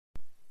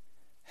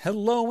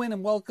Hello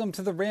and welcome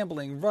to the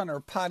Rambling Runner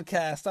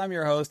Podcast. I'm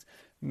your host,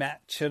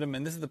 Matt Chittum,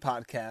 and this is the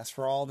podcast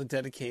for all the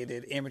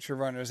dedicated amateur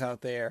runners out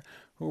there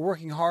who are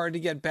working hard to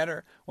get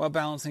better while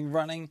balancing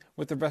running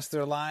with the rest of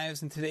their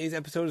lives. And today's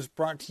episode is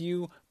brought to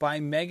you by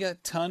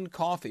Megaton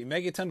Coffee.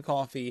 Megaton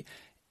Coffee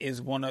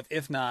is one of,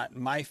 if not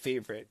my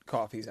favorite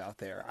coffees out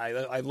there.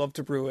 I love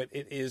to brew it.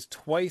 It is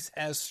twice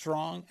as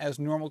strong as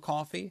normal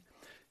coffee,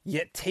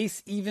 yet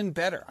tastes even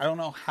better. I don't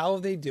know how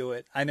they do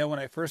it. I know when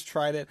I first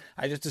tried it,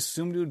 I just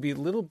assumed it would be a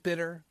little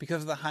bitter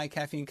because of the high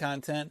caffeine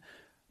content,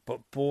 but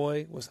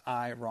boy, was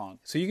I wrong.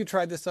 So you can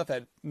try this stuff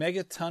at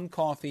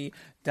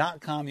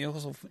megatoncoffee.com.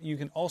 You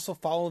can also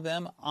follow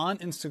them on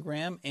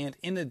Instagram, and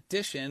in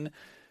addition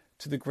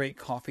to the great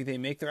coffee they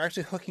make, they're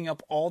actually hooking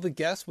up all the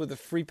guests with a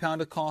free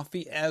pound of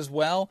coffee as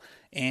well,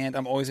 and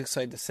I'm always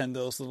excited to send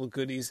those little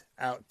goodies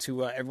out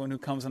to everyone who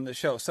comes on the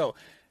show. So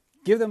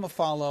give them a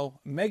follow,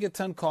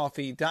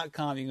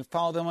 megatoncoffee.com. You can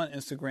follow them on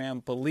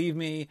Instagram. Believe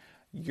me,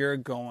 you're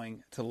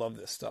going to love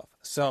this stuff.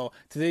 So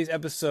today's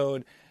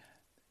episode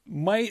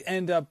might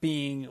end up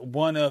being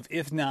one of,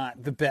 if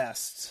not the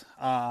best,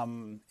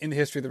 in the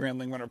history of the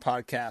Rambling Runner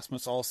Podcast when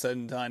it's all said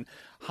and done.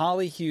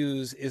 Hollie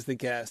Hughes is the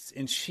guest,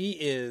 and she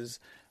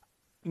is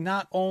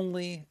not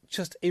only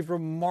just a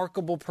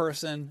remarkable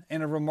person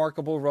and a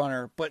remarkable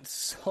runner, but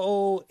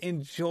so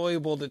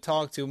enjoyable to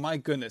talk to. My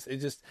goodness,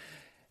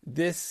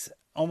 this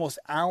almost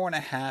hour and a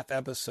half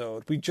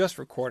episode, we just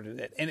recorded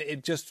it, and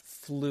it just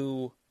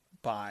flew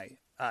by.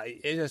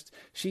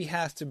 She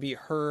has to be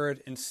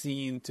heard and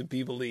seen to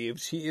be believed.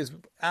 She is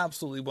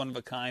absolutely one of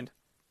a kind.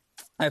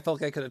 I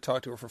felt like I could have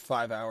talked to her for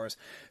 5 hours.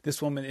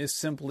 This woman is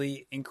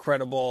simply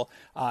incredible.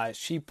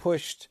 She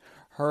pushed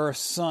her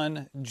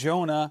son,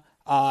 Jonah,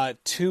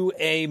 to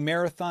a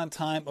marathon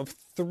time of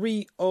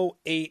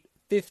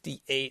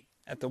 3:08:58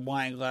 at the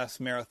Wine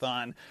Glass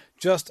Marathon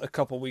just a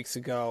couple weeks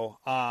ago.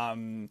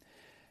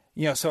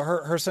 So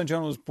her son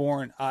Jonah was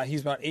born,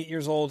 he's about 8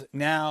 years old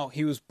now.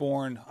 He was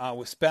born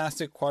with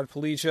spastic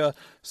quadriplegia,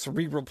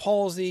 cerebral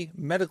palsy,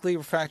 medically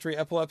refractory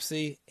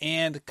epilepsy,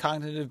 and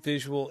cognitive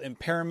visual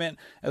impairment,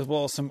 as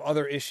well as some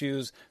other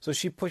issues. So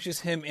she pushes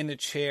him in a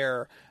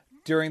chair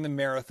during the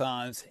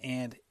marathons,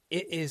 and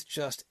it is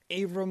just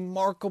a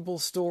remarkable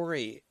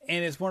story.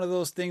 And it's one of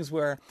those things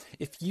where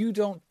if you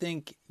don't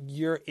think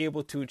you're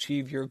able to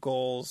achieve your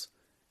goals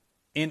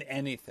in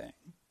anything,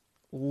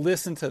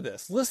 listen to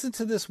this. Listen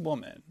to this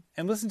woman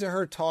and listen to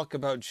her talk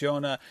about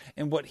Jonah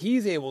and what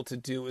he's able to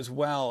do as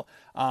well.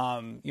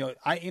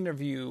 I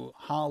interview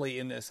Hollie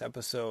in this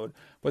episode,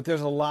 but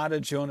there's a lot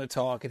of Jonah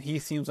talk, and he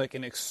seems like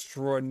an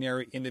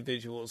extraordinary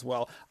individual as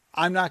well.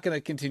 I'm not going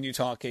to continue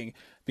talking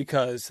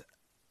because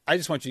I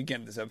just want you to get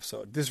into this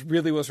episode. This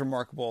really was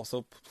remarkable.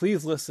 So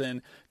please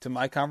listen to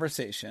my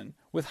conversation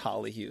with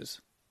Hollie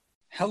Hughes.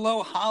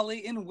 Hello,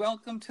 Hollie, and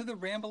welcome to the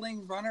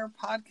Rambling Runner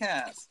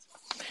Podcast.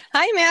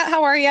 Hi, Matt.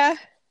 How are you?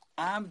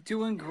 I'm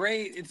doing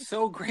great. It's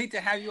so great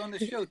to have you on the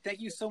show. Thank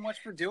you so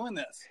much for doing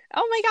this.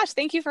 Oh my gosh.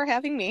 Thank you for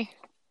having me.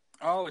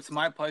 Oh, it's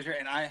my pleasure.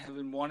 And I have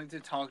been wanting to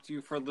talk to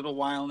you for a little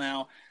while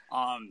now.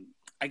 I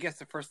guess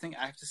the first thing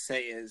I have to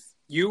say is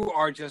you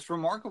are just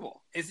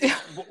remarkable.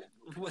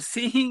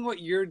 Seeing what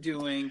you're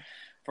doing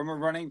from a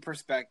running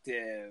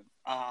perspective,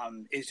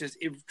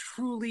 it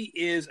truly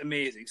is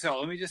amazing. So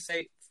let me just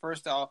say,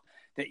 first off,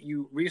 that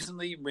you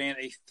recently ran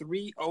a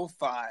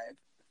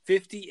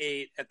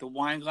 3:05:58 at the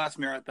Wine Glass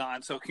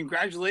Marathon. So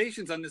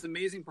congratulations on this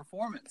amazing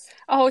performance.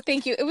 Oh,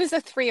 thank you. It was a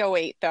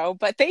 3:08 though,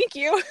 but thank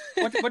you.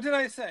 What did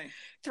I say?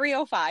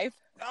 3:05.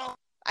 Oh,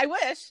 I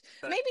wish.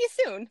 Maybe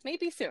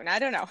soon. I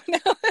don't know.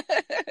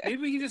 Maybe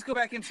we can just go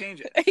back and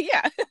change it.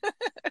 Yeah.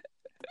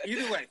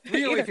 Either way,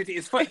 3:08:50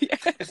 is funny.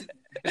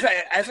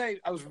 As I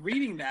was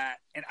reading that,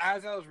 and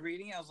as I was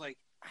reading, I was like,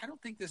 I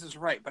don't think this is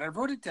right, but I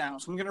wrote it down,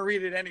 so I'm going to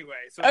read it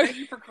anyway. So Thank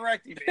you for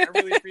correcting me. I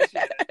really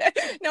appreciate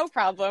it. No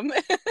problem.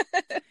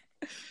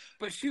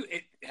 But shoot,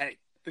 hey,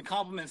 the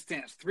compliment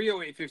stands.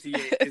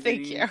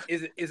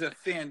 3:08:58 is a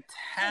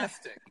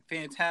fantastic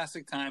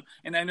time,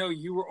 and I know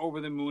you were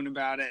over the moon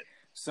about it.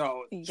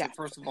 So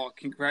first of all,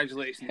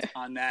 congratulations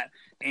on that,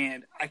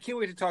 and I can't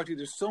wait to talk to you.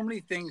 There's so many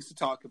things to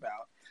talk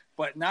about.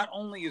 But not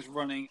only is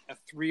running a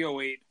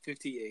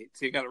 3:08:58,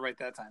 so you got it right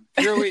that time.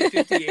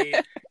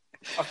 3:08:58.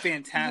 A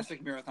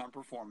fantastic marathon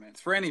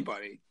performance for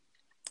anybody,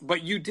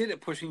 but you did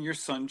it pushing your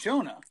son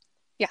Jonah,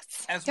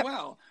 as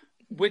well,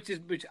 which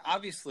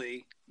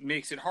obviously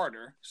makes it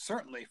harder,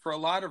 certainly for a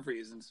lot of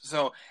reasons.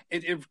 So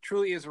it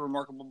truly is a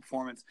remarkable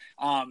performance.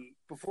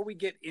 Before we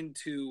get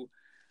into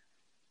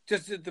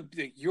just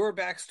your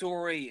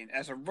backstory and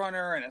as a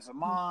runner and as a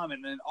mom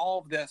and then all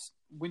of this,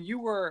 when you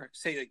were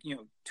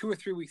 2 or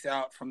 3 weeks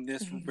out from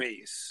this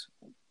race,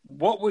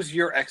 what was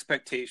your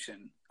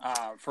expectation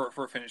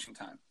for finishing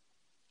time?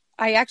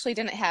 I actually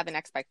didn't have an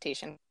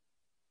expectation.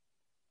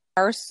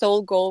 Our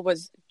sole goal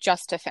was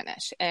just to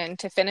finish and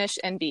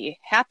be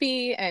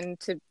happy and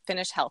to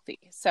finish healthy.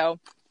 So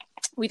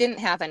we didn't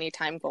have any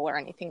time goal or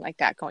anything like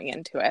that going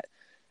into it.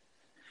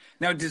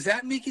 Now, does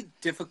that make it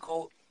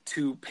difficult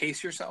to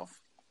pace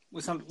yourself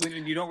with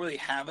when you don't really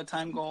have a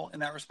time goal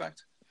in that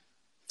respect?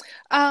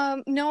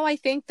 No, I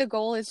think the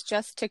goal is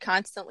just to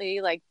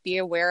constantly like be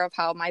aware of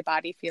how my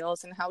body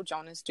feels and how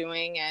Joan is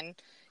doing. And,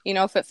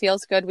 if it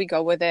feels good, we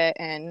go with it.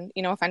 And,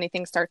 if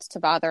anything starts to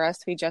bother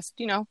us, we just,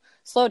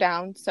 slow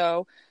down.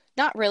 So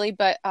not really,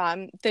 but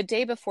the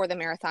day before the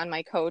marathon,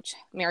 my coach,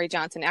 Mary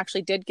Johnson,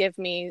 actually did give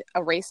me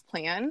a race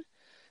plan.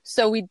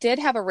 So we did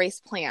have a race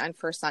plan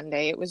for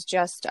Sunday. It was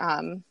just,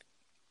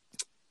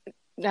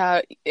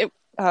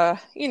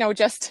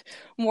 just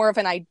more of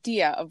an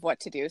idea of what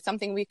to do,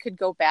 something we could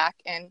go back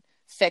and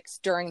fix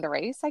during the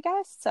race, I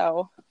guess.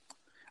 So,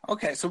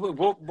 okay. So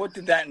what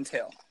did that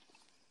entail?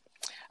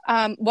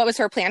 What was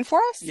her plan for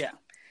us? Yeah.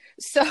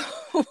 So,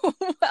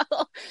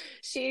 well,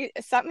 she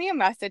sent me a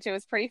message. It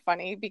was pretty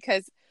funny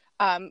because,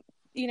 a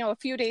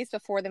few days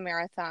before the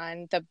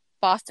marathon, the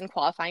Boston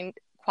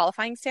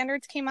qualifying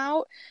standards came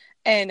out.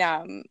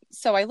 And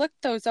so I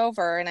looked those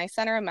over and I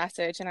sent her a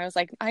message and I was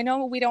like, I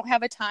know we don't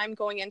have a time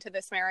going into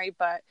this, Mary,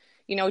 but,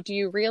 do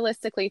you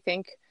realistically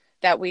think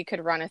that we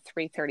could run a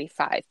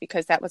 3:35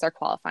 because that was our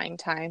qualifying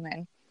time?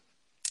 And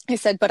I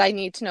said, but I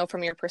need to know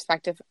from your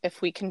perspective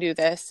if we can do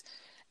this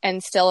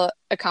and still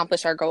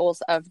accomplish our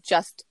goals of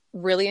just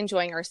really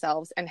enjoying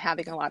ourselves and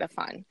having a lot of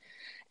fun.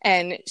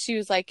 And she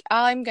was like,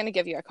 I'm going to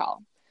give you a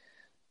call.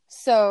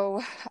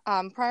 So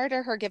prior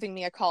to her giving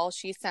me a call,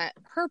 she sent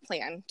her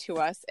plan to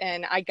us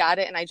and I got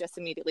it and I just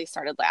immediately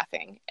started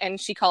laughing. And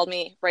she called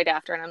me right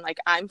after and I'm like,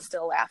 I'm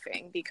still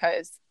laughing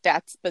because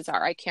that's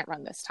bizarre. I can't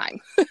run this time.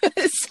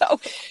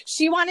 So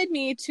she wanted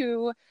me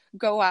to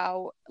go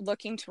out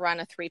looking to run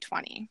a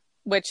 3:20,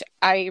 which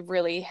I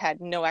really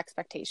had no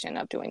expectation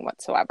of doing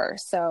whatsoever.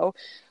 So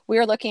we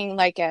were looking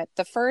like at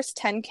the first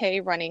 10K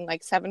running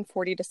like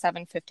 7:40 to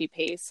 7:50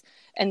 pace,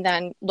 and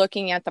then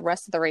looking at the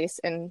rest of the race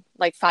in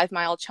like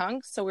 5-mile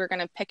chunks. So we were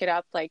going to pick it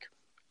up like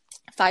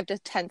 5 to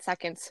 10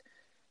 seconds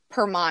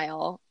per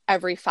mile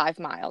every 5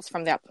 miles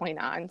from that point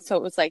on. So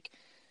it was like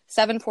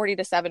 7:40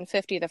 to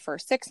 7:50 the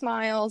first 6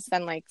 miles,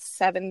 then like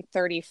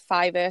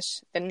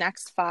 7:35-ish the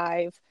next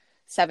 5,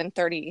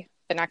 7:30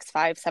 the next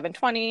 5,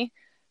 7:20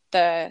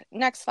 the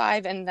next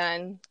 5, and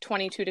then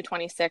 22 to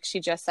 26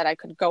 she just said I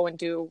could go and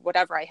do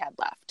whatever I had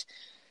left.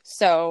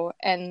 So,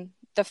 and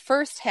the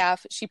first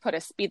half she put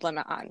a speed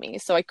limit on me,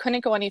 so I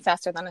couldn't go any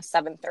faster than a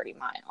 7:30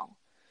 mile.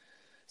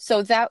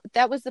 So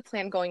that was the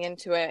plan going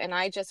into it, and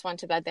I just went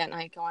to bed that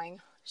night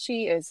going,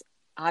 she is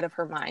out of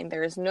her mind.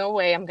 There is no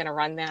way I'm going to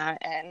run that,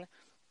 and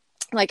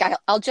like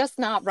I'll just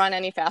not run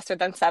any faster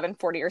than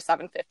 7:40 or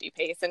 7:50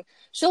 pace, and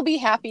she'll be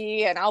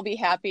happy and I'll be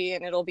happy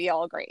and it'll be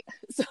all great.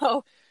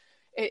 So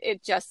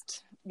it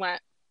just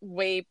went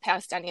way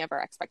past any of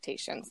our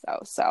expectations,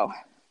 though. So,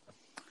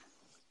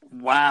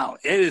 wow,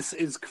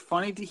 it's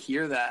funny to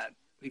hear that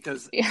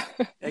because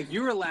like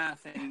you were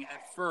laughing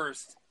at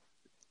first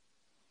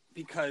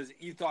because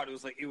you thought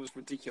it was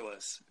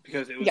ridiculous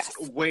because it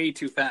was way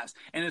too fast,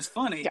 and it's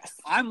funny. Yes.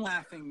 I'm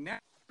laughing now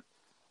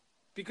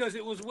because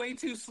it was way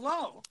too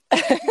slow.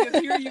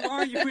 Because here you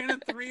are, you ran a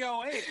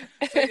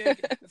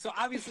 3:08. So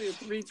obviously a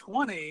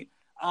 3:20.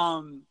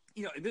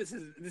 This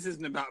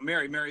isn't about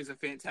Mary. Mary's a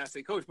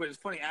fantastic coach, but it's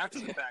funny after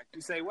the fact.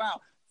 You say, wow,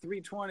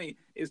 3:20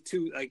 is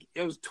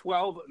it was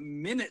 12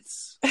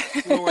 minutes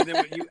slower than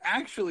what you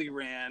actually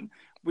ran,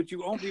 but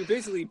you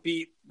basically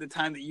beat the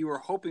time that you were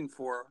hoping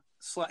for.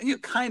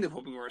 Kind of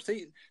hoping for. So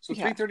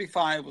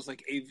 3:35 was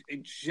like a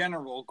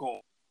general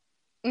goal.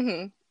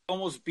 Mm-hmm.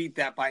 Almost beat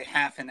that by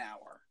half an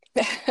hour.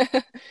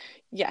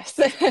 Yes.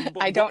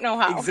 I don't know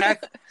how.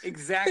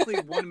 Exactly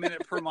 1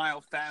 minute per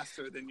mile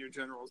faster than your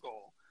general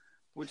goal,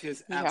 which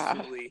is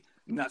absolutely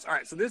nuts. All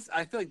right, so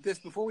I feel like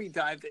before we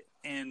dive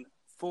in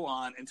full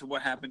on into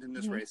what happened in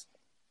this race,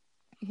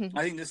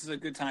 I think this is a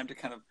good time to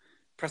kind of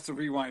press the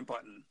rewind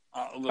button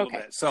a little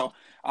bit. So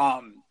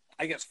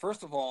I guess,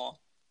 first of all,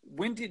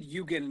 when did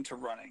you get into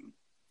running?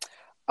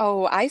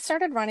 Oh, I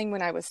started running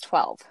when I was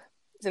 12. It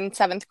was in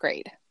 7th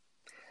grade.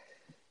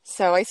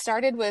 So I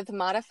started with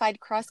modified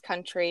cross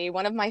country.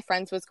 One of my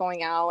friends was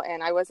going out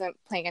and I wasn't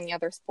playing any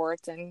other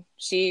sports and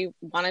she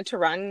wanted to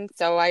run.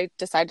 So I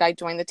decided I'd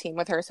join the team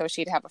with her so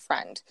she'd have a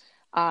friend.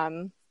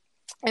 And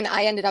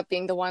I ended up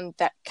being the one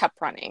that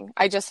kept running.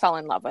 I just fell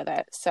in love with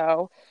it.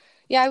 So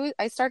yeah,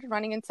 I started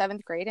running in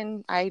 7th grade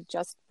and I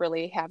just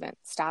really haven't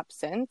stopped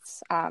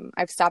since.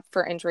 I've stopped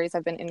for injuries.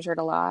 I've been injured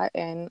a lot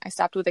and I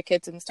stopped with the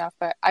kids and stuff,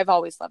 but I've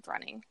always loved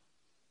running.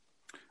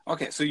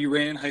 Okay, so you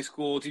ran in high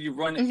school. Did you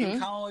run in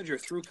college or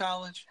through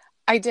college?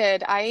 I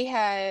did.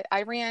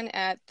 I ran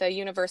at the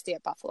University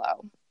at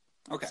Buffalo.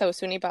 Okay. So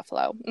SUNY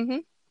Buffalo. Mm-hmm.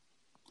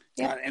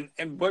 Yeah.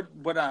 And what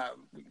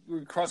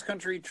cross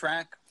country,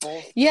 track,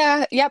 both?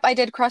 Yeah. Yep. I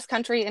did cross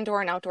country,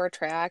 indoor and outdoor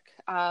track.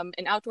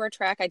 In outdoor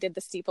track, I did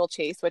the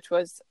steeplechase, which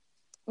was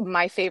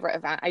my favorite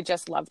event. I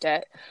just loved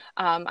it.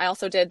 I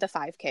also did the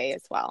 5K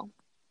as well.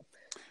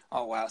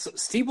 Oh wow! So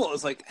steeple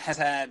has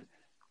had,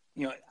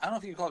 I don't know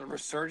if you call it a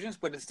resurgence,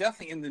 but it's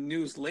definitely in the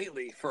news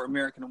lately for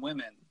American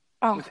women.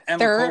 Oh, with Emma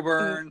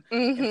Coburn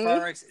and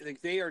Forex,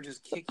 they are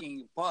just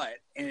kicking butt,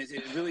 and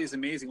it really is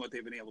amazing what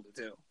they've been able to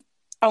do.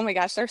 Oh my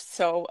gosh, they're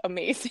so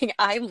amazing.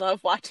 I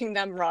love watching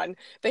them run.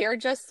 They are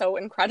just so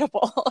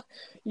incredible.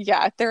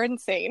 Yeah, they're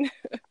insane.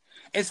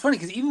 It's funny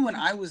because even when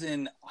I was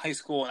in high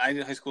school and I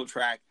did high school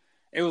track,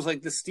 it was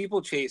like the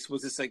steeplechase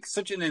was just like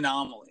such an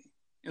anomaly.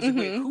 It was like,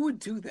 wait, Hmm. who would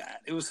do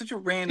that? It was such a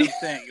random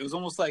thing. It was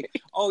almost like,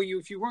 oh, you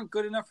if you weren't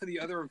good enough for the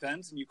other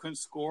events and you couldn't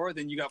score,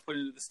 then you got put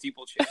into the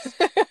steeplechase.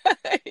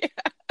 Yeah.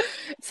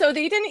 So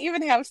they didn't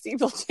even have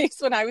steeplechase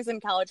when I was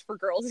in college for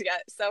girls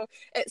yet. So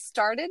it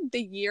started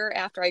the year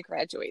after I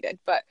graduated.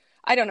 But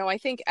I don't know. I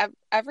think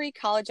every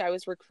college I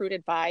was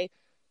recruited by,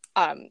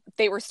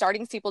 they were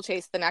starting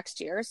steeplechase the next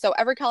year. So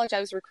every college I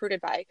was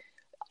recruited by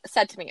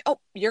said to me, "Oh,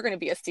 you're going to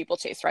be a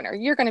steeplechase runner.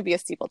 You're going to be a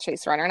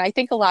steeplechase runner." And I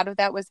think a lot of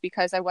that was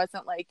because I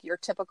wasn't like your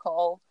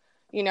typical,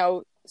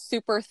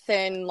 super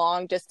thin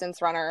long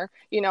distance runner.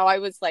 I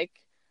was like,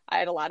 I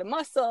had a lot of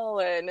muscle,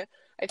 and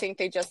I think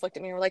they just looked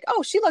at me and were like,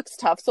 "Oh, she looks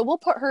tough, so we'll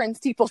put her in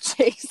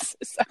steeplechase."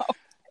 So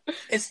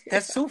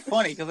That's so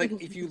funny because like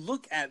if you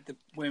look at the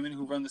women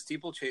who run the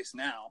steeplechase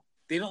now,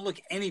 they don't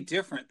look any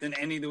different than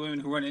any of the women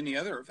who run any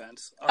other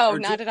events. oh,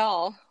 not at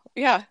all.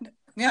 Yeah.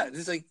 Yeah,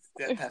 it's like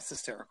that's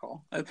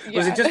hysterical. Was it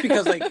Yeah. just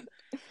because like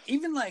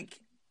even like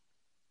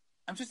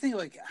I'm just thinking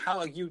like how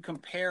like you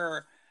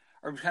compare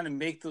or kind of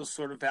make those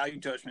sort of value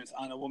judgments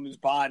on a woman's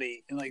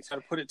body and like sort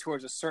of put it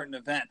towards a certain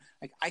event.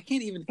 Like I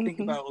can't even think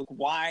Hmm. about like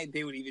why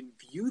they would even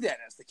view that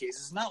as the case.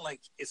 It's not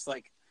like it's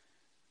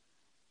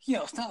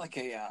not like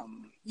a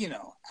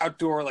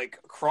outdoor like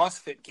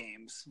CrossFit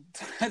games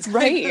type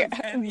Right. event.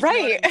 You know what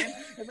Right. I mean?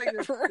 It's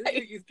like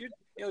Right.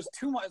 it's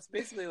too much. It's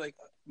basically like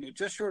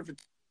just short of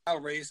a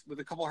race with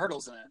a couple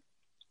hurdles in it.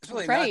 It's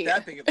really not Right.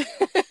 that big of a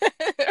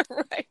deal.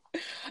 Right.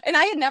 And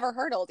I had never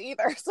hurdled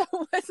either. So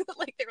it wasn't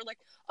like they were like,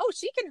 oh,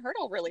 she can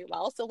hurdle really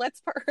well. So let's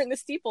put her in the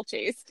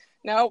steeplechase.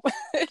 No.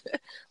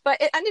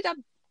 But it ended up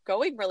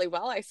going really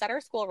well. I set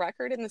our school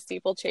record in the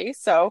steeplechase.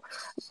 So,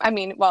 I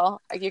mean,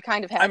 well, you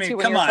kind of I had mean, to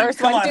when you're first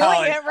come one on, doing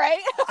Holly. it,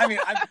 right? I mean,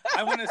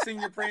 I want to sing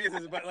your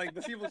praises, but like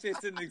the steeplechase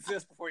didn't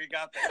exist before you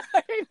got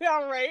there. I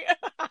know, right?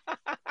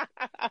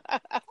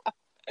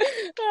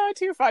 Oh,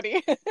 too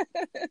funny.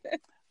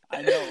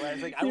 I know, right?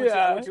 It's like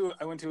Yeah.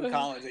 I went to a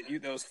college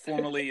that was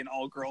formerly an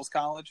all girls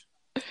college.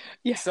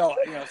 Yeah. So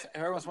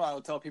every once in a while I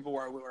would tell people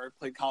where I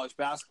played college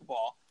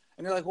basketball,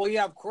 and they're like, "Well,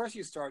 yeah, of course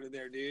you started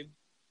there, dude.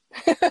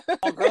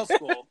 All girls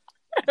school."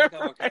 I'm like,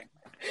 oh, okay.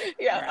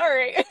 Yeah. All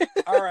right.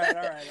 All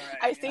right.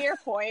 I see your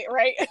point,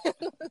 right?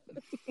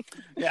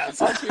 Yeah.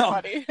 So, Oh, too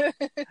funny.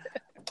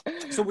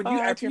 so when Oh,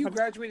 after too you funny.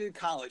 graduated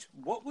college,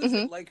 what was Hmm.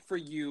 it like for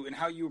you and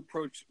how you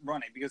approach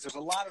running? Because there's a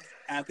lot of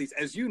athletes,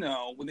 as you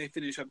know, when they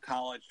finish up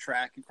college,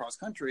 track and cross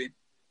country,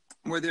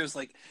 where there's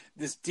like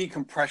this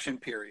decompression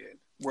period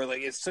where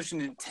like it's such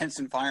an intense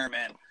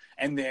environment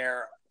and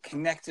their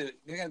connection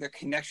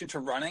to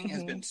running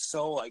has Hmm. been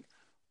so like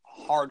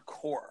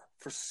hardcore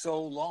for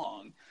so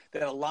long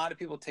that a lot of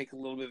people take a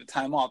little bit of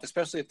time off,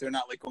 especially if they're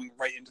not like going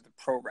right into the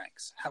pro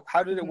ranks.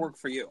 How did it Hmm. work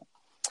for you?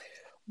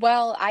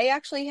 Well, I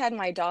actually had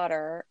my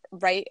daughter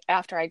right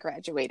after I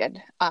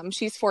graduated.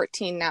 She's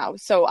 14 now,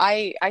 so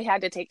I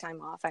had to take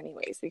time off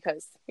anyways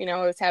because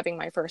I was having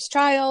my first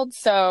child.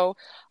 So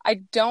I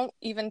don't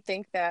even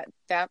think that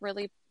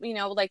really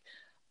like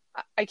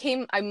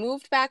I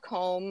moved back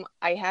home.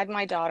 I had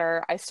my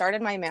daughter. I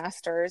started my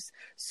master's.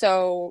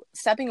 So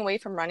stepping away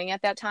from running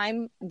at that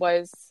time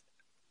was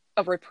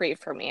a reprieve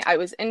for me. I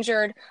was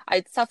injured.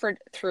 I'd suffered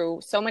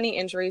through so many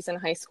injuries in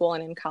high school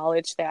and in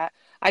college that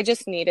I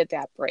just needed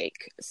that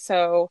break.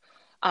 So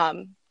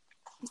um,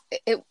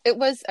 it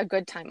was a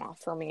good time off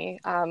for me.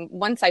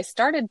 Once I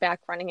started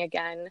back running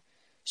again,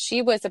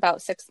 she was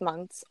about 6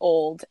 months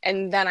old,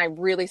 and then I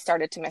really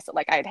started to miss it.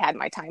 Like I had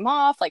my time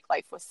off, like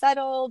life was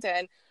settled,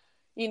 and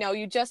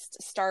you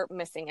just start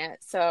missing it.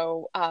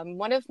 So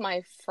one of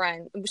my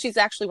friends, she's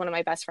actually one of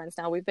my best friends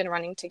now. We've been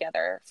running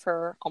together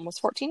for almost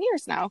 14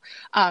 years now.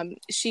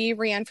 She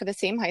ran for the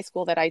same high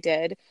school that I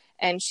did,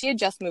 and she had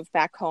just moved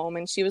back home,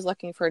 and she was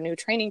looking for a new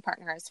training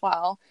partner as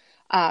well.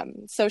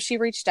 So she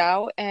reached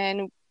out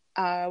and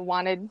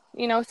wanted,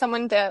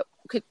 someone that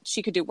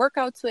she could do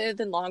workouts with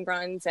and long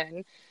runs,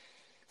 and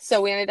so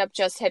we ended up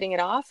just hitting it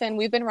off, and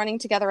we've been running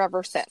together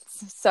ever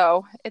since.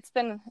 So it's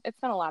been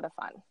a lot of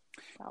fun.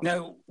 So.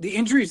 Now, the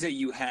injuries that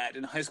you had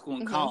in high school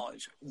and Hmm.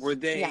 college, were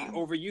they Yeah.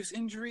 overuse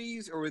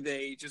injuries or were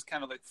they just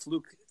kind of like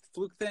fluke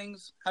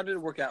things? How did it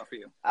work out for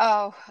you?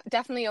 Oh,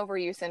 definitely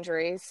overuse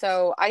injuries.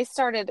 So I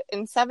started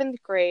in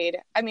seventh grade.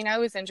 I mean, I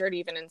was injured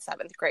even in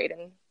seventh grade,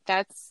 and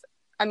it's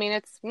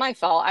my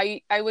fault.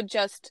 I would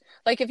just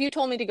like if you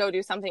told me to go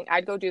do something,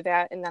 I'd go do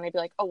that, and then I'd be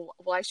like, oh,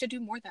 well, I should do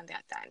more than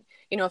that then.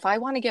 If I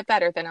want to get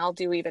better, then I'll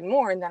do even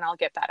more, and then I'll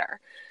get better.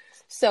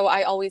 So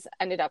I always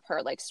ended up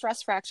hurt, like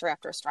stress fracture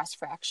after stress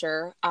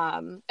fracture.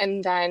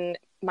 And then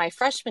my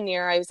freshman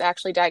year, I was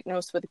actually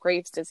diagnosed with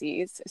Graves'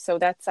 disease. So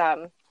that's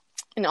an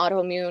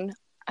autoimmune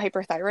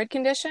hyperthyroid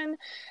condition,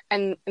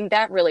 and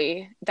that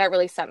really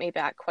set me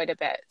back quite a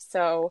bit.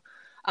 So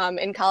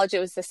In college, it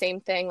was the same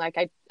thing.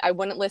 Like I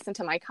wouldn't listen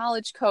to my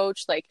college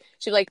coach. Like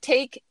she'd like,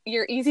 take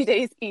your easy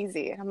days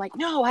easy. And I'm like,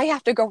 no, I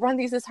have to go run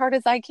these as hard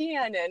as I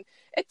can. And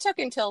it took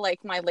until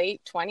like my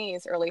late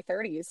 20s, early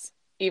 30s,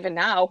 even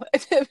now,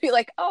 to be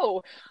like,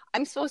 oh,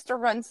 I'm supposed to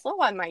run slow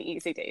on my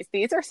easy days.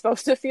 These are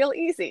supposed to feel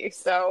easy.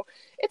 So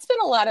it's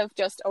been a lot of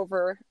just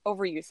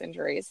overuse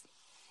injuries.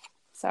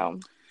 So.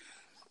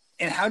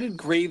 And how did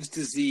Graves'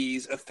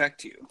 disease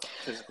affect you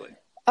physically?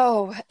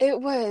 Oh,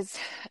 it was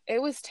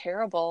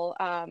terrible.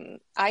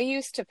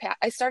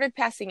 I started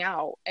passing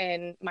out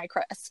in my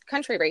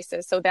country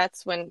races. So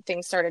that's when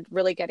things started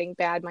really getting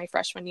bad my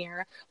freshman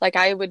year. Like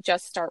I would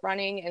just start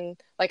running and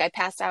like I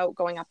passed out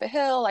going up a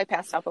hill. I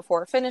passed out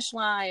before a finish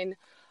line.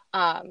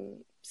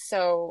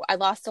 So I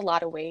lost a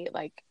lot of weight,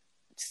 like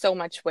so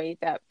much weight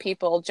that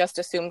people just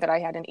assumed that I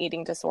had an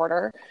eating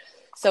disorder.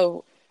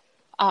 So,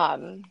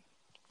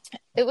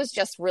 it was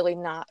just really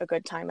not a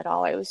good time at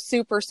all. I was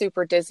super,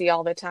 super dizzy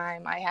all the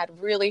time. I had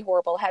really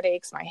horrible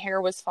headaches. My hair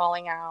was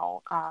falling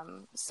out.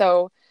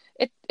 So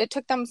it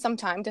took them some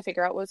time to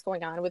figure out what was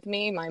going on with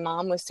me. My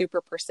mom was super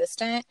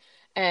persistent,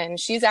 and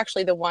she's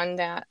actually the one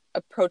that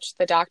approached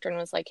the doctor and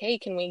was like, hey,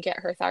 can we get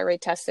her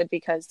thyroid tested?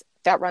 Because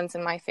that runs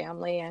in my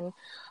family. And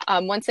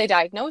once they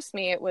diagnosed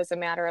me, it was a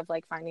matter of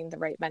like finding the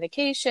right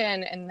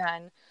medication. And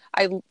then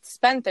I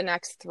spent the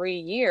next 3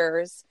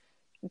 years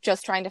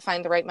just trying to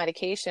find the right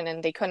medication,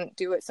 and they couldn't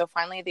do it. So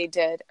finally they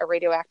did a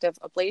radioactive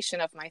ablation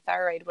of my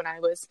thyroid when I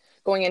was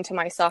going into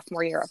my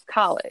sophomore year of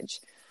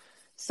college.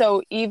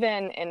 So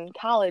even in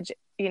college,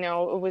 it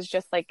was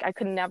just like, I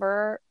could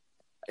never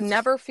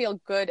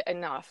feel good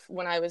enough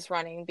when I was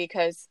running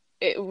because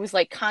it was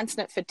like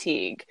constant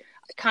fatigue,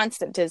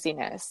 constant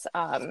dizziness.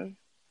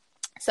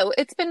 So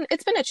it's been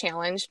a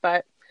challenge,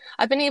 but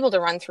I've been able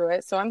to run through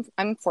it. So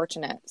I'm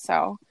fortunate.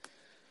 So.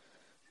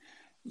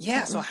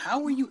 Yeah. So how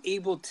were you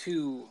able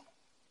to,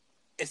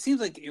 it seems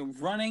like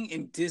running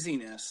and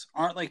dizziness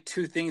aren't like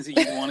two things that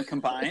you want to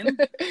combine.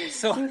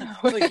 So,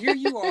 so here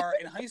you are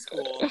in high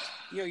school,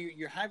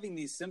 you're having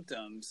these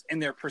symptoms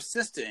and they're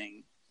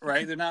persisting,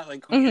 right? They're not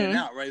like going in and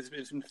out, right?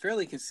 It's been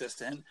fairly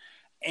consistent.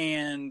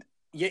 And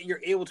yet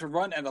you're able to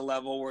run at a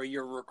level where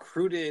you're a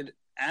recruited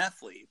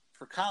athlete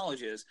for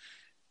colleges.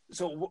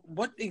 So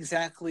what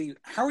exactly,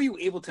 how are you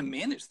able to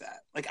manage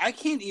that? Like I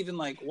can't even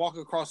like walk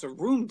across a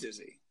room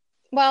dizzy.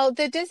 Well,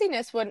 the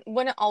dizziness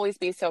wouldn't always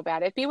be so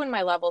bad. It'd be when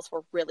my levels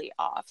were really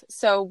off.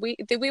 So we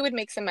would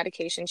make some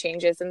medication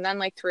changes, and then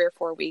like 3 or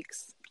 4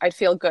 weeks, I'd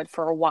feel good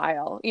for a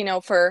while,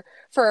 for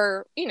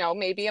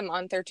maybe a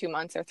month or 2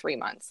 months or 3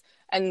 months.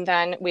 And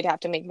then we'd have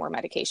to make more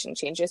medication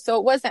changes. So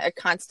it wasn't a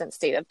constant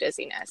state of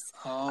dizziness.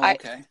 Oh,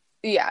 okay.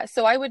 Yeah.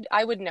 So I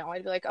would know.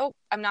 I'd be like, oh,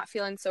 I'm not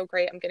feeling so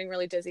great. I'm getting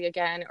really dizzy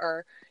again.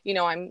 Or,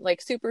 I'm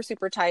like super,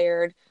 super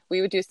tired.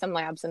 We would do some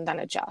labs and then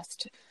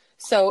adjust.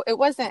 So it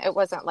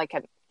wasn't like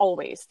an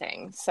always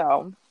thing.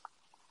 So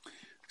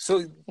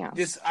yeah.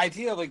 This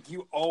idea of like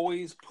you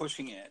always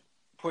pushing it.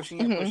 Were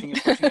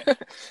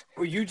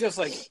you just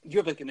like, you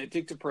have like an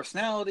addictive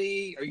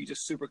personality? Are you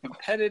just super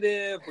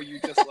competitive? Were you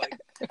just like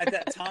at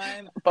that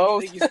time?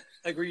 Both.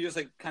 Were you just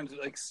like kind of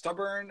like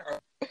stubborn, or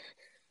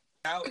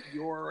out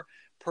your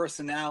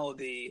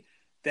personality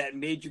that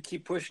made you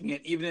keep pushing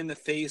it even in the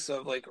face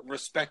of like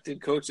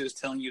respected coaches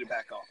telling you to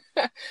back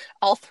off?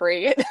 All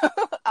three.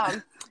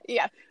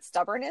 Yeah,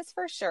 stubbornness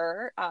for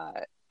sure.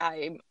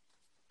 I'm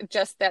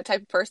just that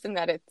type of person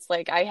that it's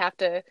like I have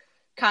to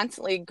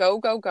constantly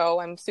go.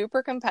 I'm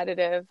super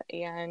competitive,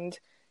 and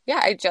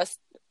yeah,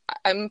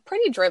 I'm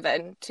pretty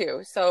driven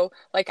too. So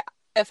like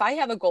if I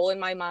have a goal in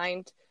my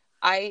mind,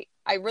 I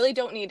really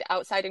don't need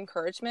outside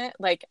encouragement.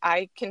 Like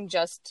I can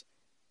just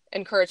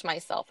encourage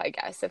myself, I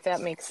guess, if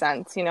that makes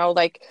sense.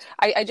 Like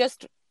I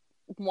just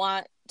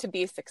want to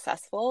be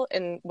successful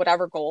in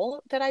whatever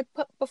goal that I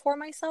put before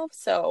myself.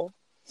 So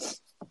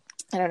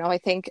I don't know. I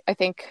think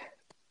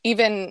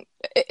even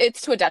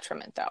it's to a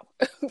detriment though,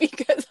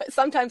 because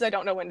sometimes I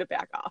don't know when to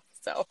back off.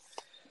 So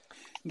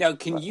now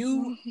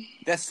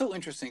that's so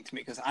interesting to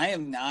me because I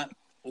am not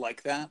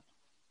like that.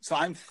 So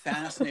I'm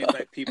fascinated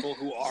by people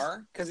who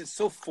are, because it's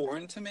so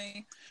foreign to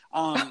me.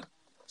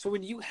 So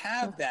when you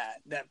have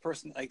that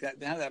person like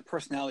that, have that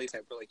personality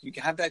type where like you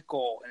have that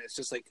goal and it's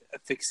just like a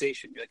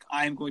fixation. You're like,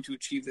 I'm going to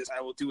achieve this.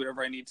 I will do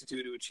whatever I need to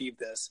do to achieve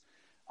this.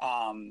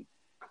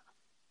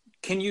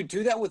 Can you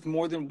do that with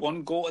more than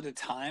one goal at a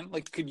time?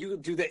 Like, could you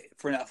do that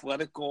for an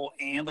athletic goal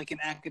and like an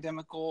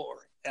academic goal,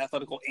 or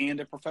athletic goal and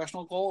a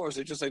professional goal? Or is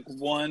it just like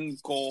one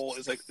goal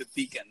is like the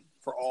beacon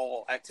for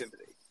all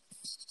activity?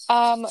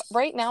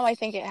 Right now, I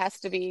think it has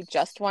to be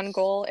just one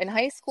goal. In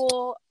high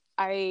school,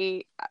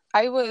 I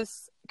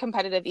was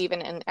competitive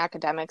even in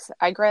academics.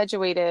 I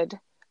graduated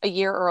a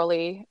year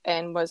early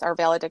and was our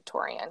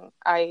valedictorian.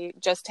 I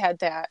just had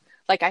that,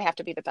 like, I have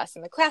to be the best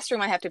in the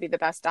classroom. I have to be the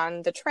best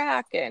on the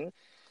track. And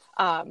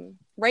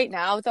right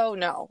now, though,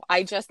 no,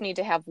 I just need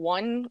to have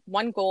one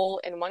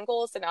goal, and one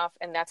goal is enough.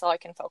 And that's all I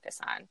can focus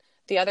on.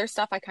 The other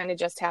stuff, I kind of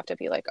just have to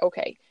be like,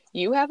 okay,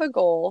 you have a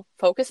goal,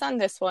 focus on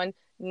this one.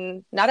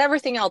 Not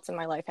everything else in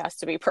my life has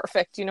to be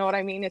perfect. You know what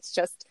I mean? It's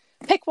just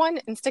pick one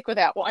and stick with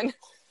that one.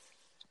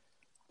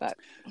 But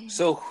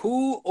So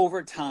who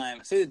over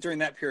time, say that during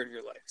that period of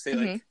your life, say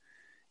mm-hmm. like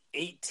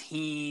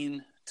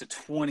 18 to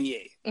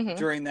 28, Mm-hmm.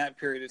 during that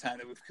period of time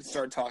that we've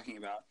started talking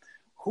about,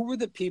 who were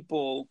the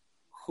people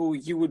who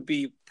you would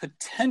be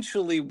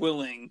potentially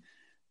willing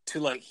to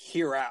like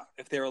hear out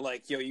if they were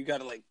like, yo, you got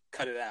to like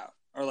cut it out,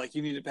 or like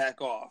you need to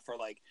back off, or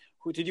like,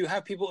 who did you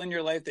have people in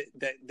your life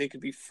that they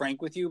could be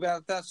frank with you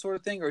about that sort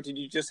of thing, or did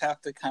you just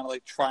have to kind of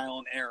like trial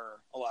and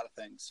error a lot of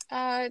things?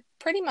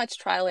 Pretty much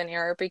trial and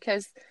error,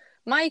 because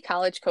my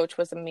college coach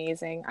was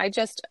amazing. I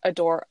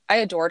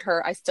adored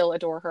her. I still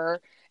adore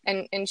her.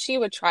 And she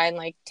would try and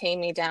like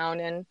tame me down,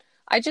 and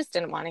I just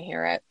didn't want to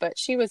hear it, but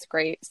she was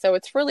great. So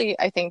it's really,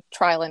 I think,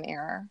 trial and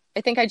error.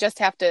 I think I just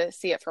have to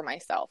see it for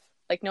myself.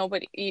 Like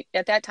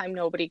at that time,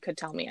 nobody could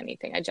tell me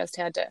anything. I just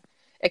had to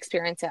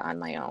experience it on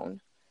my own.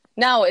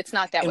 Now it's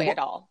not that way at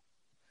all.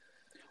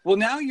 Well,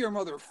 now you're a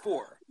mother of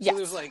four. So yes.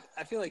 There's like,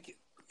 I feel like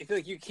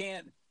you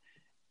can't,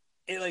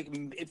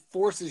 it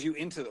forces you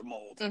into the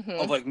mold mm-hmm.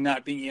 of like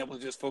not being able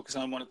to just focus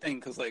on one thing,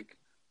 because like,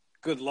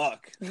 good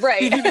luck.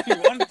 Right. Even if you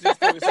wanted to just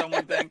focus on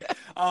one thing,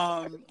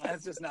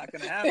 that's just not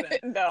going to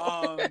happen.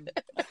 No.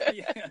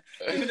 Yeah.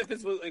 Even if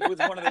it's with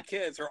one of the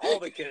kids or all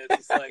the kids,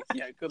 it's like,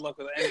 yeah, good luck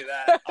with any of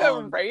that.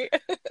 Right.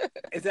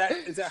 Is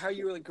that how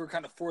you were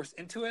kind of forced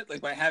into it?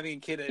 Like by having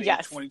a kid at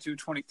age 22,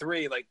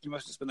 23, like you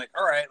must have just been like,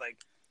 all right, like,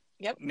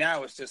 yep.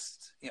 Now it's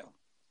just,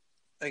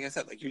 like I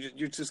said, like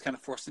you're just kind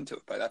of forced into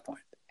it by that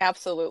point.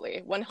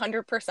 Absolutely.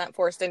 100%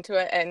 forced into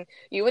it, and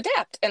you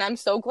adapt. And I'm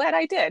so glad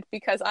I did,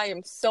 because I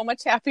am so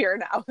much happier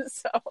now.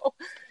 So,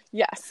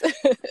 yes.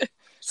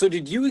 So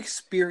have you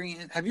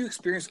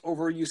experienced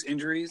overuse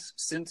injuries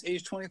since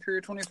age 23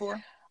 or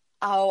 24?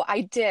 Oh,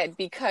 I did,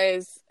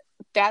 because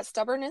that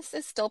stubbornness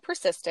is still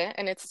persistent,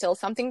 and it's still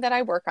something that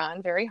I work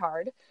on very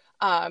hard.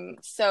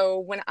 So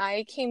when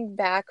I came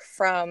back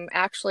from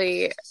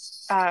actually,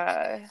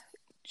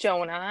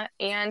 Jonah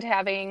and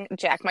having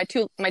Jack, my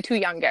two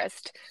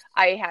youngest,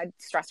 I had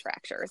stress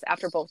fractures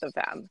after both of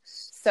them.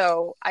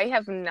 So I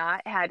have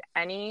not had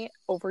any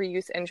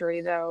overuse injury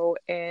though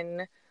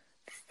in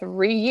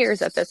 3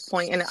 years at this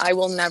point, and I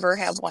will never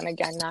have one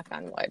again, knock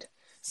on wood.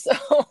 So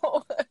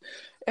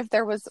if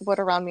there was wood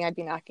around me, I'd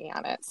be knocking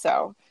on it.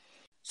 So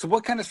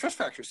what kind of stress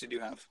fractures did you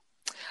have?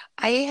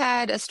 I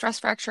had a stress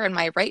fracture in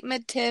my right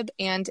mid tib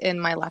and in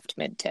my left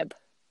mid tib.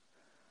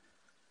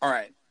 All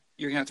right.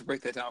 You're gonna have to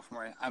break that down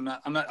for me. I'm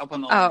not up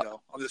on the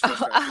lingo of the stress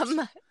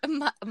fractures.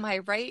 My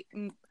right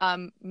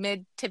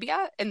mid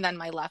tibia and then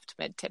my left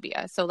mid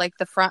tibia. So like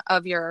the front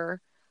of the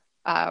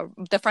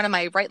front of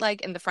my right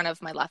leg and the front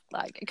of my left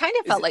leg. It kind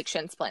of felt like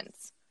shin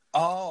splints.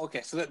 Oh,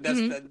 okay. So that's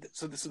mm-hmm.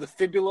 So the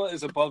fibula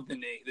is above the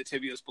knee. The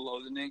tibia is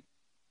below the knee.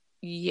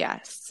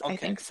 Yes, okay. I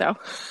think so.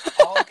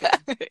 Oh, okay.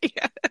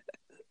 Yeah.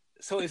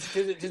 So does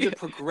it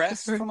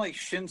progress from like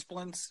shin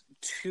splints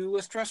to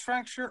a stress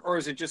fracture, or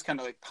is it just kind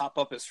of like pop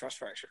up as stress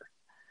fracture?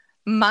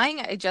 Mine,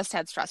 I just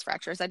had stress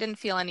fractures. I didn't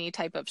feel any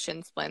type of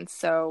shin splints.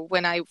 So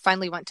when I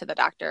finally went to the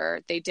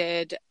doctor, they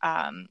did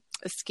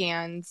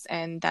scans,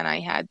 and then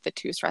I had the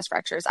 2 stress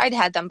fractures. I'd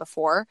had them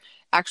before,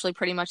 actually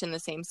pretty much in the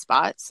same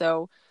spot.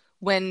 So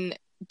when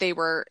they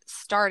were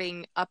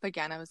starting up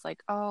again, I was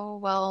like, oh,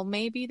 well,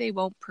 maybe they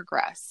won't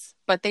progress,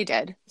 but they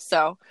did.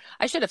 So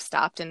I should have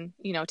stopped and,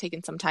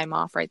 taken some time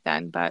off right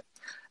then, but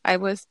I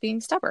was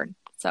being stubborn.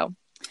 So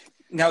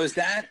now, is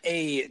that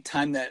the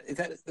kind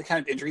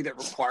of injury that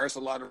requires a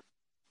lot of,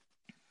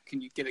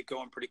 can you get it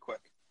going pretty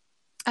quick?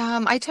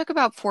 I took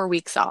about 4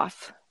 weeks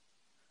off.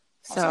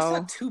 So that's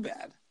not too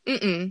bad.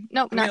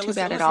 Nope, not too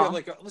bad at all.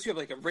 Unless you have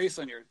like a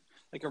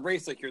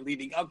race like you're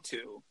leading up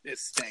to, it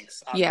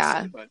stinks, obviously,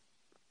 yeah. But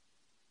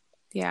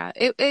yeah,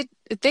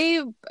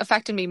 they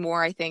affected me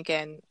more, I think,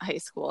 in high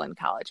school and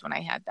college when I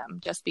had them,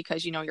 just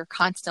because, you're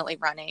constantly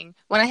running.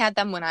 When I had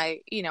them,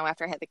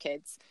 after I had the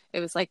kids, it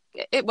was like,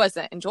 it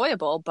wasn't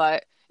enjoyable,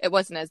 but it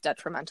wasn't as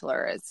detrimental,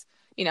 or as,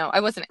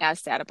 I wasn't as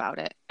sad about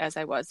it as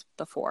I was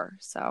before.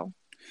 So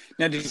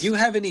now, did you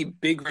have any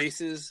big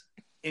races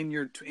in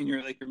your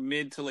like your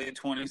mid to late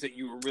 20s that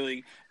you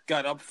really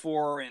got up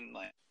for, and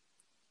like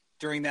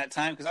during that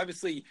time? Because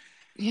obviously,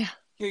 yeah.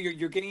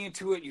 You're getting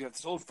into it. You have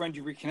this old friend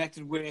you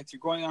reconnected with. You're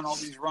going on all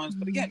these runs,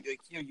 but again,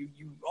 like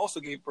you also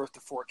gave birth to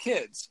 4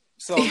 kids,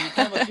 so you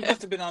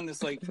must have been on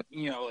this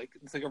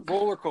it's like a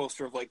roller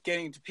coaster of like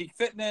getting to peak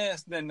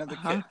fitness, then another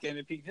kid, getting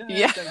to peak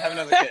fitness, then have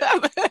another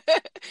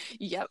kid.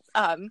 Yep.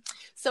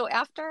 So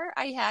after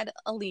I had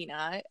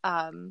Alina,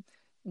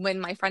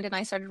 when my friend and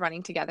I started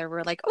running together, we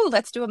were like, oh,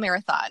 let's do a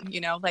marathon,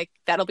 like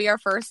that'll be our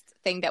first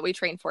thing that we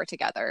train for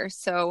together.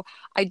 So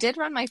I did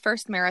run my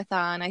first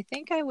marathon. I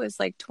think I was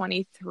like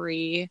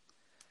 23.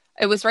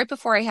 It was right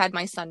before I had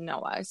my son,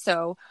 Noah.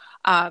 So,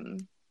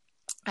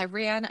 I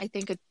ran, I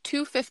think, a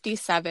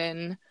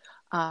 2:57,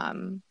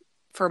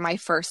 for my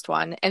first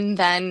one. And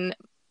then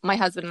my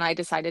husband and I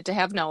decided to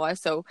have Noah.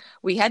 So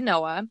we had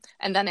Noah.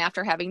 And then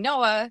after having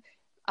Noah,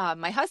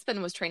 my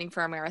husband was training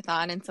for a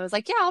marathon. And so I was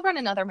like, yeah, I'll run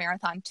another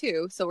marathon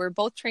too. So we're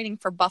both training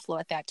for Buffalo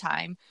at that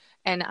time.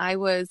 And I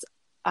was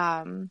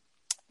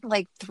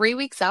like 3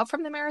 weeks out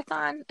from the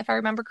marathon, if I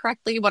remember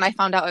correctly, when I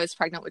found out I was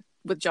pregnant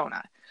with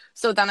Jonah.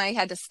 So then I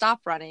had to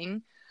stop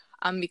running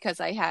because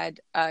I had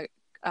a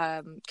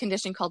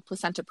condition called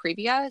placenta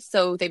previa.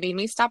 So they made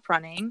me stop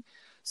running.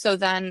 So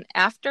then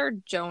after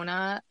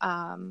Jonah,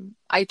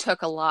 I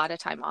took a lot of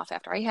time off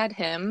after I had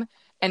him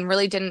and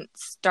really didn't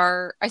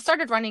start. I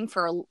started running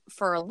for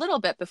a little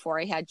bit before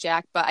I had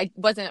Jack, but I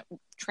wasn't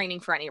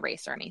training for any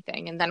race or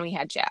anything. And then we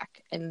had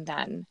Jack. And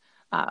then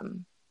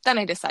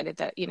I decided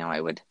that,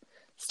 I would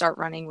start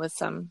running with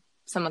some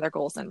other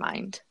goals in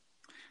mind.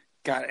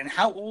 Got it. And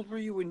how old were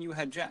you when you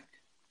had Jack?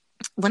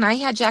 When I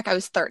had Jack, I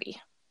was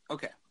 30.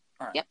 Okay.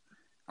 All right. Yep.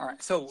 All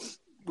right. So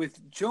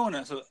with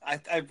Jonah, so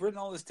I've written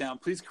all this down.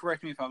 Please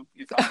correct me if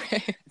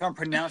I'm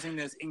pronouncing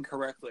this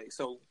incorrectly.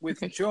 So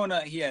with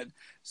Jonah, he had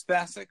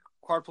spastic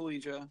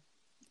quadriplegia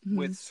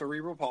with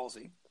cerebral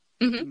palsy,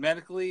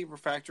 medically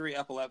refractory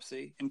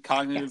epilepsy, and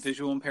cognitive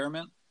visual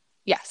impairment.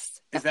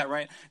 Yes. Is that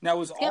right? Now,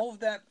 was all of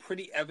that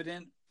pretty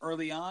evident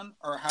early on,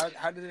 or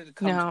how did it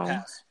come to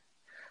pass?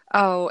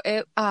 Oh,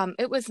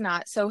 it was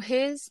not. So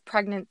his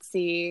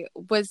pregnancy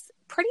was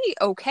pretty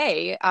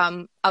okay.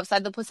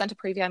 Outside the placenta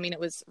previa, I mean, it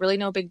was really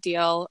no big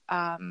deal.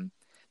 Then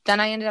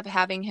I ended up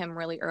having him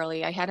really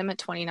early. I had him at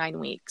 29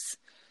 weeks.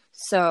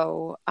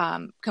 So,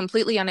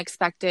 completely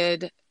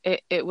unexpected.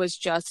 It was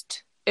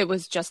just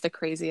the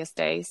craziest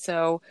day.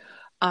 So,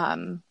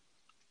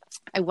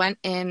 I went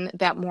in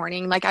that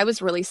morning, like I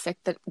was really sick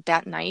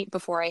that night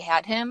before I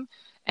had him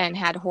and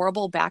had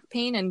horrible back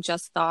pain and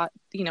just thought,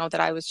 that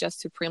I was just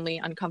supremely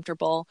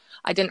uncomfortable.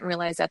 I didn't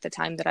realize at the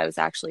time that I was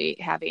actually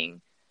having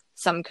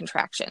some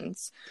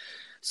contractions.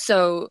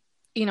 So,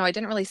 I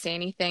didn't really say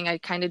anything. I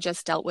kind of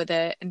just dealt with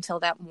it until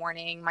that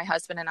morning. My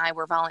husband and I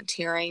were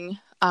volunteering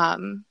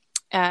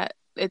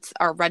it's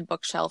our Red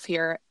Bookshelf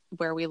here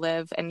where we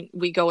live, and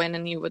we go in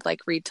and you would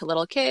like read to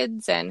little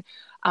kids, and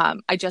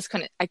I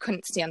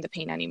couldn't stand the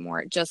pain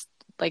anymore.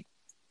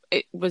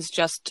 It was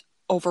just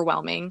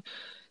overwhelming.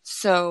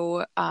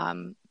 So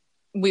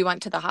we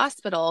went to the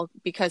hospital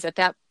because at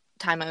that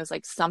time I was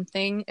like,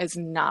 something is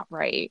not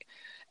right.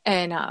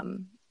 And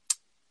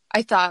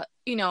I thought,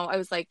 I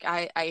was like,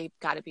 I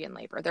got to be in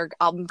labor.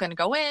 I'm going to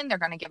go in, they're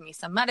going to give me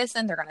some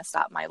medicine, they're going to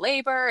stop my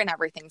labor, and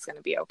everything's going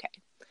to be okay.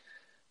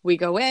 We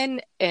go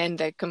in and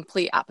the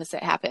complete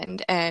opposite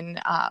happened.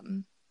 And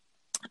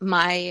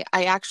I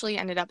actually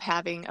ended up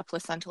having a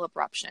placental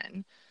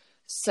abruption.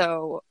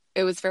 So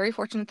it was very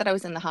fortunate that I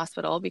was in the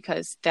hospital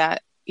because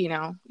that, you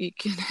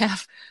can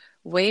have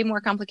way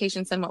more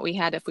complications than what we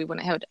had if we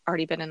wouldn't have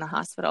already been in the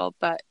hospital.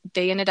 But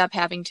they ended up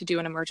having to do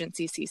an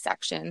emergency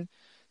C-section.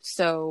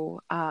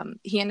 So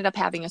he ended up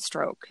having a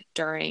stroke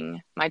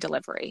during my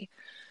delivery.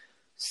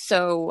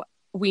 So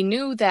we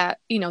knew that,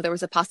 there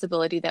was a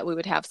possibility that we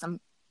would have some,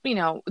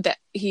 that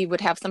he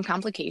would have some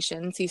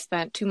complications. He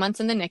spent 2 months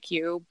in the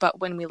NICU, but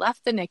when we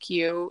left the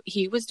NICU,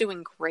 he was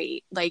doing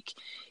great. Like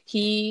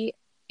we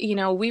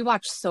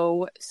watched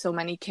so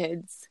many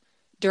kids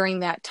during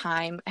that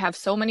time have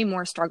so many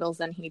more struggles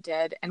than he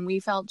did. And we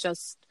felt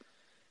just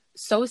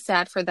so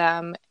sad for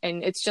them.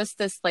 And it's just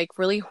this like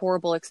really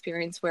horrible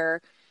experience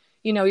where,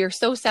 you're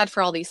so sad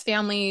for all these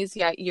families,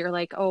 yet you're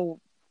like, oh,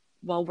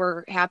 well,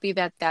 we're happy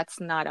that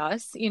that's not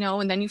us,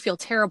 and then you feel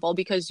terrible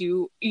because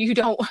you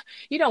don't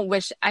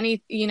wish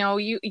any,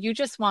 you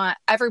just want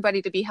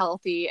everybody to be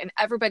healthy and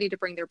everybody to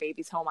bring their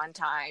babies home on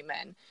time.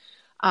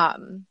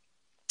 And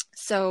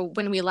so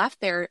when we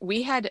left there,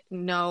 we had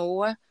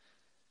none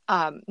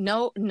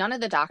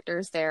of the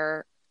doctors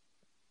there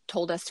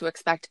told us to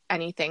expect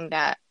anything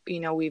that,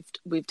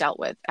 we've dealt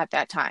with at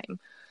that time.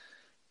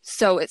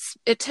 So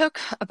it took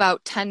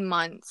about 10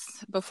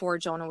 months before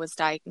Jonah was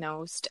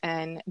diagnosed.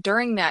 And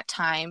during that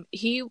time,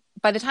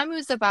 by the time he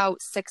was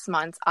about 6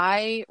 months,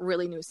 I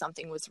really knew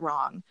something was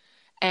wrong.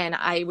 And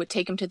I would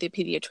take him to the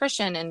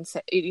pediatrician and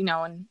say,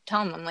 and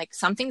tell him, I'm like,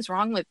 something's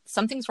wrong.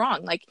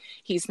 Like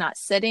he's not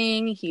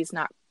sitting, he's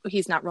not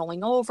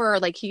rolling over,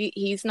 like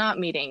he's not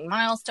meeting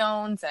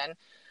milestones. And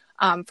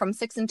from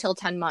 6 until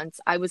 10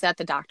 months, I was at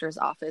the doctor's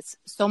office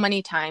so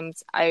many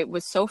times. I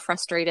was so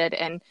frustrated,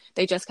 and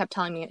they just kept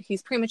telling me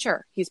he's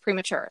premature.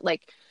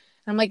 Like,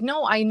 I'm like,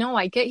 no, I know,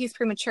 I get he's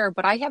premature,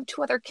 but I have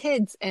 2 other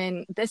kids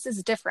and this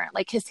is different.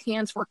 Like his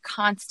hands were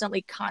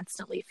constantly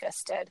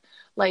fisted.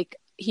 Like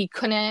he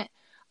couldn't,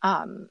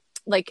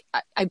 like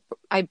I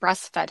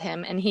breastfed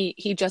him and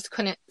he just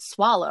couldn't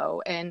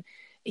swallow and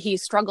he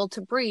struggled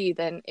to breathe.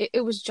 And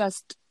it was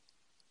just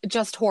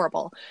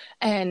horrible.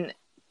 And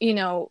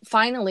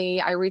finally,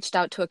 I reached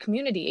out to a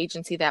community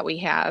agency that we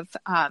have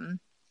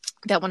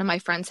that one of my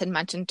friends had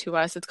mentioned to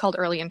us. It's called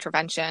Early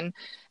Intervention.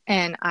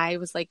 And I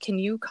was like, can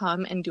you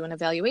come and do an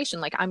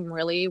evaluation? Like, I'm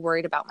really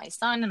worried about my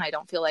son and I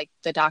don't feel like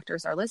the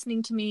doctors are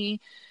listening to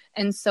me.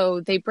 And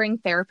so they bring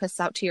therapists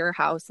out to your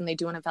house and they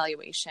do an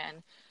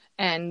evaluation.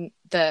 And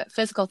the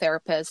physical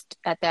therapist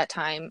at that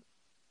time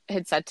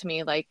had said to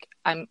me, like,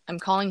 I'm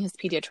calling his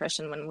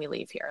pediatrician when we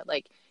leave here.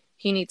 Like,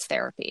 he needs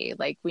therapy.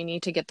 Like, we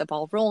need to get the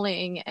ball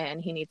rolling and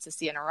he needs to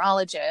see a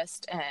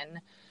neurologist. And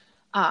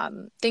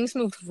things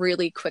moved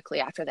really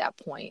quickly after that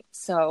point.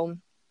 So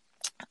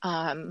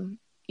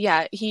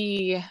Yeah,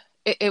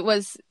 it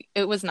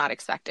was not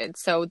expected.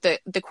 So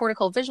the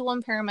cortical visual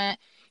impairment,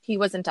 he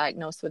wasn't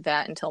diagnosed with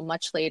that until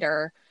much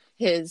later.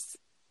 His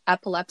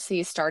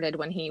epilepsy started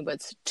when he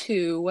was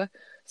 2.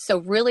 So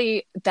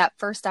really, that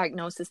first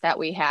diagnosis that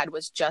we had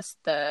was just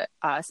the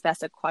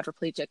spastic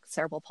quadriplegic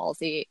cerebral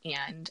palsy,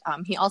 and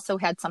he also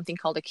had something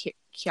called a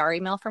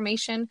Chiari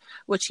malformation,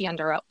 which he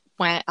underwent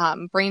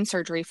brain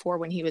surgery for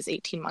when he was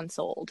 18 months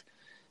old.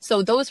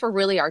 So those were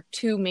really our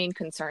 2 main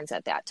concerns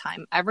at that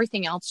time.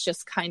 Everything else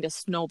just kind of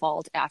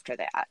snowballed after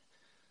that.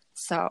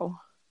 So.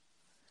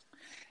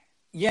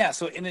 Yeah.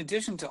 So in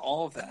addition to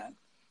all of that,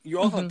 you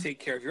also have to take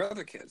care of your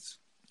other kids.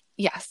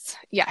 Yes.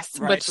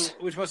 Right.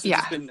 Which must have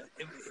just been,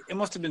 it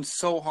must have been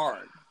so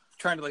hard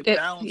trying to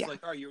balance, all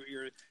right, you're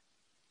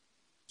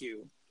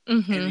you.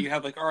 And then you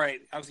have all right,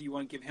 obviously you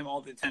want to give him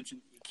all the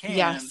attention you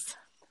can,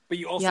 but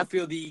you also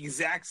feel the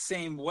exact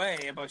same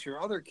way about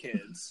your other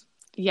kids.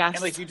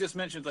 Yes. And you just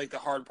mentioned, the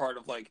hard part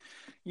of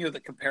the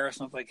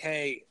comparison of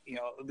hey,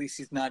 at least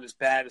he's not as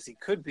bad as he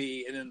could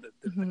be. And then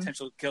the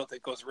potential guilt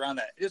that goes around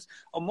that. Just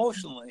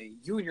emotionally,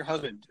 you and your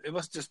husband, it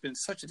must have just been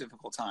such a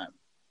difficult time.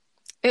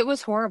 It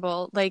was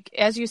horrible.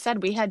 As you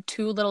said, we had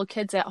 2 little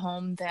kids at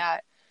home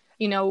that,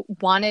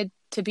 wanted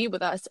to be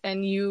with us,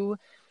 and you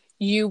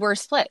were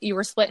split. You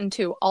were split in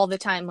 2 all the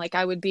time.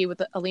 I would be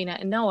with Alina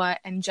and Noah,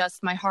 and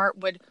just my heart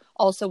would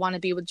also want to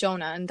be with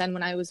Jonah. And then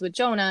when I was with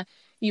Jonah,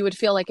 you would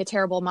feel like a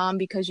terrible mom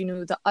because you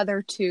knew the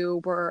other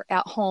 2 were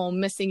at home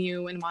missing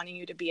you and wanting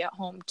you to be at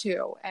home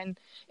too. And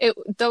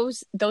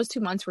those 2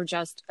 months were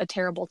just a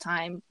terrible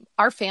time.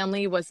 Our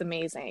family was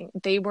amazing.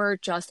 They were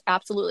just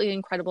absolutely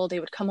incredible. They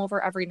would come over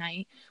every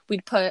night.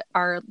 We'd put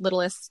our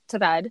littlest to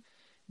bed.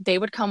 They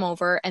would come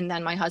over, and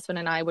then my husband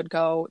and I would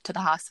go to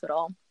the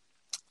hospital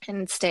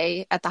and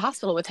stay at the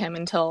hospital with him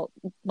until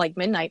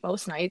midnight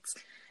most nights.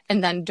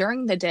 And then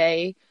during the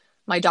day,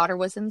 my daughter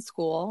was in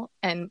school,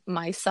 and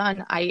my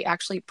son, I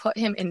actually put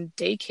him in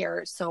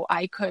daycare so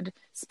I could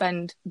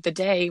spend the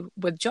day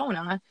with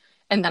Jonah.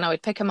 And then I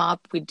would pick him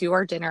up. We'd do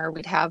our dinner.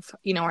 We'd have,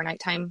 our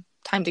nighttime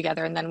time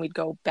together. And then we'd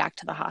go back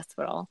to the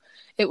hospital.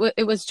 It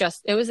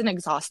was an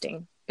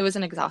exhausting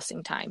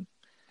time.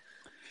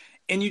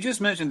 And you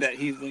just mentioned that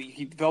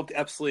he developed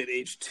epilepsy at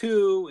age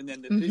 2, and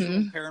then the visual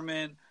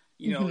impairment,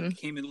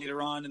 came in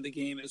later on in the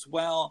game as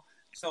well.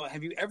 So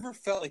have you ever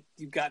felt like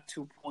you got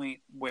to a point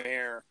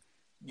where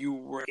you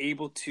were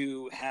able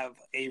to have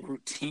a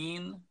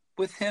routine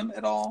with him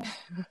at all?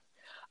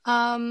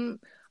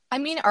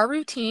 Our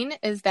routine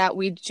is that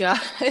we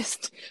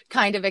just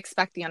kind of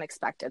expect the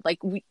unexpected.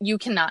 You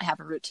cannot have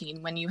a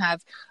routine when you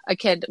have a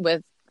kid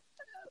with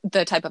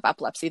the type of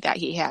epilepsy that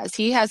he has.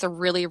 He has a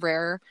really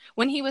rare,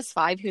 when he was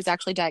 5, he was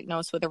actually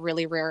diagnosed with a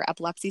really rare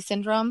epilepsy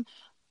syndrome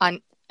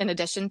in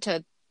addition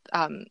to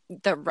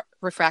the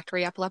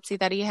refractory epilepsy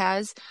that he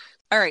has.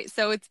 All right,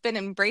 so it's been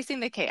embracing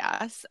the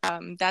chaos.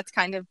 That's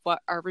kind of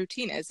what our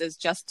routine is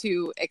just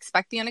to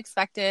expect the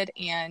unexpected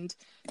and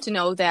to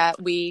know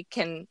that we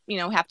can,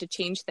 have to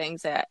change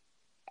things at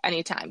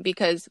any time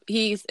because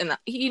he's in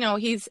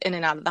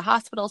and out of the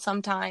hospital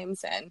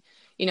sometimes. And,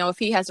 if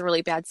he has a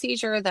really bad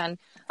seizure, then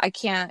I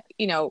can't,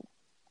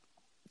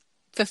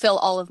 fulfill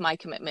all of my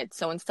commitments.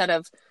 So instead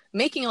of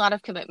making a lot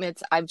of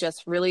commitments, I've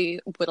just really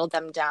whittled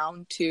them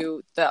down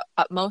to the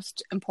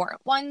utmost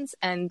important ones.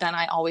 And then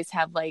I always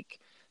have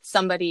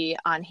somebody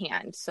on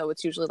hand. So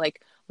it's usually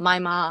my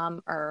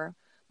mom or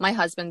my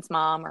husband's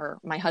mom or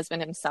my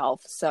husband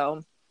himself.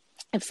 So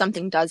if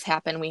something does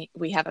happen,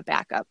 we have a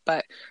backup.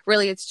 But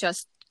really it's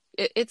just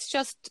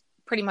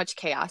pretty much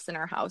chaos in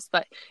our house,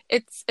 but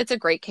it's a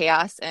great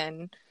chaos.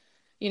 And,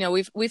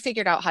 we've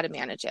figured out how to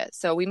manage it.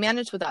 So we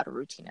manage without a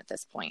routine at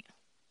this point.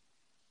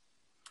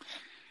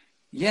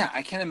 Yeah,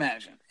 I can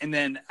imagine. And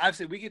then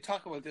obviously we could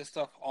talk about this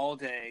stuff all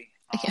day.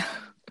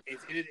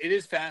 It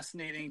is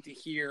fascinating to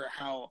hear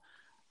how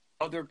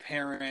other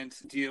parents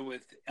deal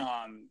with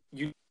I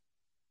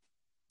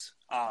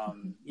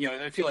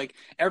feel like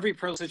every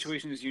personal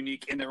situation is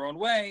unique in their own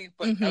way,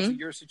 but obviously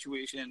your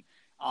situation,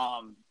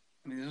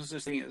 there's no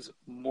such thing as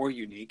more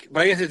unique,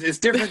 but I guess it's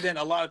different than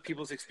a lot of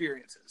people's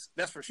experiences.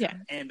 That's for sure.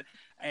 Yeah.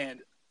 And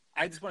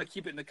I just want to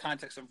keep it in the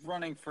context of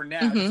running for now,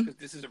 just because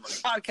this is a running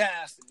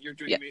podcast and you're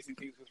doing amazing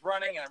things with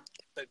running, and I'm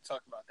excited to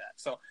talk about that.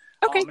 So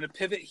I'm going to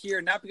pivot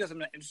here, not because I'm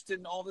not interested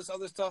in all this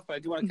other stuff, but I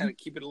do want to kind of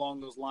keep it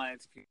along those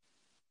lines.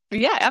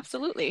 Yeah,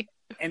 absolutely.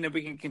 And then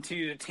we can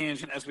continue to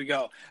tangent as we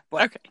go.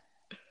 But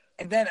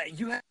and then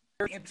you had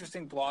a very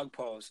interesting blog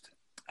post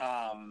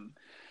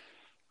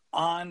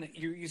on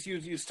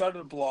you started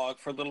a blog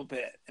for a little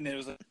bit, and it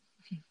was the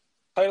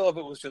title of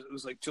it was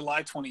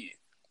July 28th.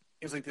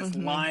 It was this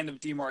line of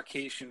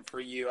demarcation for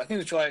you. I think it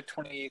was July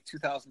 28th,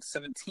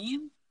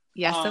 2017.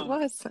 Yes, it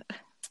was.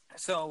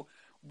 So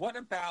what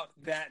about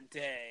that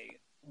day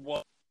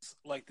was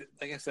like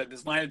I said,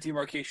 this line of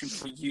demarcation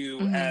for you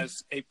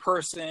as a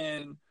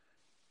person,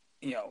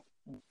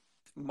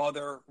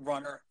 mother,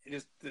 runner,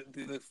 just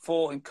the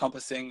full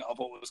encompassing of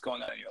what was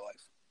going on in your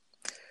life?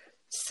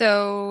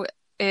 So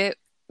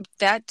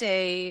that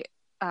day,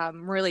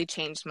 really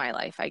changed my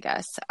life, I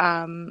guess.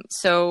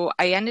 So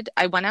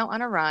I went out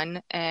on a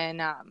run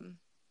and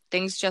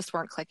things just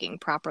weren't clicking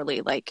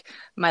properly. Like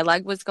my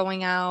leg was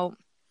going out,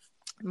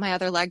 my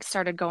other leg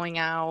started going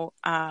out.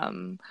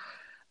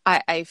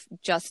 I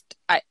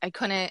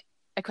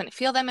couldn't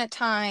feel them at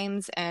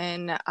times.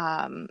 And,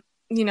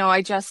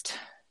 I just,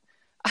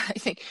 I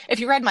think if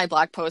you read my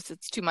blog post,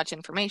 it's too much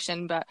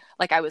information, but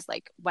like I was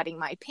like wetting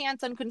my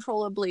pants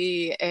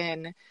uncontrollably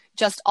and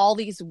just all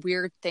these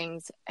weird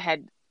things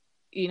had,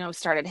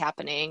 started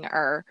happening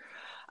or,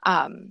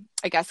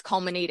 I guess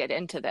culminated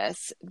into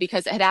this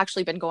because it had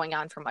actually been going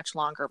on for much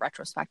longer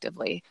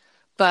retrospectively.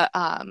 But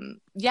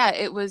yeah,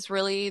 it was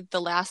really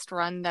the last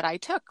run that I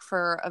took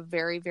for a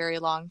very, very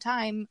long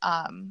time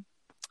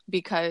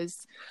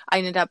because I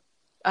ended up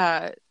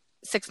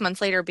 6 months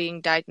later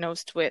being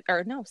diagnosed with,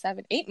 or no,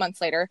 8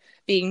 months later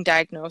being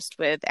diagnosed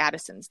with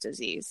Addison's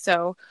disease.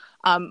 So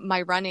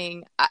my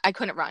running, I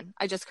couldn't run.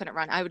 I just couldn't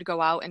run. I would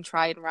go out and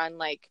try and run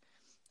like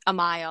a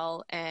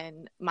mile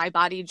and my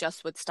body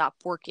just would stop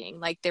working.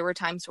 Like there were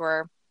times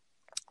where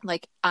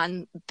like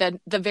on the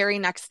very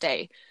next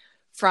day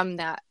so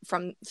the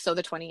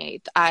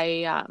 28th,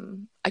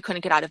 I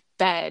couldn't get out of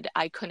bed.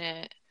 I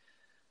couldn't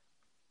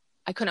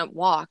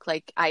walk.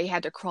 Like I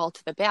had to crawl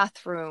to the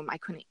bathroom. I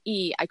couldn't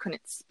eat. I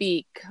couldn't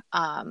speak.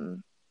 I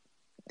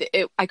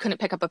couldn't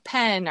pick up a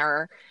pen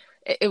or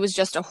it was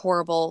just a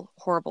horrible,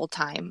 horrible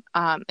time.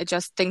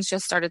 Things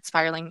just started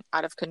spiraling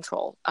out of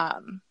control.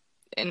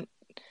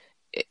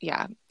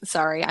 Yeah,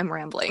 sorry, I'm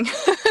rambling.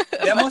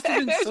 That must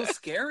have been so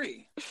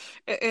scary.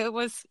 It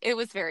was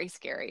very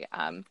scary.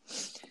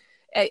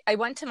 I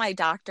went to my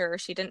doctor.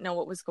 She didn't know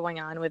what was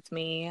going on with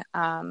me.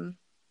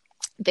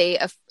 They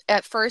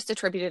at first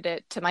attributed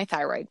it to my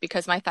thyroid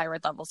because my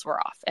thyroid levels were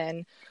off.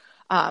 And,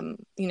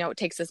 it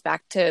takes us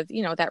back to,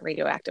 that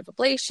radioactive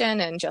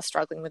ablation and just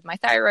struggling with my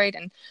thyroid.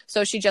 And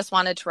so she just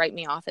wanted to write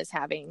me off as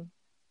having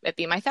it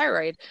be my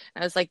thyroid.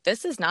 And I was like,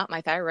 this is not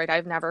my thyroid.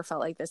 I've never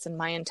felt like this in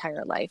my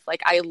entire life.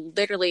 Like I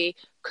literally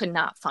could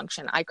not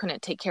function. I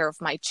couldn't take care of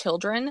my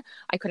children.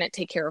 I couldn't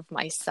take care of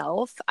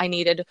myself. I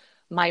needed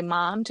my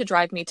mom to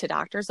drive me to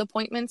doctor's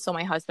appointments so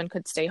my husband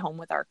could stay home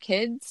with our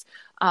kids.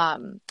 I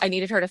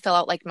needed her to fill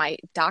out like my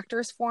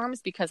doctor's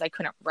forms because I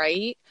couldn't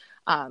write.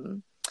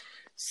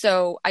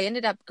 So I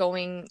ended up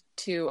going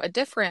to a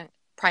different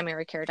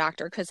primary care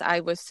doctor because I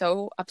was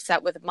so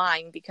upset with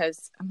mine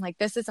because I'm like,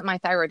 this isn't my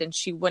thyroid. And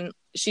she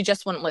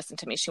just wouldn't listen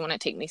to me. She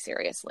wouldn't take me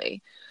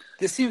seriously.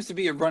 This seems to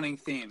be a running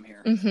theme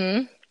here.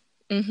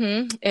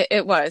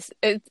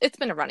 It's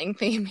been a running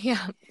theme.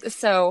 Yeah.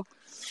 So,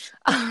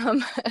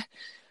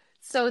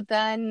 so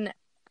then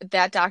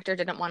that doctor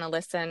didn't want to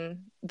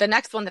listen. The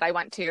next one that I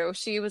went to,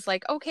 she was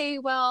like, okay,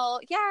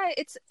 well, yeah,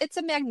 it's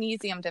a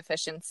magnesium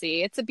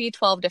deficiency. It's a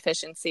B12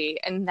 deficiency.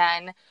 And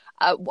then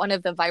one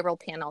of the viral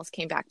panels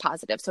came back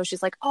positive. So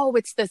she's like, oh,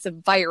 it's this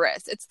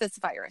virus. It's this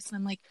virus. And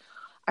I'm like,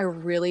 I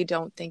really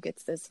don't think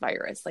it's this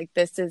virus. Like,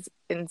 this is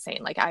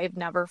insane. Like, I've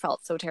never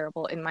felt so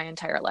terrible in my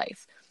entire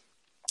life.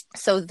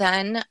 So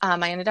then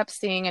I ended up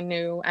seeing a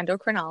new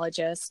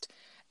endocrinologist.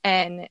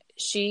 And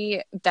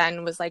she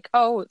then was like,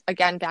 oh,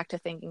 again, back to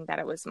thinking that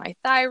it was my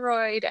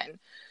thyroid. And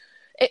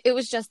it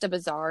was just a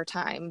bizarre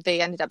time. They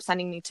ended up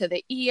sending me to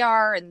the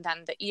ER. And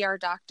then the ER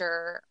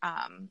doctor,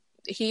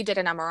 he did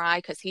an MRI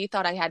because he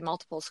thought I had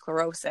multiple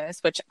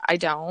sclerosis, which I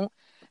don't.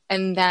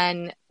 And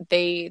then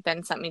they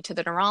then sent me to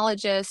the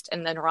neurologist.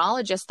 And the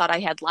neurologist thought I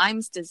had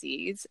Lyme's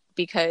disease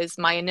because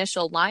my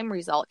initial Lyme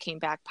result came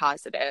back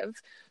positive.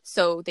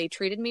 So they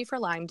treated me for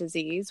Lyme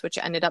disease, which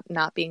ended up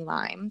not being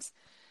Lyme's.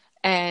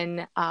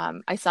 And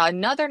I saw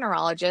another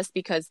neurologist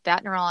because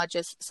that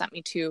neurologist sent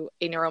me to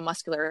a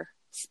neuromuscular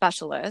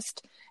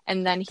specialist.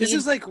 And then This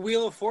is like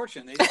Wheel of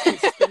Fortune. They just keep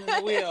spinning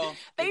the wheel.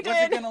 They like, did.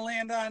 What's it going to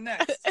land on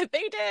next?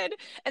 They did.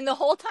 And the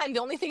whole time,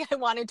 the only thing I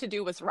wanted to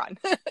do was run.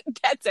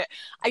 That's it.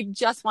 I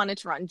just wanted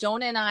to run.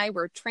 Jonah and I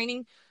were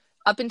training.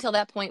 Up until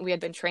that point, we had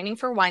been training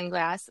for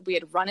Wineglass. We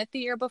had run it the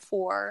year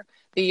before.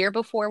 The year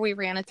before, we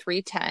ran a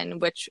 3:10,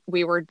 which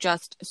we were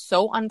just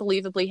so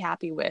unbelievably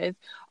happy with.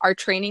 Our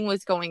training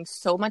was going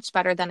so much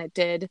better than it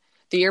did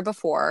the year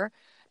before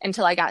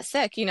until I got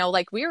sick.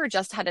 Like we were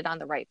just headed on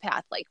the right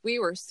path. Like we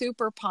were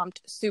super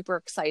pumped, super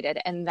excited.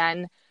 And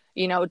then,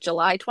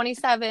 July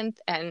 27th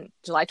and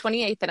July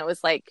 28th, and it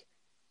was like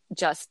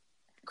just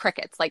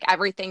crickets. Like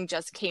everything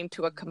just came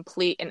to a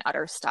complete and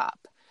utter stop.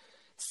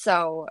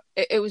 So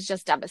it was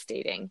just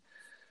devastating.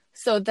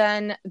 So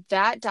then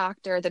that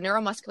doctor, the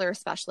neuromuscular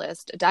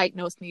specialist,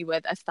 diagnosed me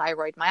with a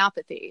thyroid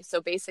myopathy.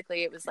 So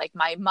basically it was like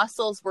my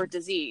muscles were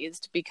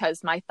diseased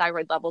because my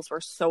thyroid levels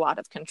were so out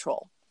of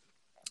control.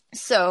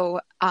 So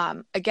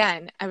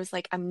again, I was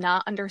like, I'm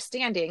not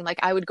understanding. Like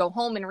I would go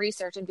home and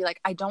research and be like,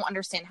 I don't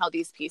understand how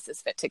these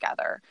pieces fit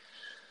together.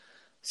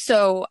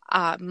 So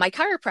my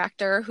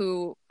chiropractor,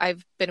 who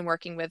I've been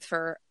working with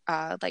for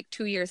like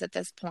 2 years at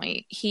this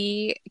point,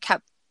 he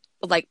kept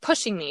like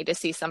pushing me to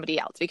see somebody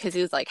else because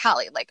he was like,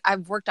 Hollie, like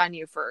I've worked on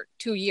you for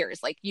 2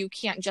 years. Like you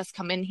can't just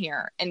come in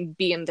here and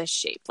be in this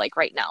shape like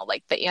right now.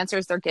 Like the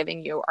answers they're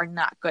giving you are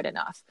not good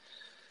enough.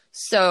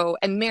 So,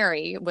 and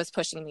Mary was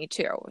pushing me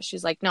too.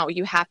 She's like, no,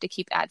 you have to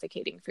keep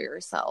advocating for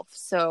yourself.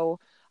 So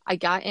I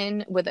got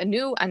in with a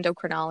new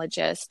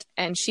endocrinologist,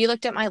 and she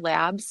looked at my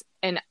labs,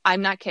 and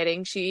I'm not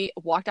kidding. She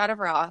walked out of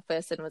her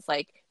office and was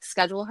like,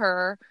 schedule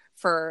her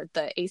for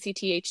the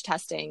ACTH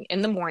testing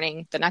in the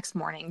morning, the next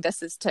morning.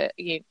 This is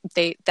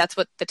that's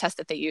what the test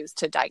that they use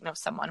to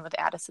diagnose someone with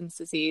Addison's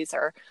disease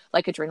or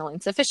like adrenal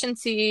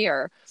insufficiency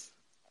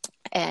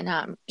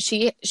and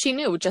she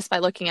knew just by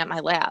looking at my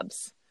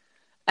labs.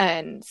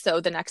 And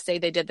so the next day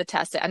they did the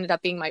test. It ended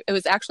up being it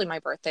was actually my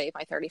birthday,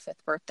 my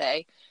 35th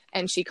birthday.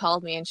 And she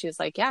called me and she was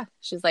like, yeah,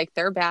 she's like,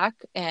 they're back.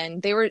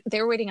 And they were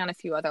waiting on a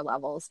few other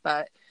levels,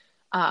 but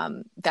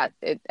that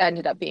it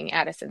ended up being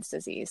Addison's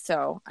disease.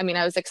 So, I mean,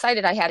 I was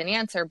excited I had an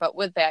answer, but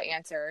with that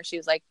answer, she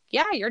was like,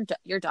 yeah, you're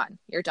done.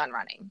 You're done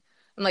running.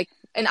 I'm like,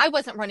 and I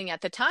wasn't running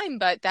at the time,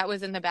 but that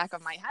was in the back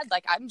of my head.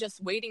 Like, I'm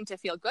just waiting to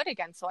feel good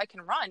again so I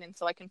can run and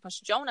so I can push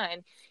Jonah.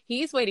 And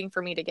he's waiting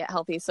for me to get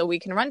healthy so we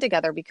can run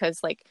together,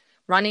 because like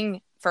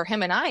running for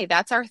him and I,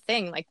 that's our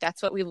thing. Like,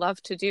 that's what we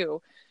love to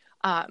do.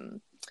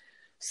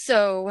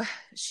 So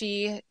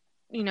she,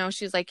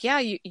 she's like, yeah,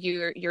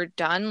 you're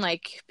done.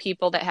 Like,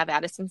 people that have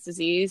Addison's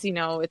disease,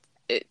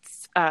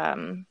 it's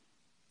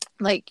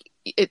like,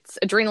 it's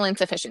adrenal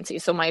insufficiency.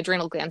 So my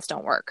adrenal glands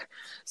don't work.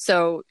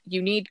 So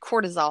you need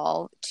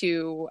cortisol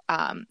to,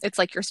 it's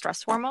like your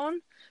stress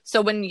hormone.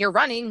 So when you're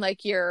running,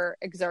 like, you're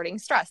exerting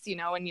stress,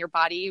 and your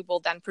body will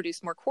then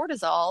produce more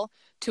cortisol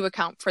to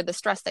account for the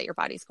stress that your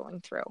body's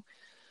going through.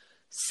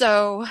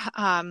 So,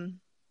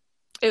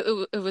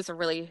 it was a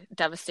really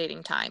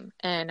devastating time.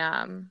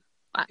 And,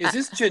 is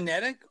this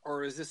genetic,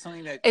 or is this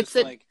something that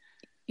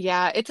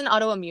yeah, it's an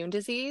autoimmune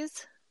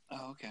disease.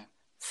 Oh, okay.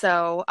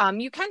 So,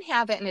 you can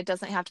have it and it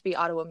doesn't have to be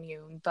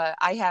autoimmune, but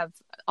I have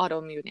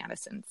autoimmune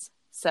Addison's.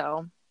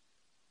 So,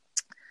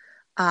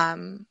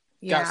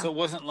 yeah. So it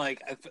wasn't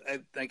like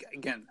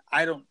again,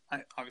 I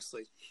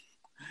obviously,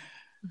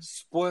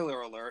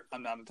 spoiler alert,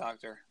 I'm not a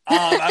doctor.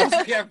 I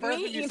was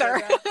Me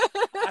either.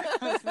 I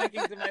was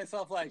thinking to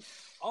myself, like,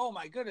 oh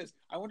my goodness,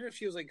 I wonder if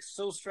she was like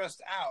so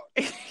stressed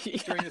out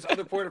during this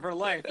other point of her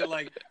life that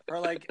like her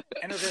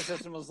endocrine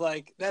system was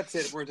like, that's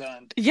it, we're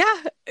done.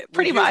 Yeah,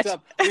 pretty much.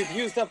 We've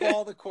used up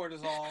all the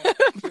cortisol.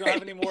 We don't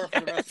have any more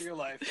for the rest of your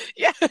life.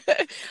 Yeah,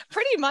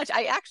 pretty much.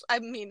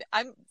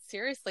 I'm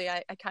seriously,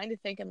 I kind of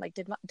thinking like,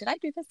 did I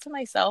do this to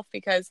myself?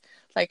 Because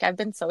like, I've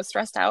been so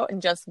stressed out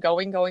and just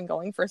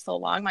going for so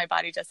long. My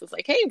body just was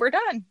like, hey, we're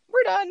done.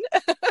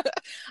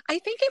 I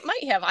think it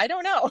might have. I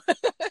don't know.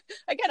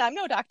 Again, I'm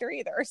no doctor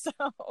either, so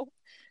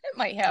it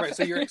might have. Right.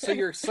 So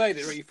you're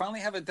excited, right? You finally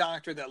have a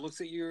doctor that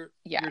looks at your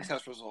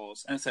test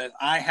results and says,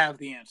 "I have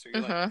the answer."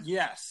 You're like,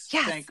 yes,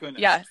 thank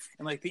goodness. Yes.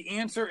 And like, the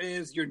answer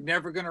is you're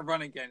never going to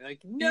run again. You're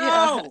like,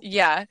 no.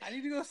 Yeah. I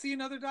need to go see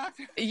another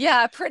doctor.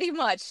 Yeah, pretty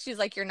much. She's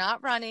like, you're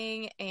not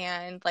running,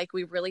 and like,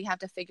 we really have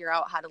to figure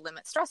out how to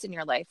limit stress in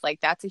your life.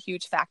 Like, that's a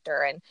huge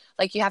factor, and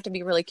like, you have to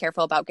be really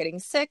careful about getting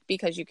sick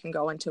because you can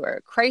go into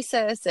a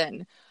crisis.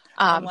 And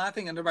I'm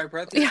laughing under my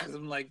breath because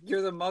I'm like,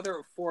 you're the mother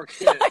of 4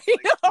 kids. Like,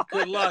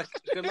 good luck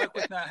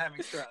with not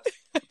having stress.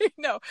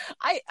 No,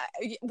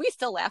 we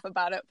still laugh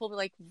about it. We'll be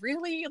like,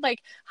 really?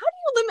 Like, how do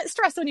you limit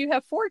stress when you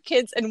have 4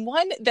 kids and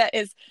one that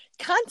is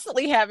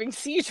constantly having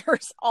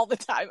seizures all the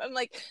time? I'm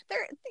like,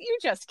 you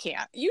just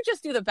can't. You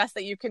just do the best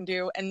that you can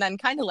do, and then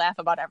kind of laugh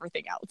about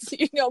everything else,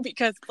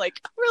 because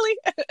like, really?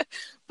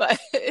 But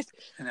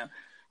I know.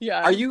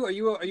 Yeah. Are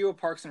you a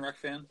Parks and Rec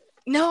fan?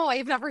 No,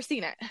 I've never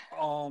seen it.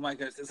 Oh my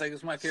goodness,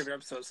 it's my favorite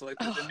episode. So like,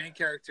 the main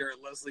character,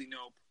 Leslie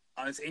Knope,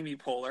 it's Amy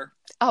Poehler.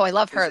 Oh, I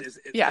love her. Is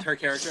her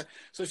character.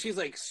 So she's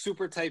like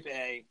super type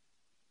A.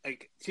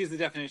 Like, she's the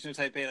definition of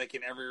type A, like,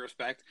 in every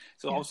respect.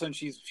 So all of a sudden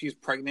she's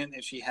pregnant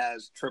and she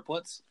has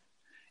triplets.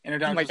 And her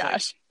doctor's oh my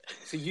gosh. like,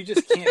 so you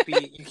just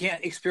you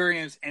can't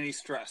experience any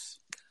stress.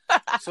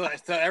 So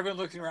everyone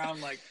looking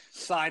around like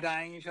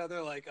side-eyeing each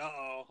other, like,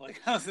 uh-oh, like,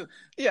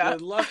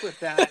 good luck with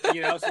that,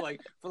 So like,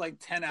 for like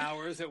 10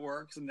 hours it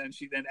works, and then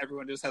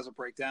everyone just has a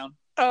breakdown.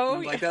 Oh,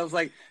 like that's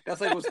like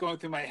what's going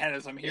through my head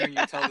as I'm hearing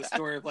you tell the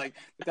story of like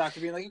the doctor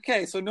being like,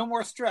 okay, so no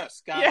more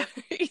stress, got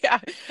it. Yeah,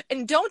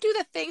 and don't do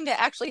the thing that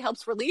actually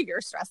helps relieve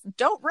your stress.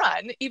 Don't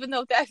run, even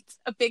though that's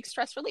a big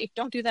stress relief.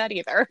 Don't do that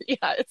either.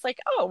 Yeah, it's like,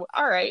 oh,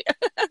 all right.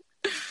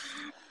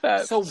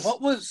 So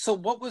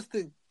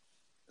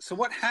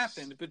what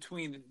happened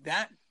between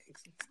that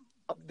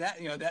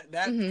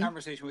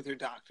conversation with your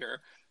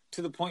doctor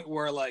to the point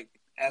where, like,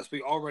 as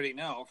we already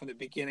know from the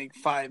beginning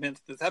 5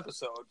 minutes of this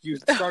episode, you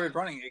started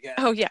running again?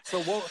 Oh yeah.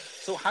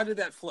 So how did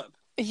that flip?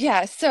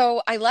 Yeah,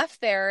 so I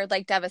left there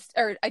like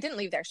or I didn't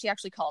leave there. She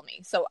actually called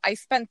me. So I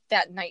spent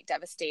that night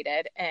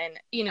devastated, and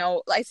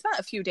I spent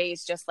a few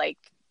days just like,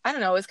 I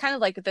don't know, it was kind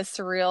of like this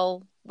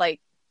surreal, like,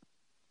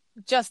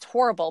 just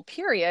horrible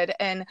period.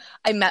 And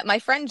I met my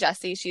friend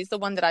Jessie. She's the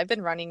one that I've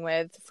been running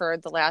with for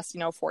the last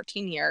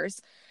 14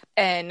 years,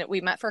 and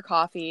we met for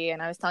coffee,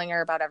 and I was telling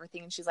her about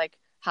everything, and she's like,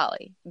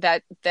 Hollie,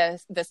 that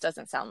this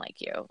doesn't sound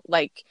like you.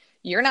 Like,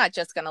 you're not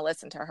just gonna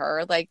listen to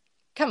her. Like,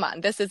 come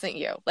on, this isn't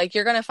you. Like,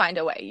 you're gonna find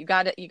a way. You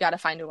gotta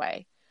find a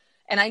way.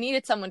 And I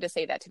needed someone to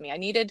say that to me. I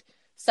needed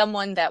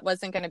someone that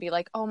wasn't going to be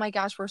like, oh my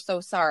gosh, we're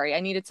so sorry. I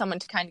needed someone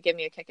to kind of give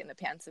me a kick in the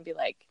pants and be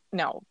like,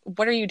 no,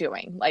 what are you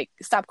doing? Like,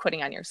 stop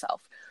quitting on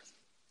yourself.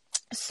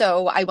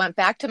 So I went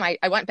back to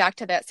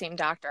that same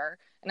doctor,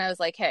 and I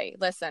was like, hey,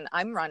 listen,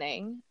 I'm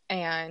running,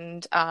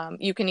 and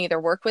you can either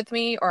work with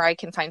me or I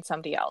can find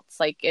somebody else.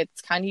 Like,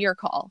 it's kind of your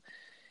call.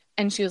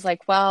 And she was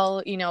like,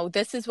 well,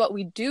 this is what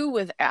we do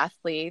with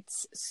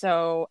athletes.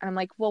 So I'm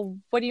like, well,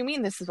 what do you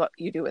mean this is what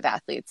you do with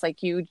athletes?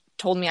 Like, you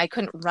told me I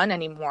couldn't run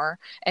anymore,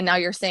 and now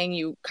you're saying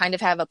you kind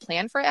of have a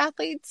plan for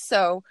athletes.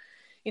 So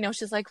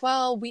she's like,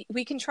 well,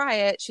 we can try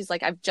it. She's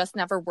like, I've just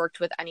never worked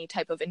with any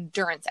type of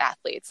endurance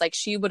athletes. Like,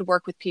 she would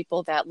work with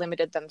people that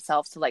limited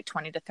themselves to like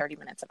 20 to 30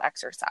 minutes of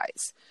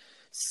exercise.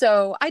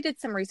 So I did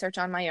some research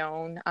on my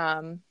own.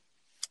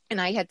 And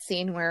I had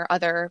seen where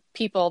other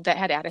people that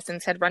had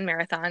Addison's had run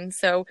marathons.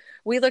 So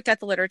we looked at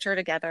the literature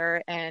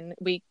together, and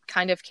we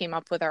kind of came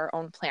up with our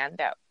own plan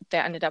that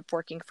ended up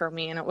working for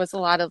me. And it was a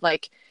lot of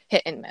like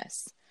hit and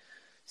miss.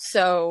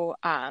 So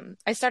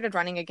I started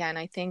running again.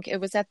 I think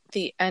it was at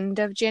the end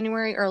of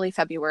January, early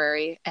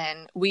February,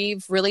 and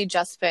we've really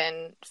just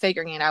been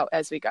figuring it out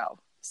as we go.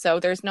 So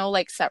there's no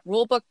like set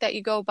rule book that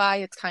you go by.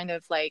 It's kind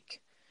of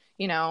like,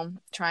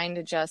 trying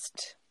to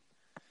just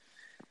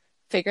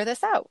figure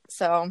this out.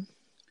 So.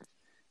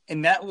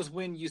 And that was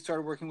when you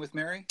started working with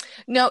Mary?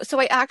 No, so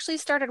I actually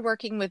started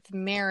working with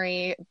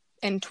Mary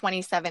in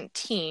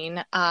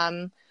 2017.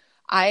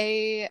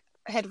 I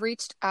had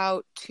reached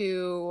out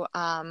to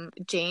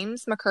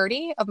James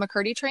McCurdy of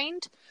McCurdy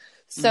Trained.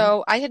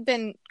 So I had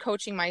been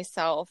coaching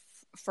myself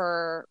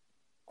for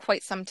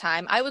quite some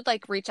time. I would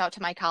like reach out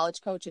to my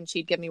college coach and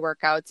she'd give me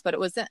workouts, but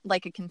it wasn't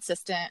like a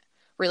consistent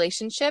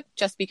relationship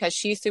just because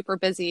she's super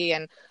busy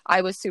and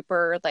I was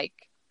super like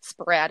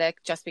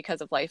sporadic just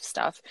because of life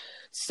stuff.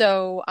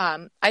 So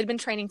I'd been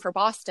training for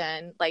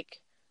Boston,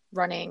 like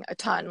running a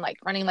ton, like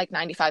running like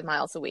 95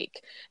 miles a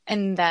week.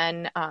 And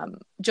then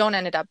Joan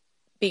ended up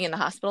being in the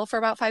hospital for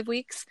about 5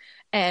 weeks.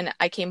 And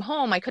I came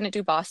home. I couldn't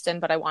do Boston,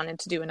 but I wanted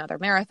to do another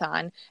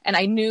marathon. And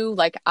I knew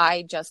like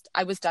I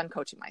was done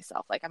coaching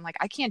myself. Like, I'm like,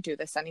 I can't do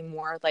this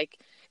anymore. Like,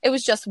 it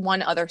was just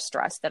one other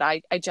stress that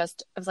I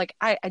was like,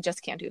 I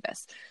just can't do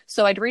this.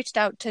 So I'd reached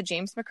out to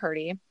James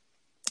McCurdy,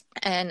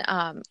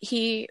 and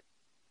he,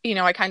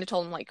 I kind of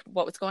told him like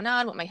what was going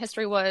on, what my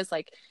history was,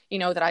 like,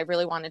 that I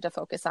really wanted to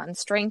focus on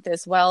strength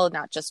as well,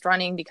 not just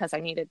running, because I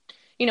needed,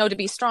 to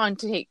be strong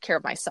to take care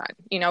of my son,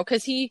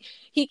 because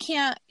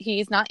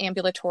he's not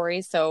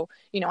ambulatory. So,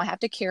 I have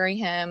to carry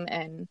him,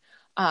 and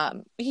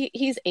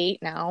he's 8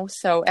 now.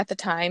 So at the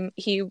time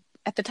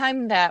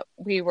that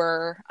we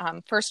were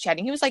first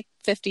chatting, he was like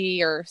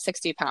 50 or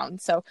 60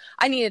 pounds. So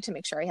I needed to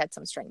make sure I had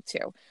some strength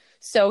too.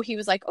 So he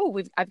was like, oh,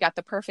 I've got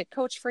the perfect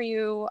coach for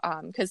you.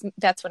 Cause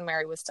that's when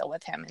Mary was still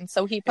with him. And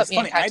so he put me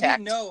in contact.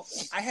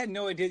 I had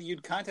no idea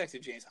you'd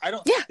contacted James.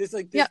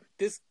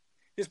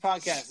 This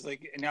podcast is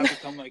like now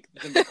become like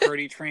the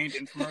McCurdy Trained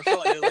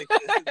infomercial.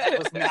 That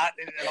was not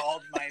at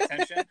all my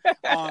intention.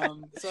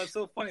 So it's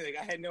so funny. Like,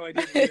 I had no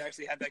idea that you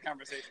actually had that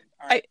conversation.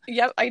 All right.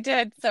 I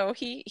did. So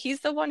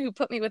he's the one who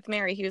put me with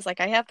Mary. He was like,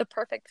 I have the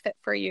perfect fit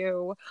for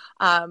you.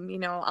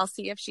 I'll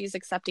see if she's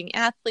accepting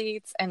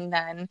athletes, and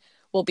then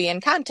we'll be in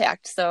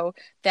contact. So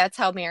that's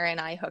how Mary and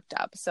I hooked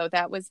up. So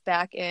that was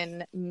back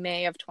in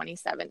May of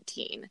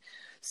 2017.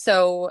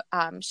 So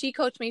she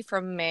coached me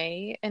from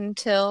May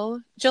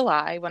until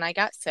July when I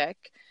got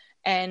sick.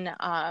 And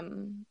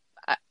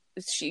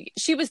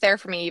she was there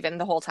for me even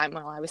the whole time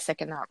while I was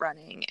sick and not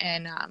running.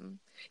 And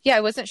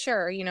I wasn't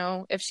sure,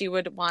 if she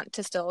would want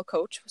to still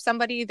coach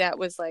somebody that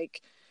was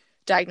like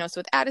diagnosed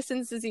with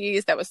Addison's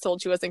disease, that was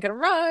told she wasn't going to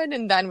run,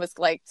 and then was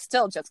like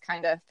still just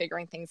kind of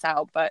figuring things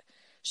out. But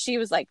she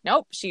was like,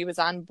 nope, she was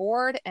on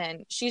board,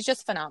 and she's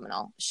just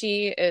phenomenal.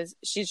 She's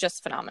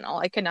just phenomenal.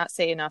 I could not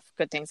say enough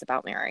good things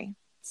about Mary.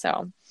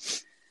 So,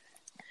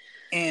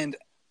 and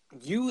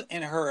you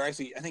and her,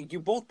 actually, I think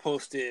you both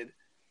posted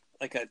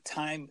like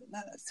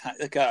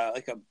like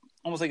a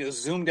almost like a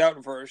zoomed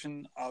out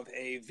version of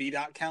a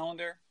VDOT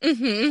calendar,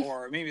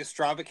 or maybe a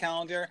Strava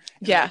calendar.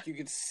 And like, you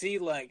could see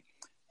like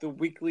the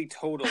weekly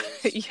totals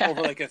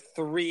over like a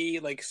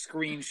 3 like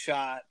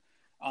screenshot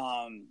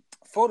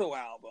photo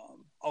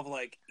album of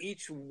like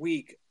each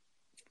week.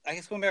 I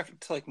guess going back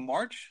to like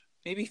March.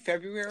 Maybe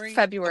February,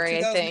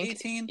 I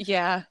think.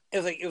 Yeah.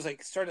 It was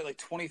like started at like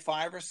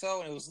 25 or so,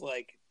 and it was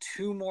like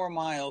 2 more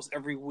miles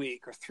every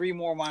week or 3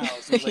 more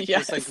miles. It was like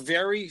it's like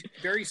very,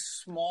 very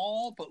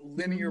small but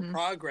linear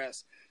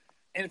progress.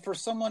 And for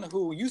someone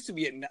who used to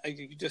be at, like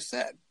you just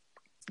said,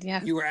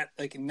 you were at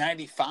like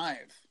 95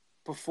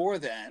 before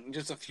then,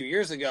 just a few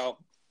years ago.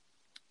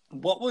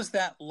 What was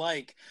that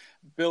like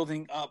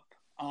building up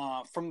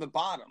from the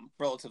bottom,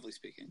 relatively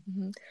speaking?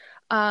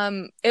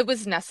 It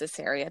was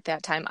necessary at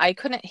that time. I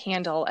couldn't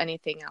handle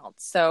anything else.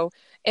 So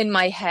in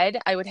my head,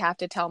 I would have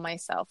to tell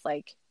myself,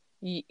 like,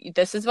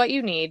 this is what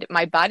you need.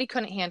 My body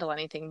couldn't handle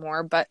anything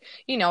more. But,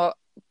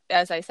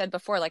 as I said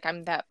before, like,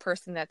 I'm that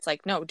person that's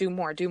like, no, do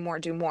more, do more,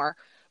 do more.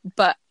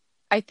 But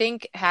I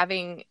think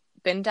having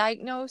been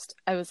diagnosed,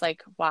 I was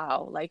like,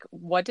 wow, like,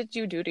 what did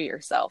you do to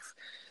yourself?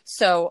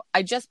 So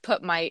I just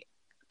put my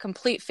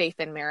complete faith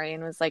in Mary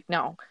and was like,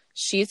 no,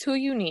 she's who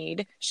you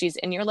need. She's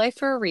in your life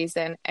for a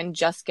reason, and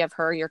just give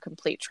her your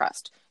complete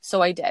trust.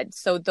 So I did.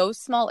 So those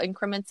small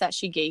increments that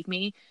she gave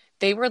me,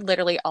 they were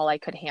literally all I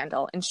could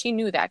handle. And she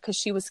knew that because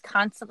she was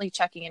constantly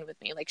checking in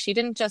with me. Like, she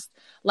didn't just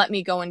let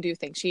me go and do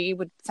things. She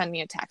would send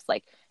me a text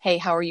like, hey,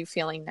 how are you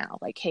feeling now?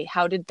 Like, hey,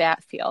 how did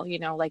that feel? You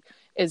know, like,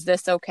 is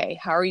this okay?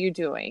 How are you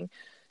doing?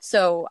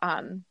 So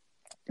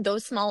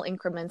those small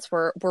increments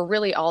were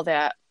really all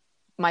that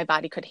my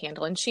body could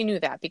handle. And she knew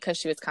that because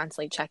she was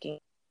constantly checking.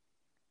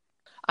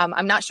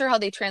 I'm not sure how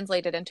they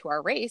translated into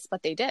our race,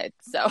 but they did.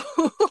 So,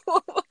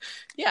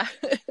 yeah.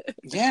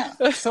 Yeah.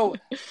 So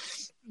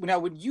now,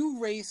 when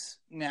you race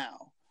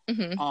now,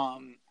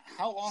 Mm-hmm.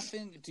 How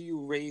often do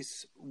you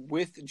race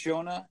with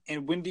Jonah,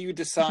 and when do you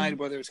decide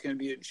whether it's going to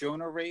be a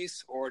Jonah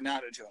race or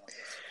not a Jonah race?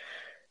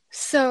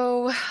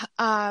 So,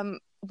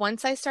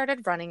 once I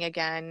started running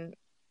again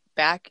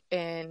back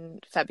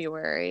in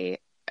February,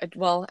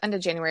 well, end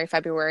of January,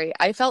 February,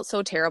 I felt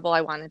so terrible.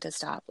 I wanted to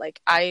stop.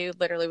 Like, I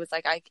literally was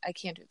like, I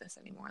can't do this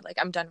anymore. Like,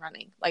 I'm done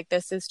running. Like,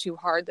 this is too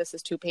hard. This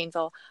is too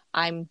painful.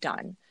 I'm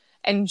done.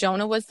 And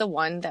Jonah was the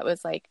one that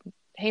was like,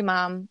 hey,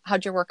 mom,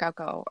 how'd your workout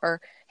go?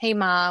 Or, hey,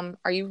 mom,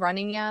 are you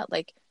running yet?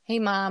 Like, hey,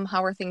 mom,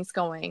 how are things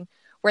going?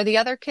 Where the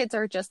other kids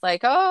are just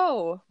like,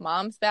 oh,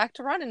 mom's back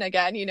to running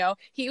again. You know,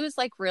 he was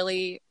like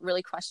really,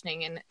 really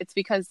questioning. And it's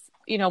because,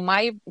 you know,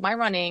 my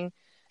running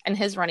and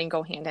his running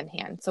go hand in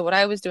hand. So what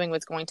I was doing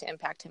was going to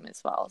impact him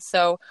as well.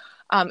 So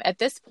at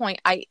this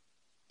point,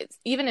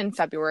 even in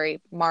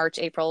February, March,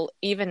 April,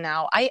 even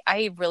now,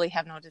 I really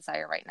have no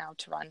desire right now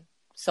to run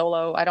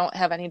solo. I don't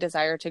have any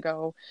desire to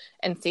go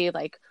and see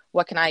like,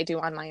 what can I do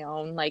on my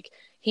own? Like,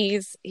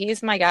 he's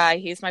my guy,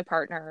 he's my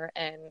partner,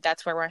 and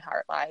that's where my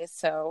heart lies.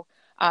 So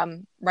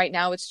right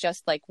now it's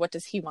just like, what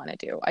does he want to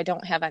do? I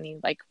don't have any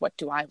like, what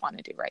do I want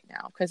to do right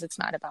now? Because it's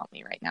not about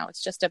me right now.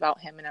 It's just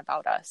about him and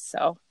about us.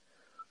 So.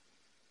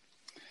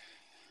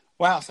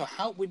 Wow. So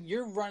when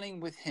you're running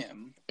with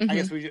him, I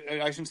guess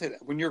I shouldn't say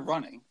that. When you're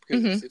running,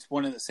 because it's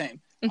one and the same.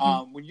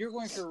 When you're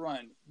going for a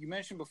run, you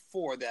mentioned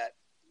before that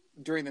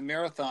during the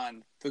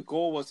marathon, the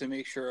goal was to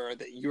make sure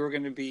that you were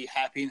going to be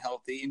happy and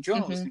healthy, and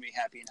Jonah was going to be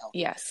happy and healthy.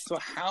 Yes. So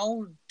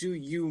how do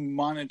you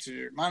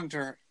monitor?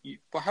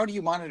 How do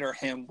you monitor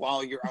him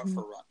while you're out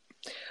for a run?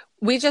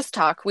 We just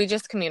talk. We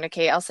just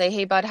communicate. I'll say,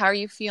 hey, bud, how are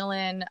you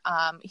feeling?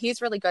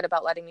 He's really good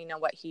about letting me know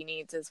what he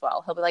needs as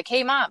well. He'll be like,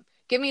 hey, mom,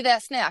 give me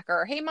that snack.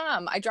 Or, hey,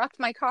 mom, I dropped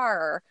my car.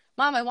 Or,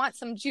 mom, I want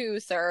some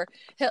juice. Or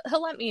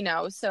he'll let me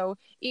know. So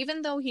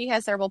even though he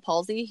has cerebral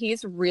palsy,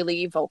 he's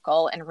really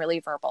vocal and really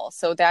verbal.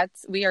 So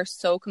we are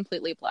so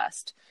completely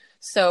blessed.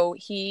 So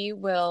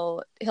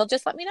he'll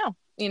just let me know,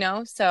 you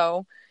know,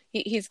 so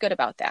he's good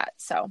about that.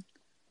 So.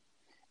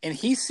 And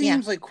he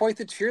seems like quite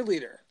the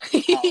cheerleader,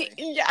 Hollie.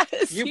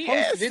 Yes, you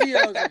post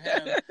videos of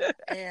him,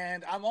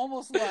 and I'm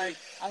almost like,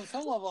 on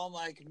some level, I'm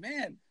like,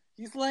 man,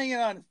 he's laying it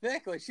on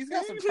thick. Like, she's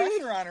got some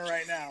pressure on her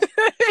right now.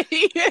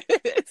 He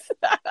is.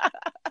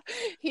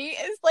 He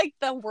is like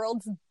the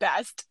world's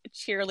best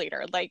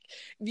cheerleader. Like,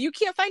 you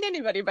can't find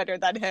anybody better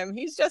than him.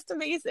 He's just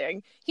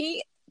amazing.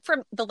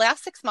 From the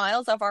last 6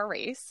 miles of our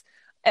race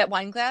at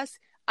Wineglass,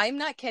 I'm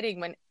not kidding.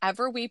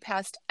 Whenever we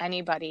passed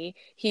anybody,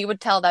 he would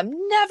tell them,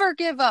 never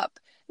give up.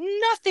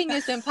 Nothing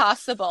is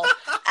impossible.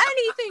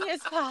 Anything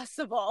is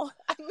possible.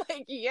 I'm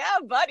like, yeah,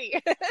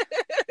 buddy.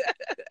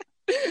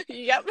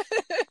 Yep.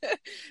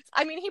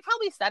 I mean, he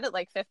probably said it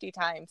like 50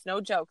 times.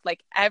 No joke.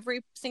 Like,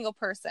 every single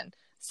person,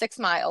 6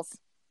 miles.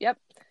 Yep.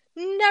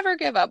 Never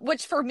give up,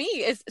 which for me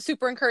is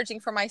super encouraging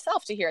for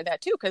myself to hear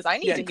that too, because I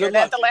need to hear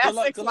that the last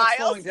 6 miles.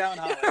 Slowing down,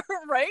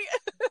 right?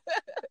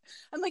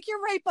 I'm like,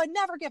 you're right, but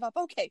never give up.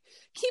 Okay,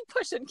 keep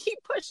pushing.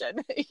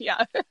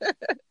 Yeah.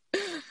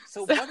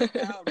 So what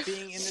about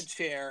being in the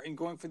chair and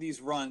going for these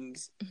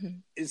runs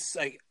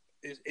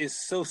is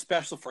so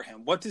special for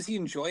him? What does he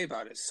enjoy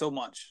about it so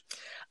much?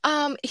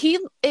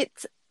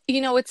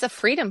 It's a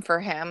freedom for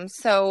him.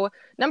 So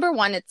number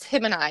one, it's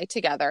him and I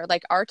together,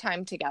 like our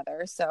time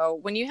together. So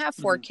when you have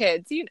 4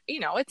 kids, you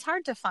know, it's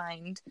hard to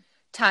find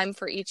time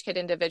for each kid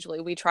individually.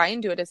 We try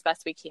and do it as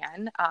best we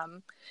can.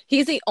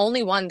 He's the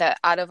only one that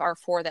out of our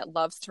 4 that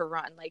loves to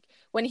run. Like,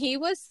 when he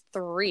was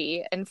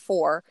 3 and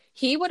 4,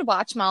 he would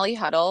watch Molly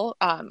Huddle.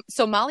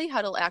 So Molly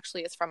Huddle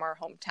actually is from our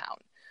hometown.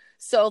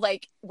 So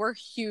like, we're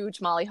huge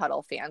Molly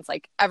Huddle fans.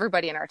 Like,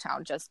 everybody in our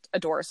town just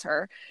adores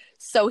her.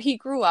 So he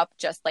grew up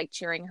just like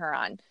cheering her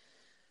on.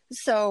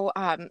 So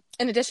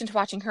in addition to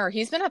watching her,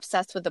 he's been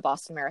obsessed with the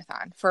Boston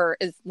Marathon for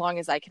as long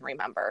as I can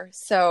remember.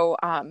 So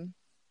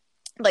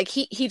like,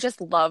 he just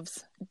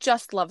loves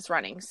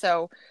running.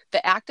 So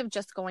the act of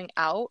just going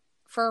out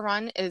for a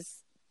run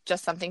is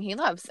just something he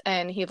loves.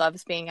 And he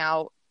loves being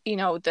out. You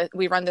know,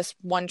 we run this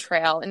one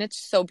trail and it's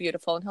so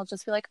beautiful. And he'll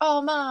just be like,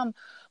 oh, mom,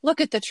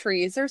 look at the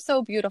trees. They're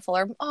so beautiful.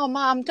 Or, oh,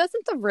 mom,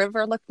 doesn't the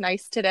river look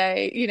nice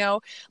today? You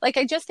know, like,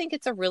 I just think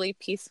it's a really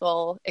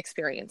peaceful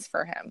experience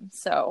for him.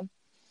 So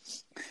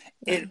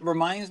it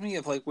reminds me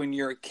of like when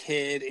you're a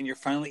kid and you're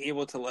finally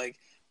able to like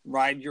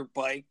ride your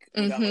bike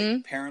without Mm-hmm.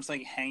 like parents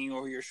like hanging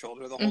over your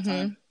shoulder the whole Mm-hmm.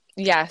 time?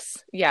 Yes,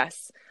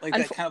 yes. Like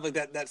that kind of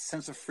like that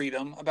sense of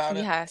freedom about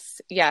it. Yes,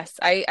 yes.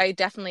 I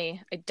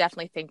definitely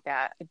think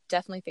that. I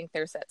definitely think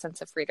there's that sense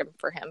of freedom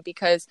for him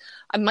because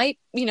I might,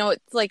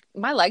 it's like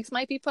my legs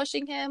might be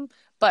pushing him,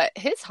 but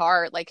his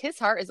heart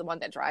is the one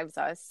that drives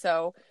us.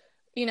 So,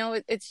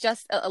 it's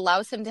just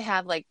allows him to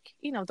have like,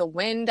 the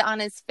wind on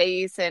his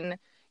face and,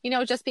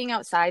 just being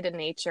outside in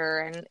nature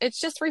and it's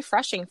just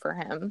refreshing for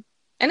him.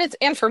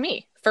 And for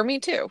me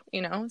too,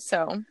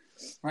 so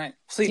Right.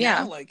 See,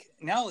 yeah.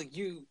 now like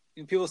you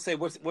people say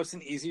what's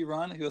an easy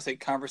run? People say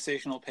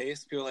conversational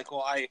pace. People are like,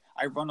 well,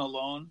 I run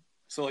alone.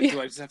 So like, Yeah.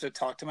 do I just have to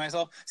talk to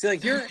myself? See,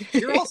 like you're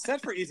all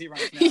set for easy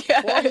runs now.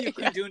 Yeah, Before you yeah.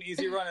 couldn't do an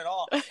easy run at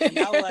all, and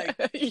now like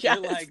you're Yes.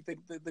 like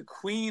the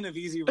queen of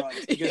easy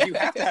runs because you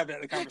have to Yes. have that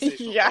at a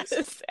conversational pace.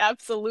 Yes,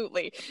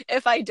 absolutely.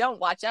 If I don't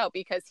watch out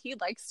because he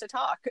likes to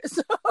talk.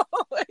 So,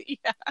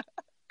 yeah.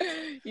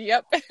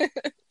 Yep.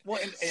 Well,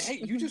 and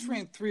hey, you just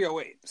ran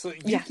 3:08, so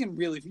Yeah.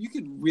 you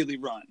can really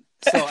run.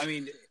 So I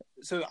mean,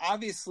 so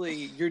obviously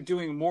you're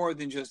doing more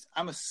than just.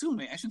 I'm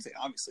assuming I shouldn't say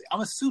obviously.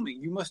 I'm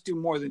assuming you must do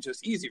more than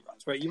just easy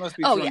runs, right? You must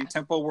be Oh, throwing yeah.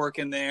 tempo work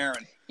in there,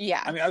 and I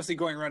Yeah. mean, obviously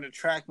going around a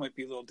track might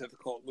be a little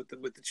difficult with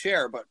the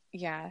chair, but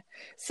Yeah.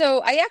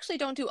 So I actually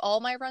don't do all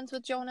my runs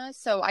with Jonah.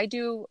 So I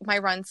do my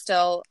runs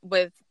still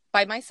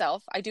by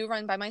myself. I do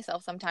run by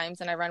myself sometimes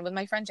and I run with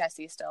my friend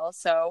Jessie still.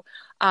 So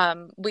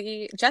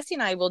Jessie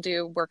and I will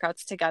do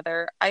workouts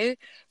together.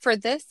 For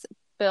this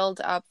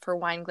build up for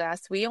Wine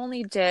Glass, we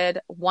only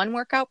did one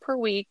workout per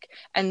week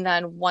and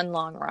then one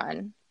long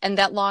run. And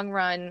that long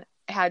run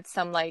had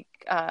some like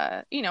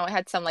it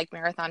had some like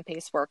marathon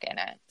pace work in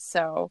it.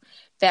 So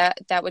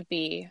that would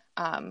be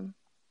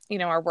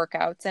our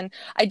workouts. And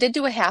I did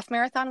do a half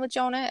marathon with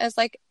Jonah as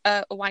like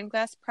a wine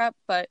glass prep,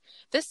 but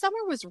this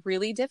summer was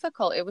really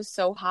difficult. It was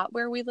so hot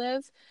where we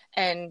live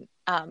and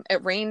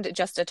it rained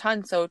just a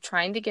ton. So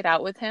trying to get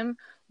out with him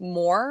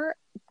more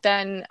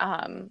than,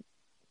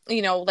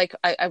 like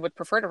I would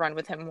prefer to run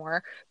with him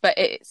more, but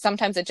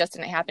sometimes it just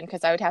didn't happen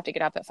because I would have to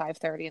get up at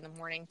 5:30 in the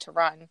morning to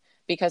run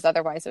because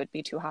otherwise it would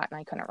be too hot and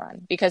I couldn't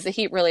run because the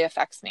heat really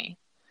affects me.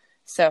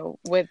 So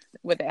with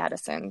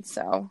Addison,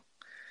 so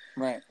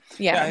right. Now,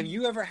 yeah. have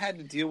you ever had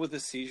to deal with a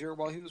seizure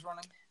while he was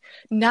running?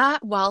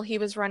 Not while he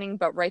was running,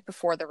 but right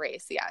before the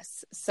race,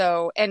 yes.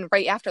 So, and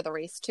right after the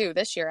race too,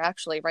 this year,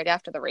 actually, right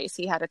after the race,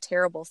 he had a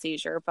terrible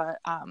seizure, but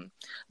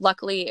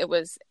luckily it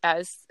was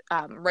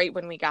right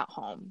when we got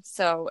home.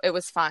 So it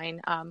was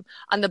fine. On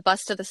the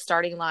bus to the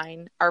starting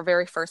line, our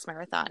very first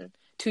marathon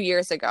 2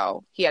 years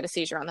ago, he had a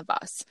seizure on the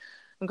bus.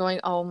 I'm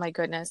going, oh my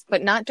goodness,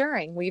 but not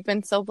during. We've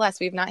been so blessed.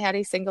 We've not had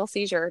a single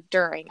seizure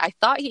during. I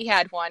thought he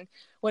had one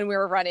when we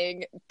were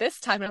running this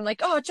time. And I'm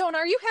like, oh, Jonah,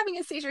 are you having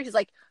a seizure? He's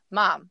like,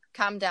 Mom,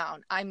 calm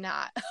down. I'm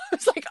not. I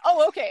was like,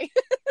 oh, okay.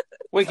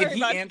 Wait, Sorry,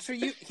 bud.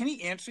 Can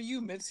he answer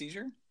you mid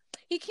seizure?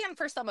 He can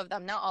for some of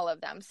them, not all of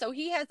them. So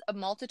he has a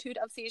multitude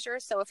of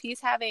seizures. So if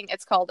he's having,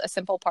 it's called a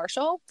simple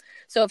partial.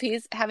 So if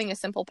he's having a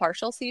simple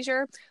partial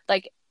seizure,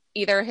 like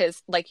either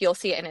you'll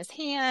see it in his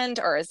hand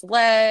or his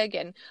leg.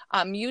 And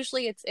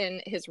usually it's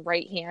in his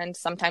right hand,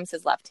 sometimes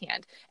his left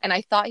hand. And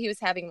I thought he was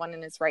having one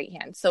in his right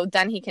hand. So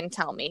then he can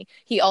tell me.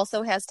 He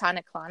also has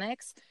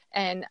tonic-clonics.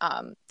 And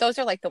those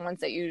are like the ones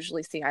that you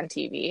usually see on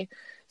TV.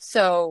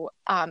 So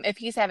if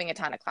he's having a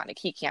tonic-clonic,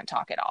 he can't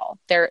talk at all.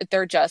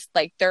 They're just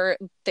like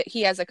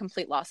he has a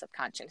complete loss of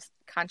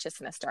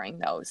consciousness during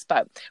those.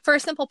 But for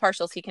simple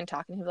partials, he can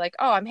talk and he'll be like,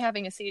 "Oh, I'm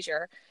having a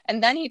seizure,"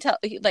 and then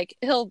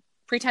he'll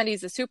pretend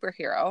he's a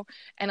superhero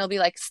and he'll be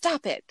like,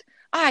 "Stop it!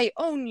 I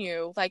own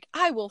you! Like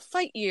I will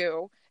fight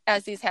you!"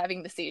 As he's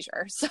having the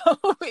seizure. So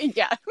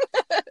yeah.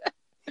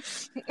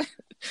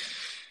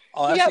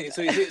 Oh, Yep.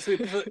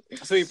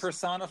 so he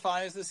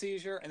personifies the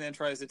seizure and then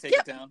tries to take Yep.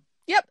 it down.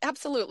 Yep,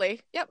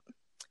 absolutely. Yep.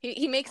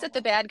 He makes it the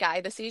wow. bad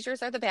guy. The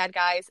seizures are the bad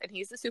guys, and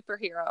he's the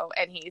superhero,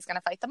 and he's going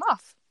to fight them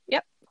off.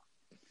 Yep.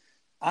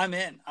 I'm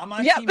in. I'm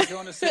on Yep. Team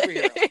Jonah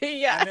Superhero.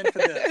 Yeah. I'm in for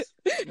this.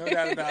 No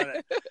doubt about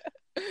it.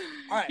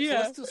 All right,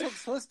 Yeah.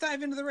 so let's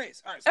dive into the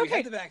race. All right, so we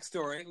Okay. have the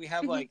backstory. We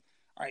have Mhm.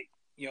 all right,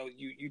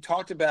 you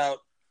talked about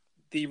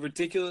the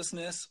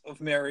ridiculousness of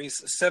Mary's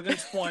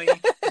 7:20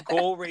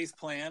 goal race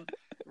plan,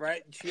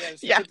 right? She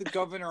Yeah. put the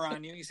governor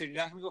on you. You said you're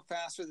not going to go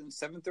faster than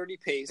 7:30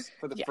 pace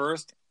for the Yeah.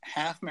 first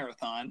half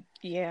marathon.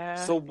 Yeah.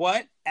 So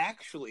what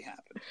actually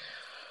happened?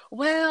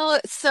 Well,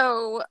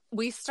 so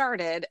we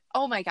started.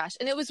 Oh my gosh,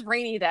 and it was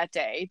rainy that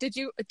day. Did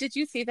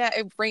you see that?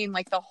 It rained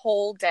like the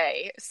whole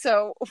day.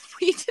 So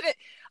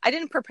I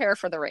didn't prepare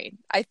for the rain.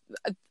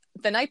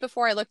 The night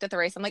before I looked at the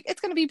race, I'm like,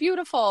 it's going to be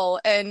beautiful.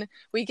 And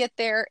we get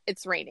there,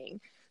 it's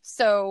raining.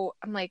 So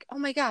I'm like, oh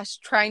my gosh,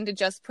 trying to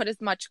just put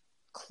as much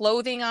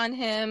clothing on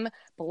him,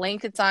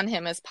 blankets on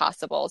him as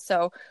possible.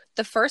 So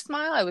the first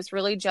mile, I was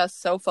really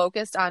just so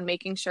focused on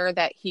making sure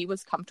that he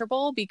was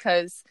comfortable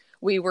because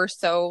we were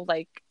so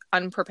like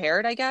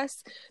unprepared, I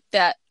guess,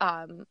 that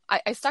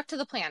I stuck to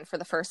the plan for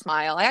the first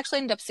mile. I actually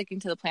ended up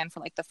sticking to the plan for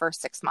like the first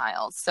 6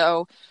 miles.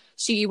 So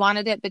she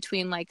wanted it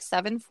between like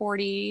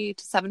 7:40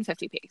 to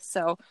 7:50 pace.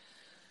 So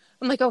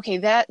I'm like, okay,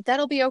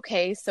 that'll be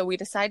okay. So we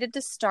decided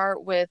to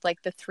start with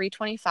like the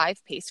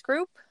 325 pace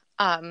group.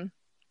 Um,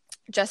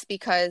 just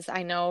because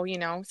I know,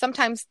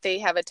 sometimes they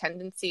have a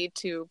tendency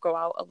to go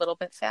out a little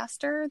bit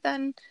faster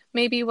than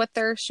maybe what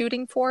they're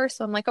shooting for.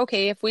 So I'm like,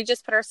 okay, if we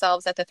just put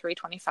ourselves at the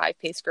 325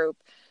 pace group,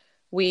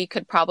 we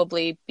could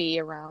probably be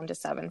around a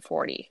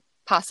 740,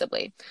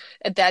 possibly.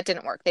 That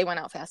didn't work. They went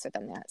out faster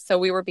than that. So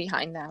we were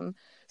behind them.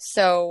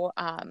 So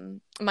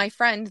my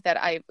friend that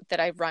I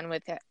run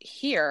with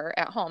here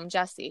at home,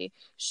 Jessie,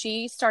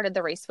 she started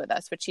the race with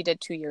us, which she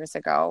did 2 years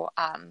ago,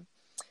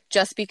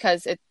 just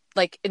because it,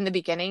 like in the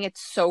beginning,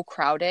 it's so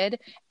crowded,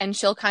 and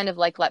she'll kind of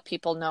like let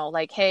people know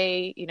like,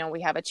 hey,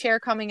 we have a chair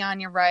coming on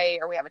your right,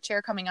 or we have a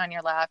chair coming on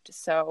your left.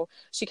 So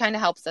she kind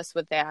of helps us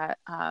with that.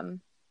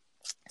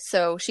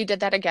 So she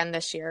did that again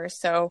this year.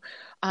 So,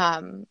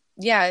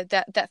 yeah,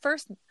 that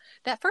first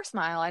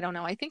mile, I don't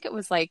know. I think it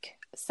was like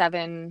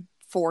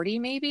 740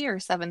 maybe, or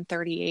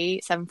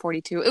 738,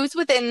 742. It was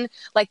within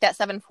like that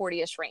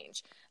 740-ish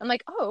range. I'm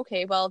like, oh,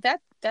 okay, well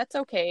that's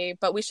okay,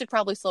 but we should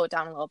probably slow it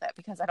down a little bit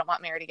because I don't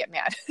want Mary to get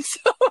mad.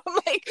 So I'm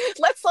like,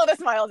 let's slow this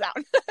mile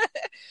down.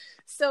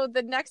 So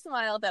the next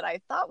mile that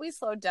I thought we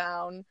slowed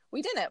down,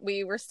 we didn't.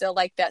 We were still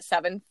like that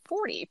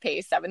 740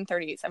 pace,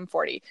 738,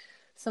 740.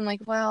 So I'm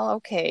like, well,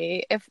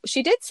 okay, if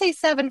she did say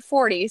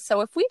 740, so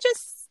if we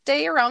just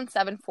stay around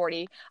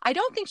 740, I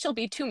don't think she'll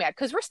be too mad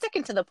because we're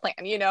sticking to the plan.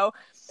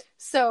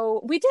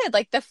 So we did,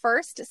 like the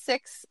first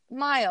 6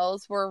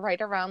 miles were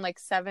right around like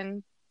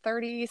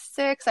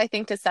 736, I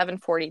think, to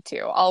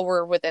 742. All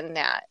were within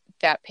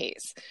that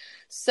pace.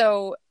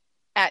 So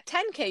at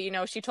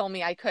 10K, she told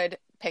me I could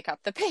pick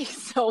up the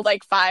pace. So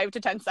like 5 to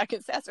 10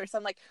 seconds faster. So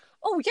I'm like,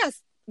 oh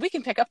yes, we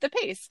can pick up the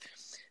pace.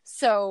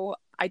 So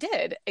I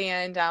did.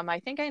 And I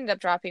think I ended up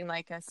dropping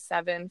like a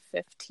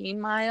 7:15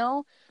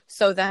 mile.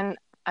 So then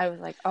I was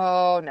like,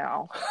 oh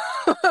no,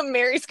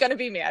 Mary's going to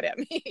be mad at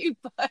me.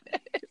 But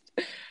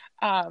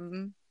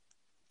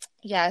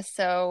yeah,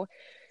 so,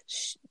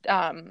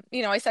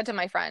 I said to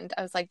my friend,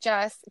 I was like,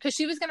 Jess, because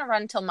she was going to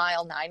run till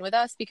mile 9 with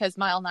us, because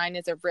mile 9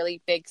 is a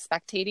really big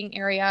spectating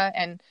area.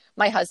 And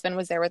my husband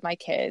was there with my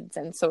kids.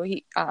 And so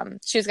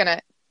she was going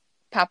to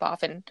pop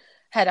off and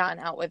head on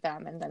out with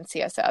them and then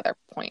see us at other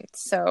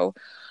points. So,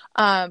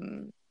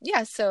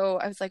 yeah, so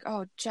I was like,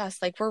 oh,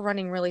 Jess, like we're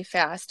running really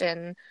fast.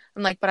 And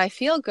I'm like, but I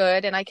feel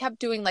good. And I kept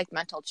doing like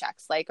mental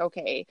checks, like,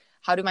 okay,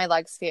 how do my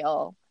legs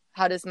feel?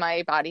 How does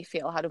my body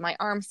feel? How do my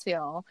arms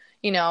feel?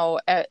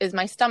 Is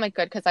my stomach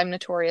good? Because I'm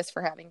notorious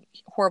for having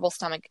horrible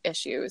stomach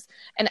issues.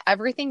 And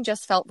everything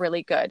just felt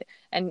really good.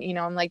 And,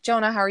 I'm like,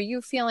 Jonah, how are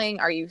you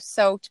feeling? Are you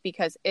soaked?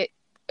 Because it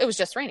was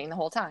just raining the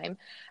whole time.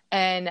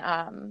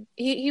 And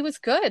he was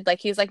good. Like,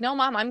 he's like, no,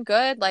 Mom, I'm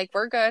good. Like,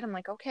 we're good. I'm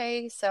like,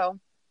 okay. So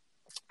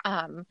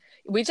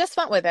we just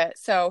went with it.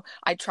 So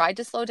I tried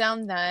to slow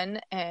down then,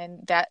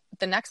 and that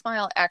the next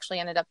mile actually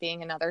ended up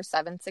being another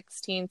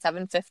 7:16,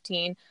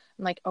 7:15.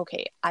 I'm like,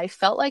 okay, I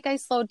felt like I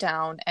slowed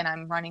down and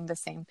I'm running the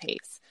same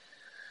pace.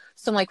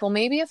 So I'm like, well,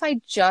 maybe if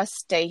I just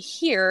stay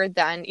here,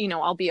 then,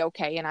 I'll be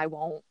okay. And I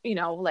won't,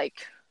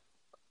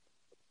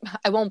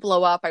 I won't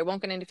blow up. I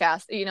won't get into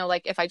fast.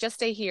 Like if I just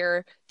stay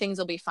here, things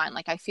will be fine.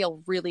 Like I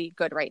feel really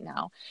good right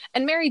now.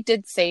 And Mary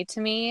did say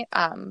to me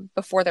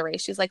before the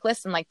race, she's like,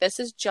 listen, like this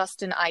is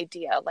just an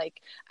idea.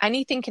 Like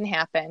anything can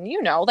happen,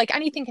 like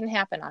anything can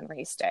happen on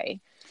race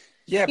day.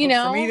 Yeah,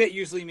 but for me, that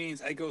usually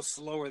means I go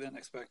slower than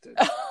expected.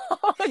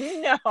 Oh,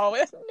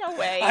 no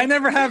way. I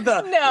never have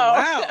no.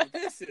 Wow,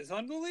 this is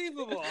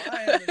unbelievable.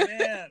 I am the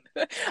man.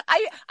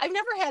 I've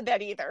never had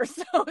that either.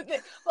 So,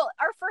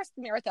 our first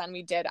marathon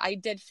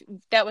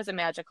that was a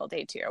magical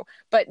day too,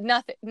 but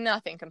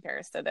nothing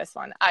compares to this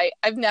one.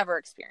 I've never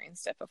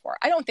experienced it before.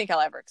 I don't think I'll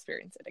ever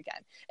experience it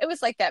again. It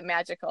was like that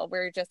magical,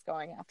 we're just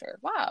going after,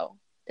 wow.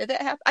 Did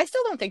that happen? I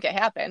still don't think it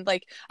happened.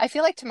 Like, I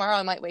feel like tomorrow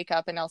I might wake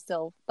up and I'll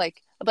still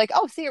like,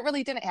 oh, see, it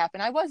really didn't happen.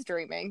 I was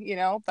dreaming,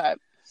 but.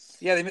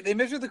 Yeah, they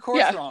measured the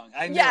course wrong.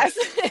 Yes,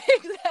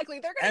 exactly.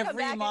 They're going to come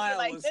back and be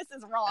like, this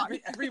is wrong.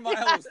 Every mile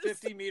was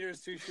 50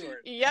 meters too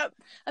short. Yep.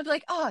 I'd be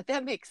like, oh,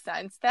 that makes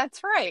sense.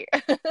 That's right.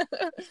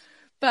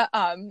 But,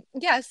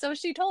 yeah, so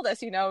she told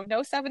us, no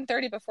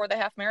 7:30 before the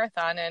half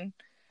marathon. And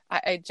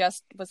I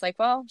just was like,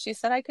 well, she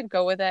said I could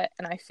go with it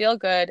and I feel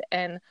good.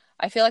 And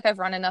I feel like I've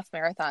run enough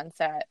marathons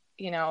that,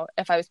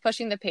 if I was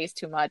pushing the pace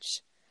too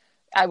much,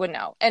 I would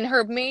know. And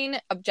her main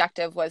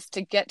objective was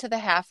to get to the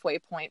halfway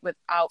point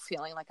without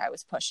feeling like I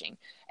was pushing.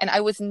 And I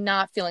was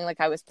not feeling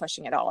like I was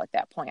pushing at all at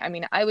that point. I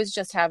mean, I was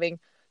just having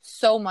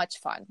so much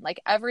fun.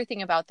 Like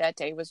everything about that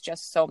day was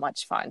just so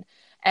much fun.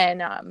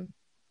 And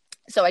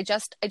so I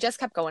just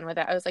kept going with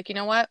it. I was like, you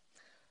know what?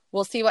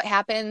 We'll see what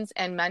happens.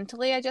 And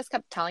mentally, I just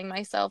kept telling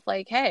myself,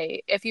 like,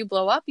 hey, if you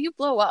blow up, you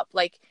blow up.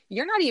 Like,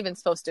 you're not even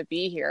supposed to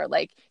be here.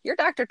 Like, your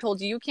doctor told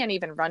you can't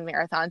even run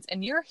marathons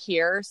and you're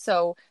here.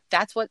 So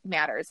that's what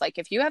matters. Like,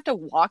 if you have to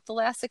walk the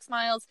last 6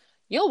 miles,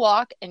 you'll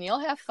walk and you'll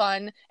have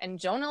fun and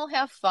Jonah will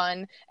have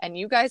fun and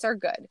you guys are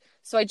good.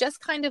 So I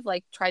just kind of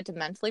like tried to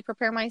mentally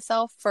prepare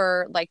myself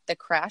for like the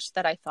crash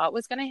that I thought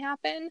was going to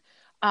happen.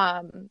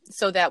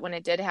 So that when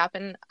it did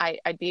happen,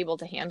 I'd be able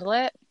to handle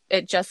it.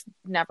 it just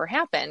never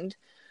happened.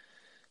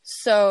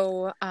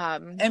 So, I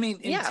mean,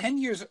 in yeah. 10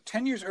 years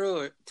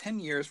earlier, 10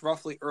 years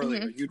roughly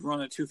earlier, you'd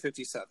run a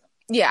 2:57.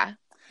 Yeah.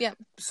 Yeah.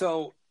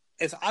 So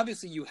it's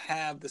obviously you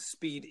have the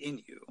speed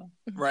in you,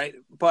 right?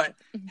 But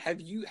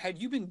had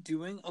you been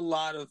doing a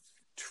lot of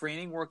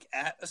training work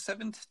at a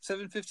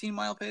 7:15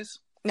 mile pace?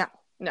 No,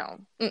 no.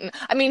 Mm-mm.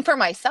 I mean, for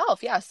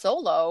myself, yeah,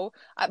 solo,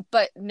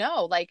 but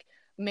no, like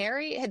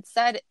Mary had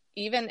said,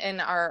 even in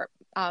our,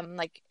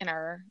 in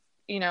our,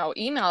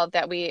 email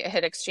that we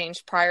had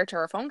exchanged prior to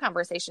our phone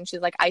conversation,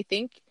 she's like, I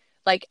think,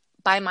 like,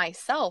 by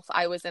myself,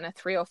 I was in a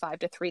 3:05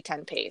 to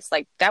 3:10 pace.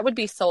 Like, that would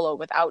be solo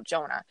without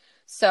Jonah.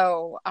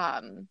 So,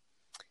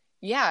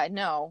 yeah,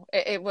 no,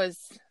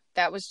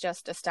 that was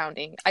just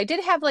astounding. I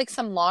did have like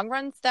some long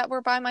runs that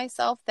were by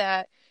myself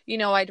that,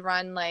 I'd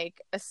run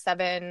like I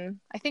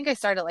think I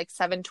started like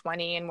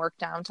 7:20 and worked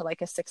down to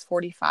like a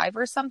 6:45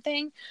 or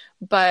something,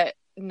 but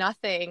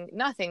nothing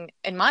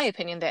in my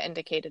opinion that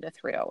indicated a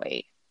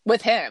 3:08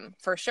 with him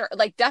for sure.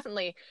 Like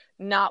definitely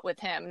not with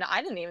him. No,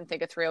 I didn't even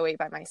think a 3:08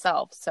 by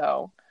myself.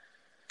 So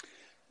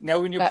now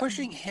when you're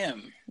pushing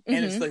him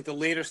and it's like the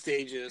later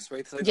stages,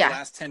 right? It's like the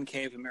last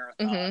 10K of a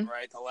marathon,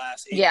 right? The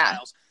last 8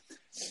 miles.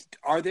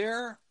 Are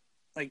there,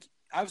 like,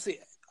 obviously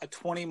a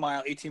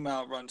 20-mile,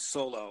 18-mile run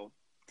solo,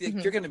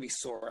 you're going to be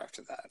sore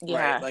after that,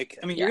 right? Like,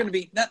 I mean, you're going to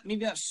be,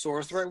 maybe not sore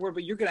is the right word,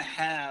 but you're going to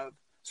have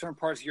certain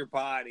parts of your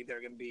body that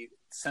are going to be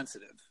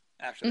sensitive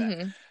after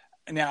that.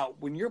 Now,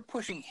 when you're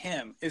pushing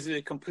him, is it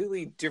a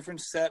completely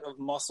different set of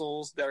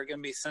muscles that are going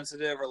to be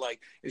sensitive, or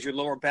like, is your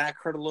lower back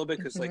hurt a little bit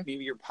because like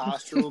maybe your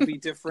posture will be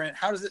different?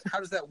 How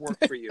does that work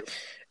for you?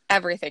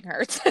 Everything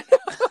hurts.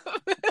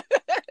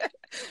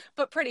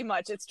 But pretty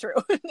much it's true.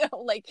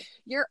 No, like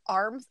your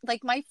arms,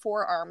 like my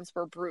forearms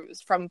were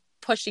bruised from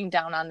pushing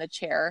down on the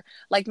chair.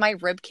 Like my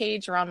rib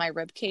cage, around my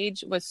rib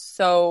cage was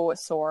so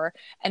sore,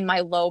 and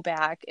my low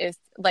back is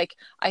like,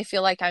 I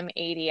feel like I'm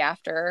 80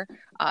 after,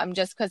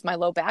 just because my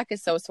low back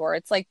is so sore.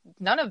 It's like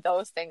none of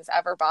those things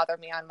ever bother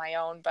me on my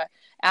own, but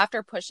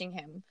after pushing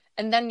him,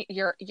 and then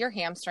your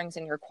hamstrings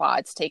and your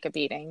quads take a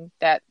beating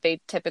that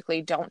they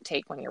typically don't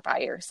take when you're by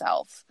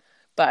yourself.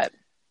 But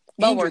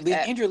well worth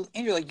it. And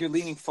you're like, you're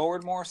leaning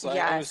forward more. So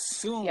I would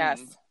assume,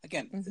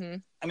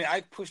 again, I mean,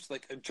 I've pushed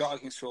like a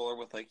jogging stroller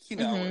with like,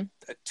 a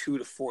 2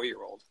 to 4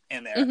 year old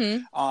in there.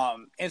 And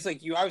it's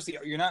like, you're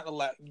not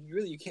allowed,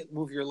 you can't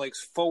move your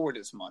legs forward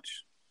as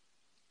much.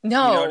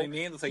 No. You know what I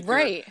mean? It's like,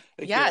 right.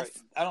 Yes.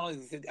 I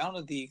don't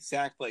know the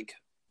exact like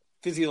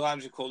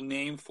physiological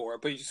name for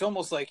it, but it's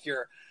almost like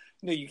you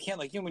can't,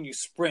 like, when you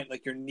sprint,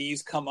 like your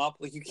knees come up,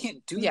 like you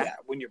can't do that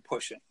when you're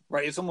pushing,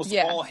 right? It's almost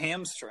all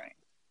hamstring.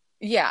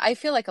 Yeah, I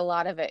feel like a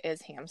lot of it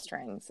is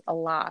hamstrings. A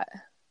lot.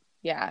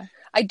 Yeah.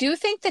 I do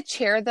think the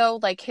chair, though,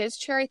 like his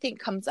chair, I think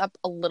comes up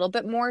a little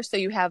bit more. So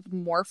you have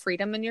more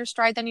freedom in your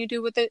stride than you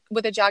do with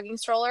a jogging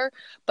stroller.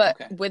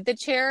 But with the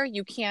chair,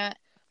 you can't,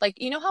 like,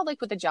 how like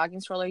with a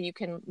jogging stroller, you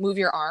can move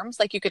your arms.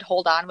 Like you could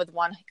hold on with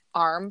one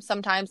arm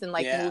sometimes and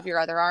like move your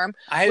other arm.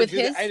 I had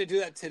to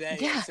do that today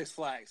at Six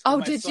Flags. Oh,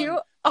 did you?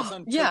 My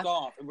son took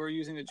off, and we were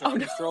using the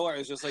jogging stroller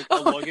as just like a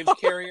luggage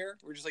carrier.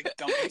 We're just like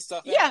dumping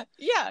stuff in it.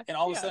 Yeah. And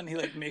all of a sudden, he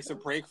like makes a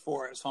break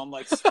for it. So I'm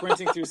like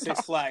sprinting through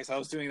Six Flags. I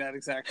was doing that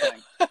exact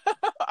thing.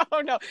 Oh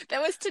no,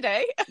 that was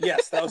today?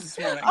 Yes, that was this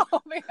morning. Oh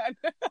man.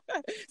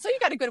 So you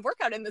got a good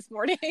workout in this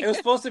morning. It was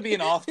supposed to be an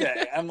off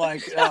day. I'm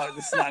like, oh,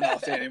 this is not an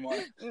off day anymore.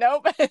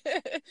 Nope.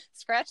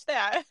 Scratch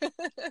that.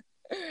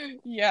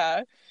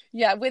 Yeah.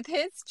 Yeah. With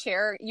his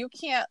chair, you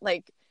can't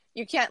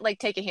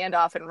take a hand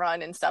off and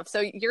run and stuff.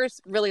 So you're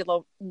really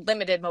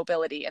limited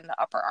mobility in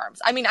the upper arms.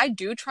 I mean, I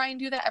do try and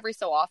do that every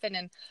so often,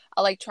 and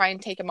I like try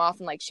and take him off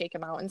and like shake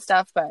him out and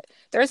stuff, but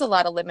there's a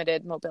lot of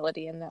limited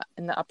mobility in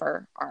the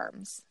upper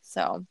arms.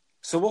 So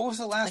what was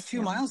the last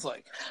few miles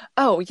like?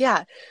 Oh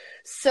yeah.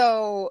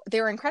 So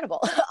they were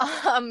incredible.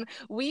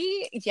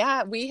 We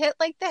hit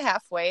like the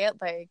halfway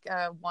at like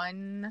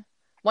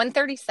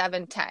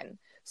 1:37:10.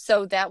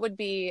 So that would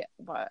be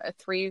a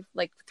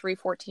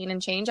 3:14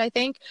 and change, I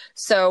think.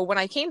 So when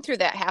I came through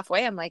that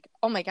halfway, I'm like,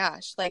 oh my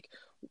gosh, like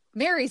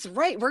Mary's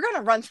right. We're going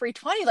to run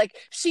 3:20. Like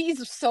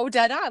she's so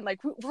dead on. Like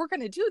we're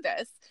going to do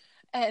this.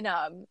 And,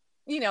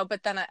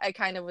 but then I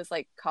kind of was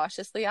like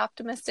cautiously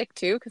optimistic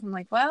too. Cause I'm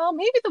like, well,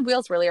 maybe the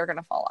wheels really are going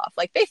to fall off.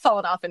 Like they've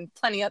fallen off in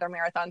plenty other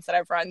marathons that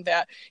I've run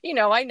that,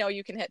 I know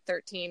you can hit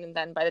 13. And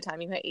then by the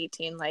time you hit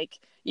 18, like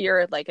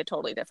you're like a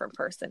totally different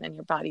person and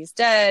your body's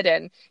dead.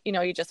 And,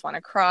 you just want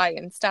to cry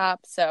and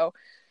stop. So,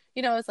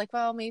 it's like,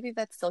 well, maybe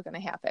that's still going to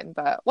happen,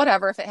 but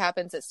whatever, if it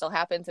happens, it still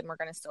happens. And we're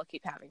going to still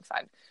keep having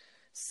fun.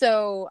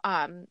 So,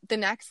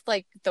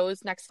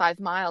 those next 5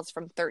 miles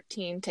from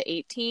 13 to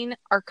 18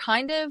 are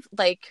kind of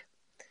like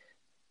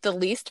the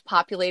least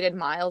populated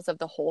miles of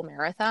the whole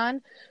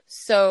marathon.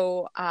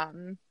 So,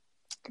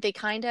 they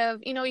kind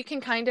of, you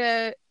can kind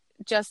of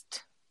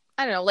just,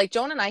 I don't know, like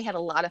Joan and I had a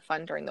lot of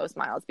fun during those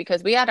miles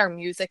because we had our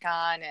music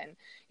on and,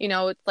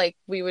 it's like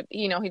we would,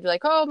 he'd be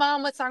like, oh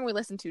mom, what song we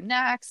listen to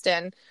next?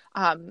 And,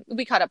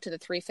 we caught up to the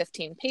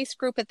 3:15 pace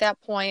group at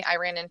that point. I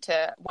ran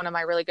into one of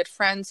my really good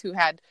friends who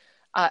had,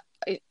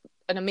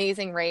 an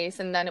amazing race.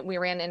 And then we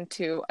ran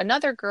into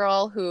another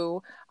girl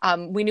who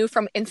we knew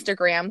from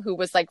Instagram who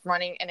was like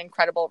running an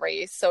incredible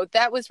race. So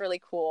that was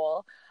really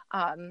cool.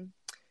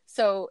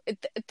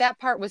 That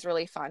part was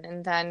really fun.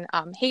 And then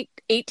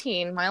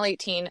mile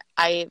 18,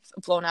 I've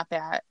blown up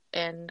at,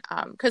 and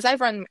because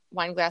I've run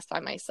Wine Glass by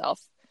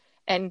myself.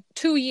 And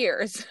 2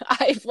 years,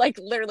 I've like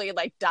literally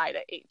like died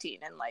at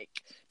 18 and like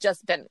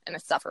just been in a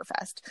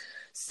sufferfest.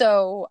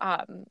 So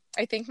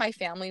I think my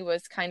family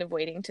was kind of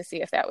waiting to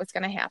see if that was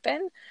going to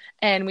happen.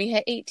 And we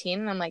hit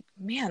 18 and I'm like,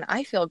 man,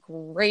 I feel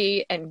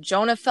great. And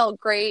Jonah felt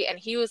great. And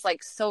he was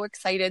like so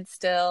excited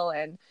still.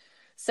 And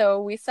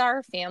so we saw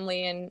our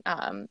family, and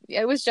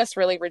it was just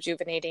really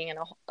rejuvenating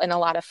and a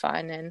lot of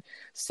fun. And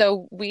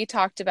so we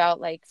talked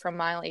about like from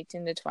mile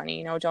 18 to 20,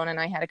 you know, Jonah and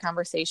I had a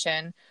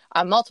conversation,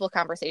 multiple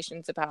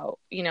conversations about,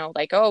 you know,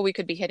 like, oh, we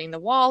could be hitting the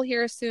wall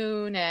here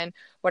soon. And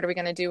what are we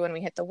going to do when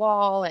we hit the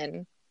wall?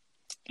 And,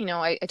 you know,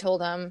 I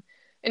told him,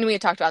 and we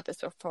had talked about this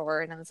before,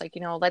 and I was like,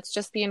 you know, let's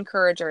just be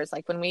encouragers.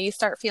 Like when we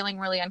start feeling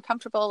really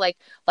uncomfortable, like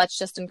let's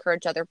just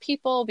encourage other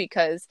people,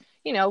 because,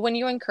 you know, when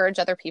you encourage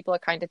other people,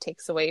 it kind of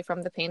takes away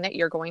from the pain that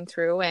you're going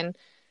through. And,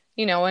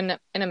 you know, in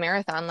a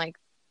marathon, like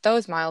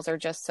those miles are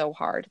just so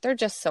hard. They're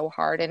just so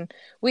hard. And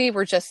we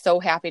were just so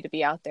happy to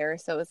be out there.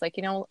 So it was like,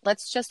 you know,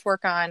 let's just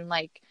work on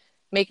like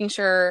making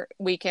sure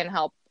we can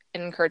help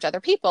and encourage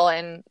other people,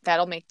 and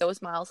that'll make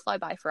those miles fly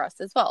by for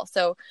us as well.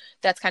 So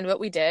that's kind of what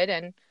we did.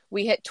 And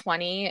we hit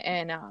 20,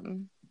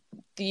 and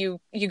you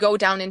go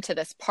down into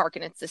this park,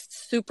 and it's this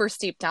super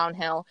steep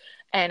downhill.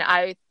 And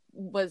I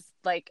was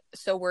like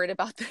so worried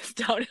about this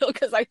downhill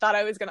because I thought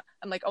I'm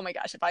like, oh my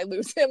gosh, if I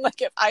lose him,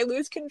 like if I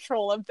lose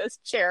control of this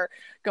chair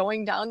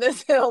going down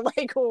this hill,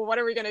 like what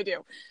are we going to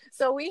do?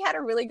 So we had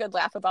a really good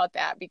laugh about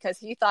that because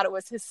he thought it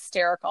was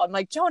hysterical. I'm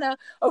like, Jonah,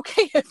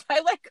 okay, if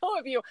I let go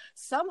of you,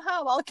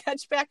 somehow I'll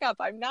catch back up.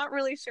 I'm not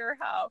really sure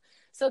how.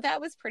 So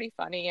that was pretty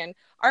funny. And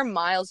our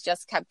miles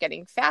just kept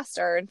getting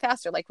faster and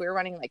faster. Like we were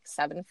running like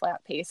 7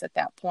 flat pace at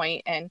that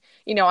point. And,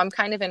 you know, I'm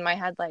kind of in my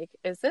head, like,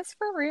 is this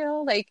for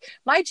real? Like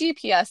my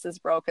GPS is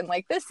broken.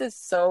 Like this is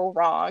so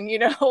wrong, you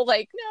know,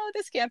 like, no,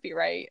 this can't be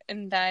right.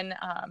 And then,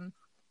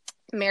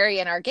 Mary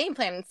in our game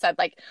plan said,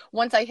 like,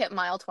 once I hit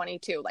mile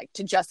 22, like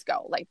to just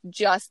go, like,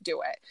 just do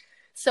it.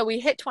 So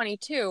we hit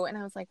 22 and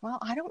I was like, well,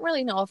 I don't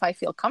really know if I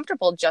feel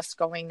comfortable just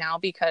going now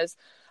because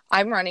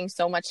I'm running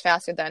so much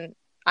faster than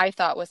I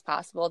thought was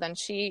possible than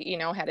she, you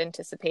know, had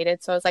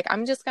anticipated. So I was like,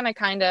 I'm just going to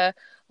kind of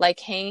like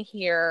hang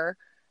here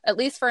at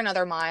least for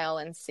another mile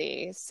and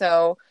see.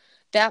 So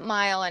that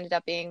mile ended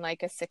up being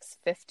like a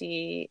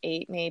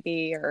 6:58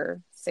 maybe,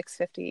 or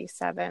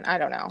 6:57. I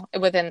don't know,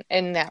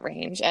 in that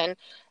range. And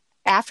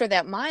after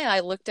that mile,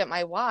 I looked at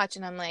my watch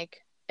and I'm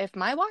like, if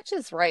my watch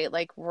is right,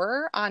 like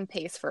we're on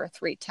pace for a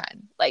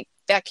 3:10. Like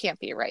that can't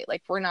be right.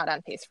 Like we're not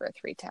on pace for a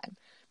 3:10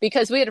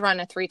 because we had run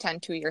a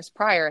 3:10 2 years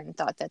prior and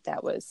thought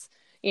that was,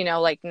 you know,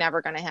 like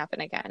never going to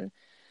happen again,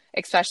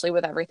 especially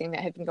with everything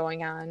that had been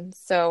going on.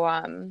 So,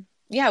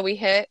 yeah, we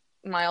hit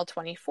mile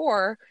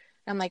 24.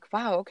 I'm like,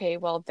 wow, okay,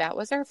 well, that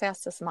was our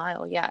fastest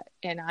mile yet.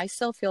 And I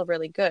still feel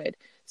really good.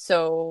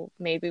 So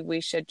maybe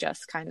we should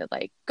just kind of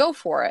like go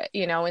for it,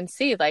 you know, and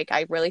see, like,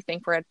 I really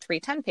think we're at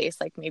 3:10 pace.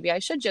 Like maybe I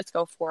should just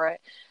go for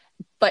it.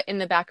 But in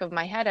the back of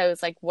my head, I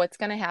was like, what's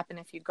going to happen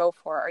if you go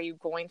for it? Are you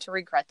going to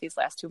regret these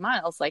last 2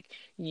 miles? Like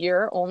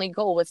your only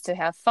goal was to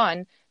have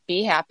fun,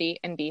 be happy,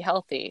 and be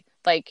healthy.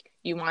 Like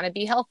you want to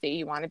be healthy,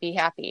 you want to be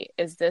happy.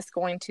 Is this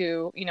going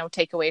to, you know,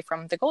 take away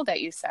from the goal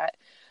that you set?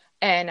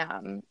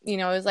 And, you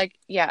know, it was like,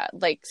 yeah,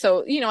 like,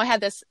 so, you know, I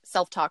had this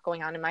self-talk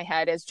going on in my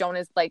head as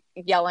Jonah's like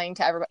yelling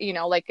to everybody, you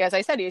know, like, as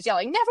I said, he was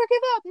yelling, never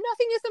give up.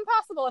 Nothing is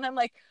impossible. And I'm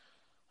like,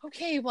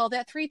 okay, well,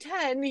 that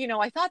 3:10, you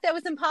know, I thought that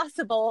was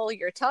impossible.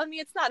 You're telling me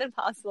it's not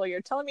impossible.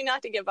 You're telling me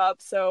not to give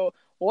up. So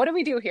what do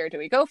we do here? Do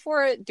we go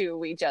for it? Do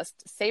we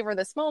just savor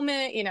this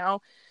moment? You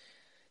know?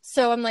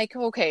 So I'm like,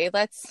 okay,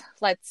 let's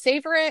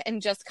savor it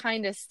and just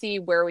kind of see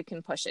where we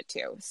can push it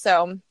to.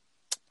 So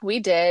we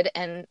did.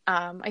 And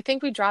I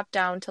think we dropped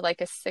down to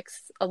like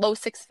a low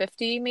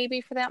 650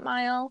 maybe for that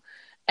mile.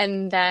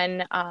 And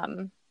then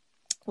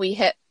we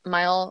hit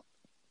mile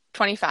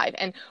 25.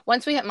 And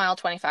once we hit mile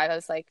 25, I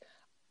was like,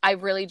 I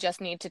really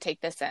just need to take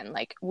this in.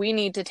 Like, we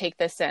need to take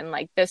this in.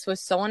 Like, this was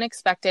so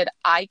unexpected.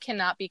 I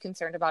cannot be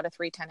concerned about a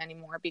 3:10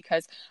 anymore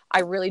because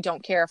I really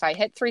don't care if I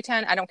hit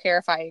 3:10. I don't care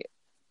if I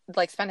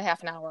like spend a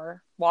half an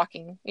hour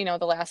walking, you know,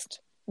 the last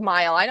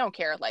mile. I don't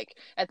care, like,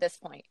 at this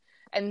point.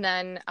 And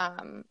then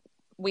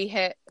we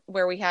hit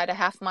where we had a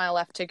half mile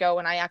left to go,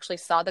 and I actually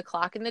saw the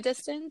clock in the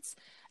distance,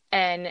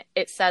 and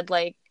it said,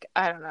 like,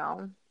 I don't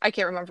know, I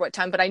can't remember what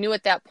time, but I knew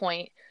at that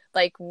point,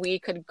 like, we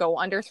could go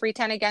under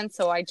 3:10 again.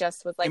 So I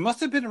just was like, it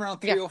must have been around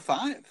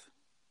 3:05,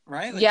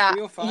 right? Like yeah,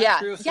 3:05, yeah,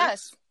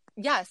 3:06.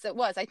 yes, it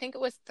was. I think it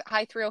was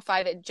high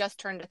 3:05. It just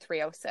turned to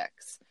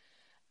 3:06,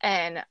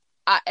 and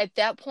at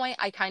that point,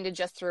 I kind of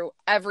just threw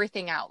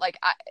everything out. Like,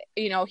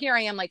 you know, here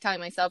I am, like, telling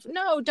myself,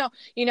 no, don't,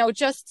 you know,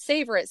 just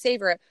savor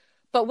it.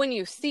 But when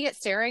you see it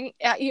staring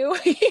at you,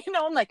 you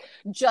know, I'm like,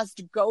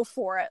 just go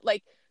for it.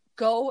 Like,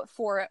 go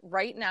for it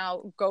right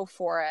now. Go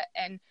for it.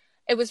 And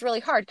it was really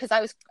hard because I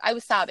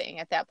was sobbing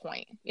at that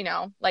point, you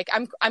know, like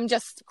I'm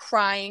just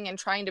crying and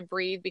trying to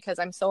breathe because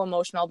I'm so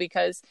emotional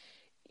because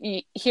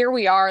here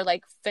we are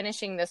like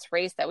finishing this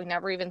race that we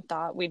never even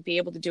thought we'd be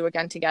able to do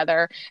again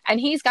together. And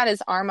he's got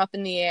his arm up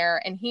in the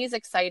air and he's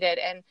excited,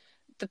 and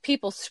the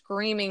people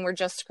screaming were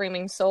just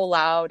screaming so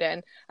loud.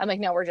 And I'm like,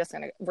 no, we're just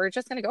going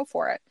to go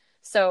for it.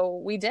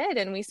 So we did.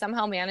 And we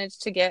somehow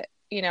managed to get,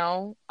 you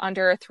know,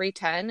 under a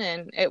 3:10.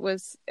 And it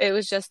was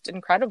just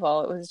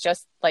incredible. It was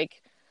just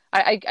like,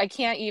 I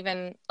can't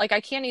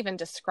even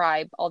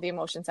describe all the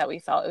emotions that we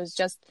felt.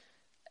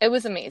 It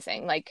was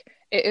amazing. Like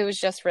it was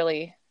just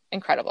really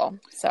incredible.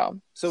 So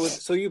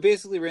you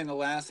basically ran the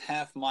last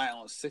half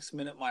mile, a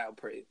 6-minute mile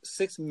pace,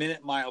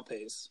 6-minute mile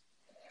pace.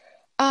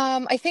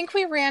 I think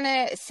we ran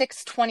it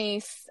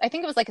 6:20. I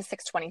think it was like a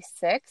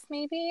 6:26,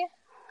 maybe.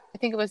 I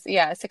think it was,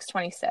 yeah,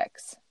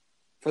 6:26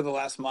 for the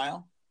last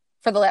mile.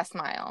 For the last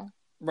mile,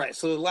 right?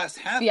 So the last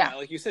half mile,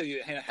 like you said,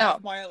 you had a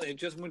half mile. It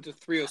just went to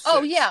 3:06.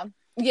 Oh yeah.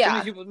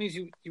 It means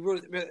you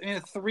wrote in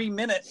a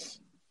 3-minute,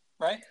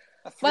 right?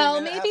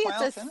 Maybe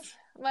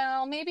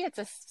it's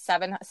a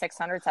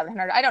 600,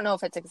 700. I don't know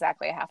if it's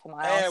exactly a half a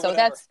mile. So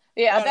whatever.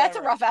 That's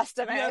a rough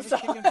estimate. Yeah, so.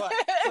 So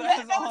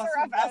that's awesome. A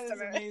rough that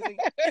estimate. Is amazing.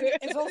 And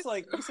it's also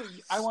like you said,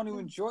 I want to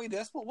enjoy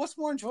this. But what's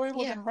more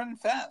enjoyable than running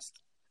fast?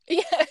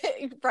 Yeah,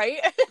 right.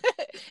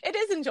 It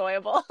is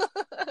enjoyable,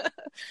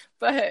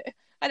 but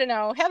I don't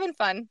know. Having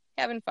fun.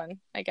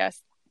 I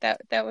guess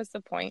that was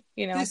the point.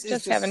 You know,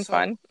 just having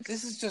fun.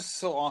 This is just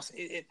so awesome.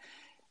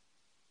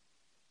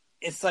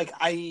 It's like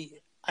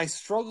I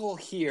struggle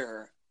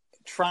here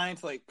trying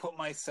to like put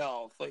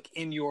myself like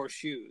in your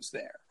shoes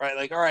there, right?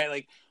 Like, all right,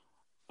 like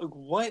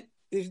what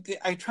is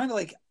I trying to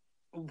like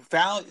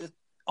value,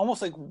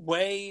 almost like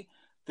weigh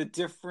the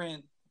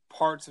different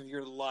parts of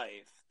your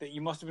life that you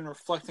must have been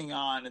reflecting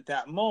on at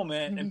that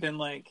moment and been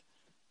like,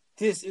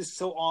 this is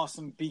so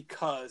awesome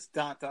because ...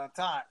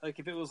 Like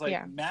if it was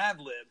like Mad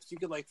Libs, you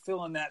could like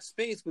fill in that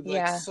space with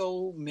like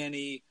so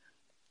many,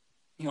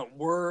 you know,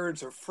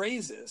 words or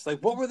phrases. Like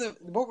what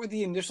were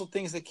the initial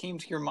things that came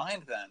to your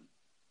mind then?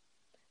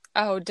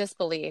 Oh,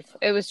 disbelief.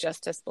 It was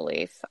just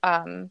disbelief.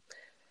 Do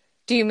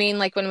you mean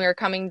like when we were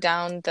coming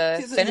down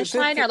the finish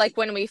line, or like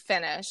when we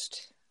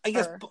finished? I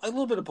guess a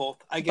little bit of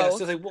both. I guess.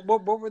 So like,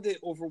 what were the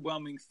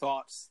overwhelming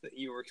thoughts that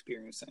you were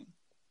experiencing?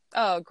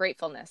 Oh,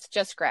 gratefulness,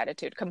 just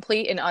gratitude,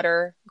 complete and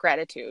utter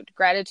gratitude.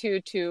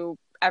 Gratitude to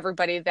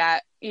everybody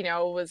that, you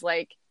know, was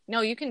like,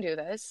 no, you can do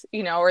this,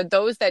 you know, or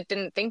those that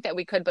didn't think that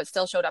we could, but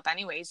still showed up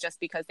anyways, just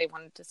because they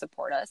wanted to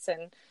support us.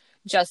 And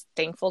just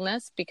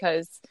thankfulness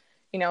because,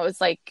 you know,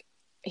 it's like,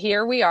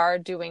 here we are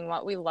doing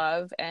what we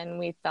love, and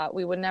we thought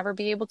we would never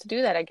be able to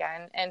do that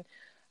again. And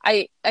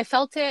I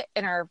felt it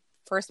in our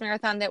first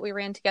marathon that we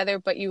ran together,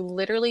 but you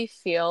literally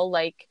feel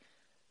like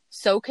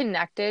so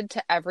connected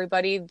to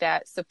everybody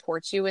that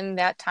supports you in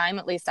that time.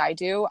 At least I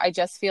do. I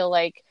just feel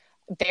like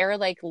they're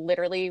like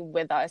literally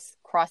with us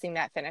crossing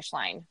that finish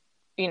line.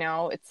 You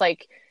know, it's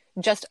like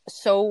just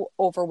so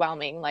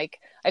overwhelming. Like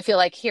I feel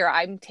like here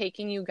I'm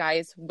taking you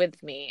guys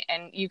with me,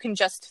 and you can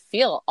just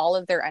feel all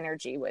of their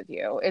energy with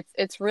you.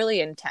 It's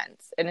really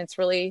intense, and it's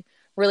really,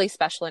 really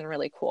special and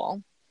really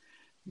cool.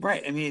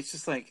 Right. I mean, it's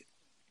just like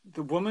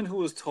the woman who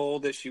was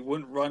told that she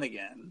wouldn't run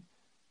again,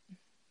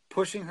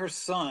 pushing her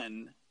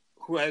son,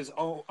 who has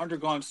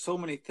undergone so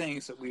many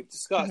things that we've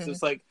discussed.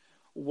 It's like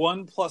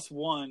 1 +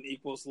 1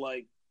 =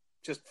 like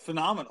just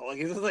phenomenal. Like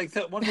it's like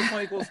that 1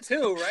 + 1 =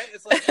 2, right?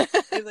 It's like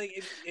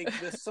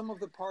the sum of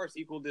the parts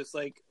equaled this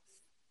like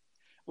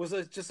was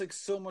just like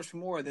so much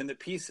more than the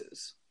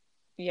pieces.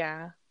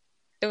 Yeah,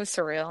 it was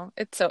surreal.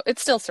 It's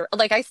still surreal.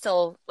 Like I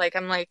still like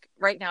I'm like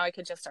right now I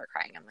could just start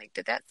crying. I'm like,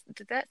 did that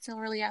still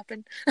really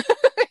happen?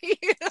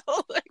 You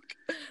know, like,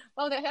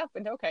 oh, that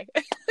happened. Okay,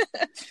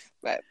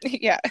 but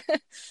yeah.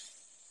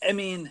 I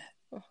mean,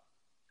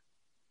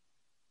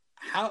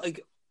 how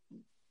like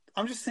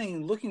I'm just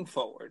saying, looking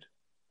forward.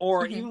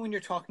 Or even when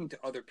you're talking to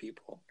other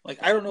people, like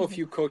I don't know if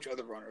you coach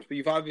other runners, but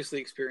you've obviously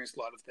experienced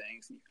a lot of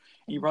things.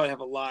 You probably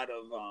have a lot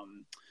of,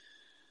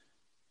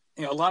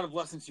 a lot of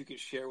lessons you could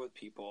share with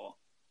people.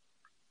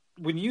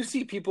 When you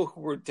see people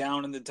who are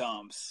down in the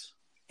dumps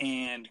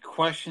and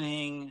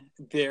questioning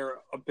their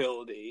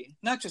ability,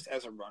 not just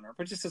as a runner,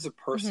 but just as a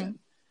person,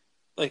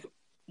 like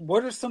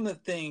what are some of the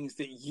things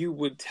that you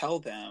would tell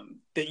them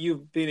that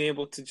you've been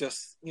able to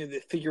just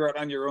figure out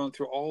on your own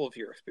through all of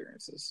your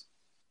experiences?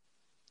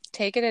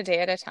 Take it a day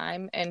at a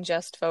time and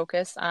just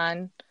focus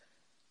on,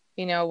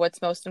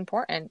 what's most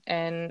important.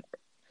 And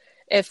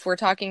if we're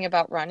talking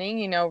about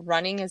running,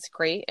 running is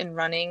great and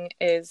running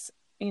is,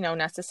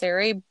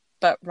 necessary,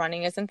 but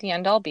running isn't the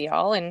end all be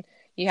all. And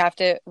you have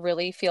to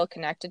really feel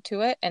connected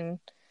to it and,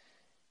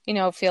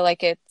 feel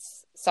like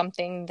it's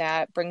something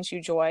that brings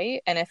you joy.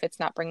 And if it's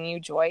not bringing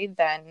you joy,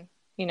 then,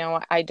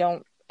 I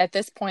don't at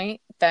this point,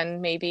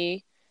 then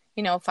maybe,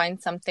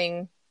 find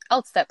something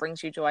else that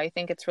brings you joy. I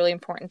think it's really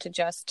important to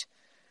just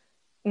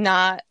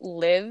not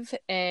live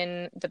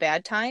in the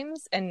bad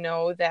times and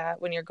know that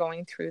when you're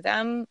going through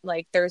them,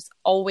 like there's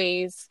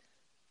always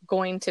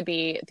going to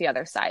be the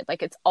other side.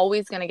 Like, it's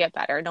always going to get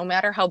better. No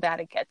matter how bad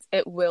it gets,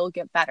 it will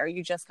get better.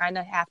 You just kind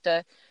of have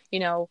to,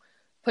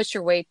 push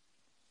your way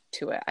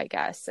to it, I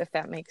guess, if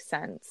that makes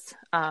sense.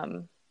 I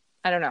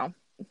don't know,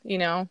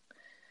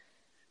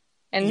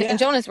 and in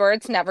Jonah's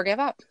words, never give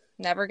up,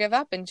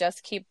 and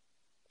just keep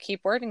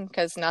working,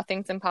 because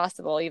nothing's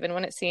impossible. Even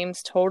when it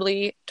seems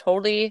totally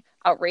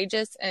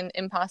outrageous and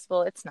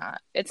impossible, it's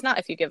not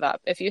if you give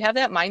up. If you have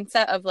that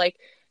mindset of like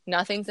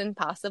nothing's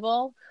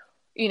impossible,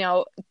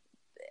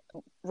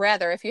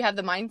 rather, if you have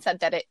the mindset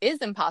that it is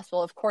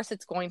impossible, of course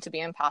it's going to be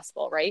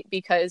impossible, right?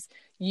 Because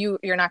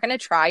you're not going to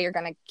try, you're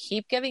going to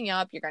keep giving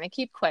up, you're going to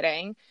keep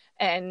quitting,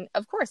 and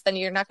of course then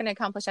you're not going to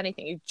accomplish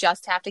anything. You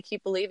just have to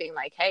keep believing,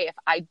 like, hey, if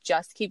I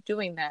just keep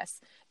doing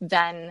this,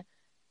 then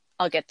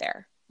I'll get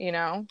there,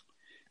 And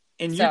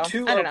so, you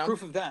two are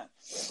proof of that,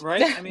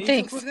 right? I mean,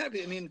 Thanks. You two proof of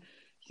that. I mean,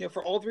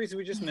 for all the reasons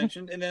we just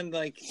mentioned, and then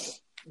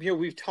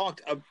we've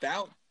talked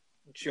about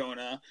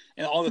Jonah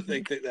and all the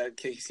things that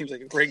he seems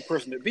like a great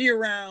person to be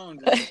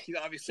around. And he's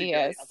obviously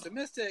very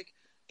optimistic,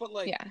 but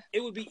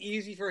it would be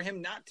easy for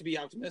him not to be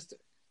optimistic.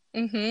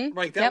 Mm-hmm.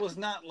 Like that was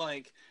not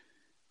like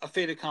a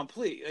fait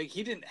accompli. Like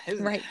he doesn't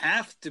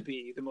have to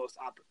be the most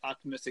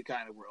optimistic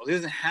guy in the world. He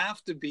doesn't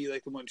have to be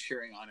like the one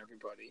cheering on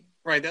everybody,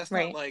 right? That's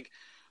not like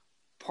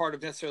part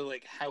of necessarily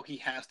like how he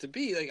has to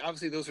be. Like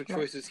obviously those are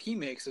choices he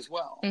makes as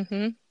well.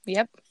 Mm-hmm.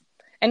 Yep.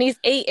 And he's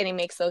 8 and he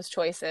makes those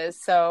choices.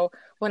 So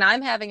when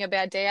I'm having a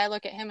bad day, I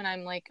look at him and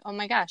I'm like, oh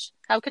my gosh,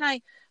 how can I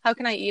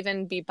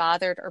even be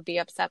bothered or be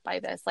upset by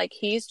this? Like,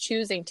 he's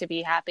choosing to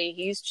be happy.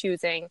 He's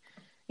choosing,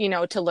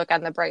 to look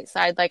on the bright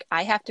side. Like,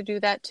 I have to do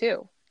that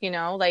too.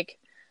 Like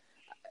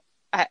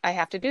I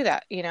have to do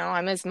that.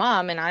 I'm his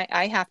mom, and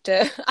I have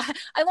to,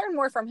 I learn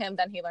more from him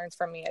than he learns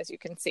from me, as you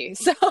can see.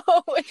 So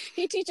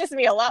he teaches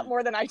me a lot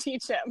more than I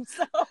teach him.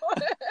 So.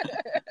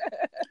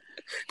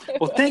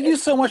 Well, thank you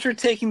so much for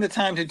taking the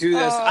time to do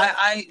this.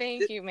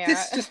 Thank you, Matt.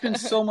 This has just been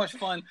so much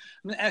fun.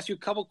 I'm going to ask you a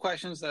couple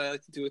questions that I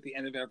like to do at the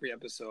end of every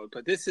episode,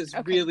 but this has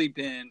really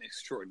been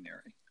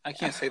extraordinary. I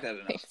can't say that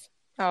enough. Thanks.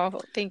 Oh,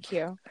 thank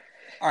you.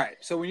 All right.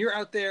 So when you're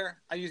out there,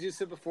 I usually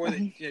said before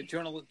that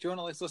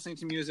Jonah likes listening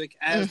to music,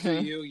 as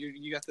do you.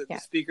 You got the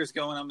speakers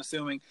going, I'm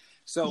assuming.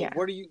 So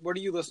what are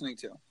you listening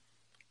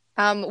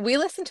to? We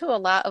listen to a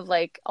lot of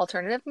like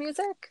alternative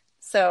music.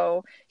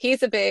 So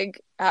he's a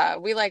big,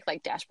 we like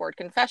Dashboard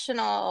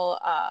Confessional,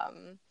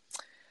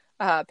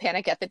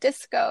 Panic at the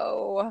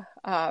Disco.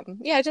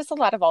 Just a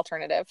lot of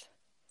alternative.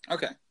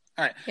 Okay.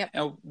 All right. Yep.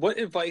 Now, what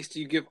advice do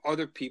you give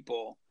other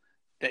people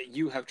that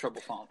you have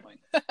trouble following?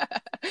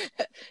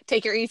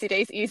 Take your easy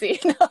days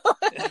easy.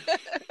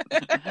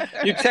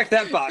 You check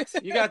that box.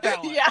 You got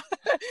that one. Yeah,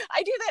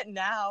 I do that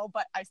now,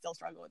 but I still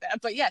struggle with that.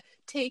 But yeah,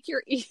 take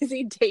your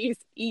easy days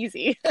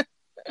easy.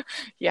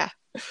 Yeah.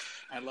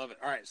 I love it.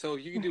 All right. So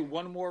you can do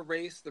one more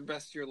race the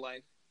rest of your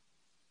life,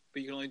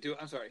 but you can only do,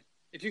 I'm sorry.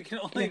 If you can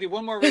only do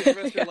one more race the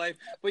rest of your life,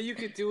 but you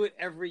could do it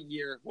every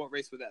year, what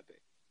race would that be?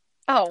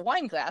 Oh,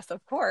 wine glass,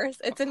 of course.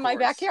 It's in my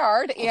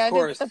backyard, and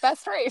it's the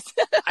best race.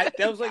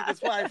 That's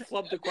why I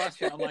flubbed the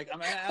question. I'm like, I'm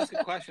going to ask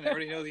a question I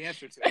already know the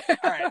answer to.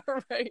 All right.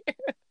 Right.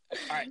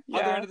 All right. Yeah.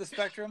 Other end of the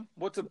spectrum,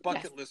 what's a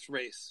bucket list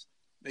race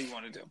that you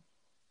want to do?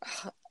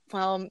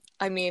 Well,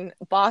 I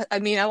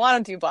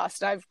want to do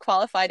Boston. I've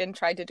qualified and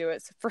tried to do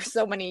it for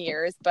so many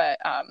years, but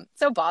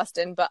so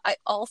Boston. But I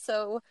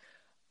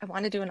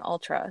want to do an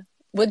ultra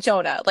with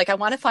Jonah. Like, I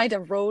want to find a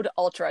road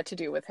ultra to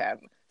do with him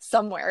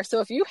somewhere.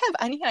 So if you have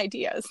any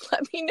ideas,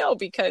 let me know,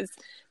 because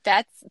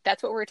that's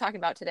what we're talking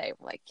about today.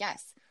 We're like,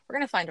 yes, we're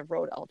gonna find a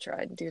road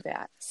ultra and do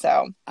that.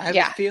 So I have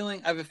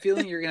a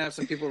feeling you're gonna have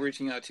some people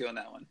reaching out to you on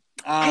that one.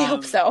 I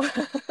hope so.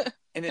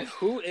 And then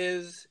who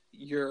is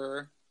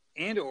your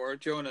or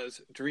Jonah's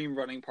dream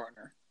running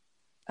partner?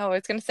 Oh,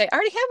 it's gonna say I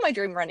already have my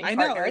dream running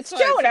partner. It's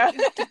Jonah.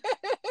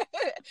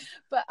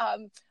 But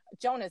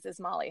Jonah's is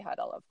Molly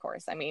Huddle, of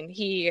course. I mean,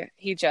 he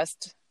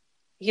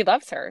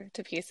loves her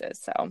to pieces.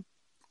 So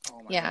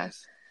oh my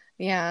goodness.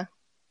 Yeah.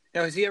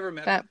 Now, has he ever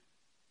met her?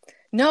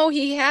 No,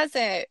 he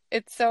hasn't.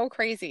 It's so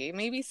crazy.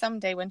 Maybe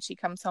someday when she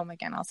comes home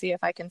again, I'll see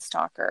if I can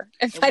stalk her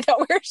and find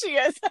out where she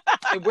is.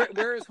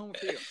 Where is home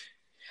for you?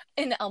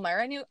 In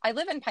Elmira, I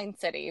live in Pine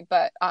City,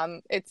 but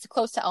it's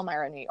close to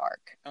Elmira, New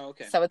York. Oh,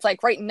 okay. So it's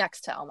like right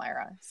next to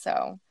Elmira.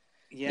 So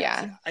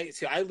yeah.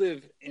 I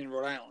live in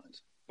Rhode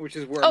Island, which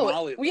is where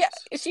Molly lives.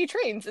 Yeah, she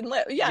trains and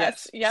lives.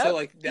 Yes. Yep. So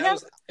like that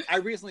was. I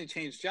recently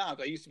changed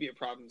jobs. I used to be at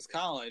Providence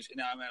College, and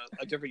now I'm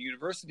at a different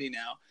university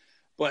now.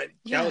 But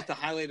that was the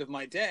highlight of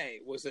my day.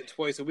 Was that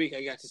twice a week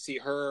I got to see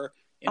her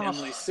and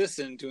Emily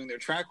Sisson doing their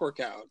track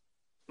workout.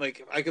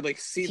 Like I could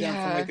see them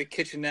from like the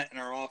kitchenette in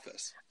our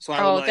office. So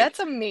I would, that's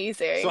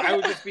amazing. So I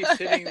would just be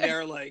sitting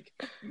there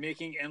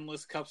making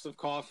endless cups of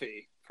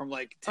coffee from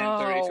 10:30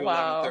 to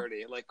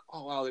 11:30. Like,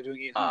 oh wow, they're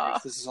doing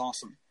 800s. This is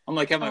awesome. I'm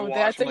having my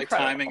watch. I'm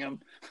timing them.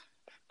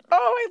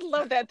 Oh, I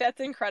love that. That's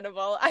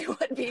incredible. I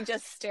would be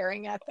just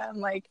staring at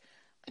them I'm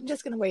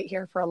just gonna wait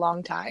here for a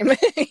long time.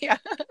 Yeah.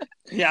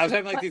 Yeah, I was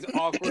having like these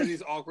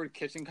awkward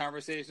kitchen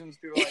conversations.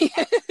 People were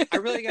like, I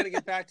really got to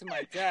get back to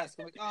my desk.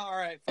 I'm like, oh, all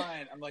right,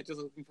 fine. I'm like just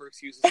looking for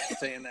excuses to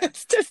stay in there.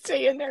 To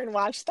stay in there and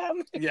watch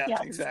them. Yeah,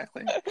 Yes.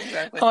 exactly.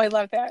 Oh, I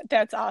love that.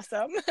 That's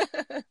awesome.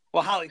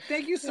 Well, Holly,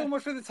 thank you so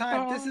much for the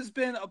time. This has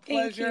been a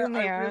pleasure. You,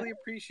 I really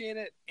appreciate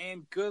it.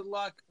 And good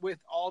luck with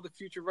all the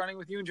future running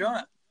with you and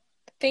Jonah.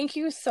 Thank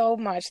you so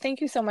much.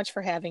 Thank you so much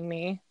for having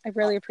me. I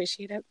really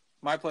appreciate it.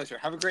 My pleasure.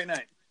 Have a great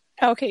night.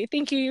 Okay,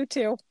 thank you. You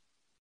too.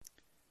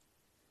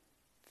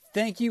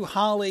 Thank you,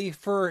 Holly,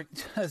 for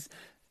just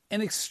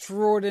an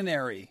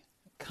extraordinary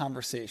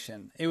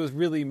conversation. It was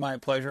really my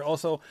pleasure.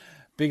 Also,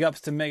 big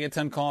ups to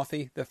Megaton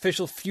Coffee, the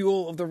official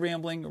fuel of the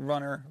Rambling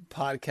Runner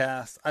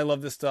podcast. I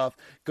love this stuff.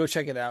 Go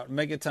check it out,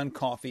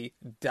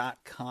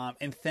 megatoncoffee.com.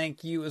 And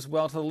thank you as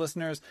well to the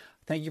listeners.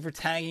 Thank you for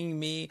tagging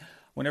me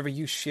whenever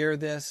you share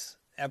this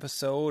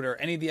episode or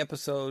any of the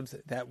episodes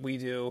that we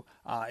do.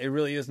 It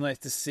really is nice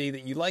to see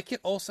that you like it.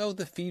 Also,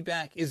 the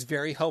feedback is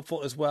very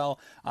helpful as well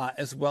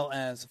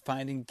as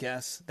finding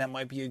guests that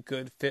might be a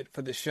good fit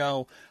for the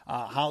show.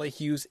 Hollie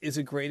Hughes is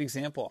a great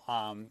example.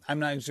 I'm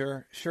not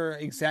sure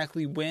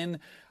exactly when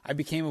I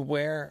became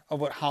aware of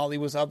what Hollie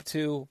was up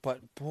to,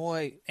 but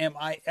boy, am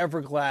I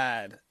ever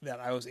glad that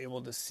I was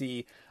able to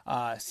see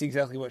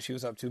exactly what she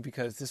was up to,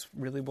 because this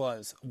really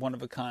was one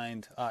of a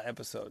kind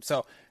episode.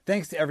 So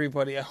thanks to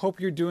everybody. I hope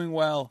you're doing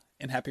well,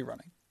 and happy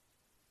running.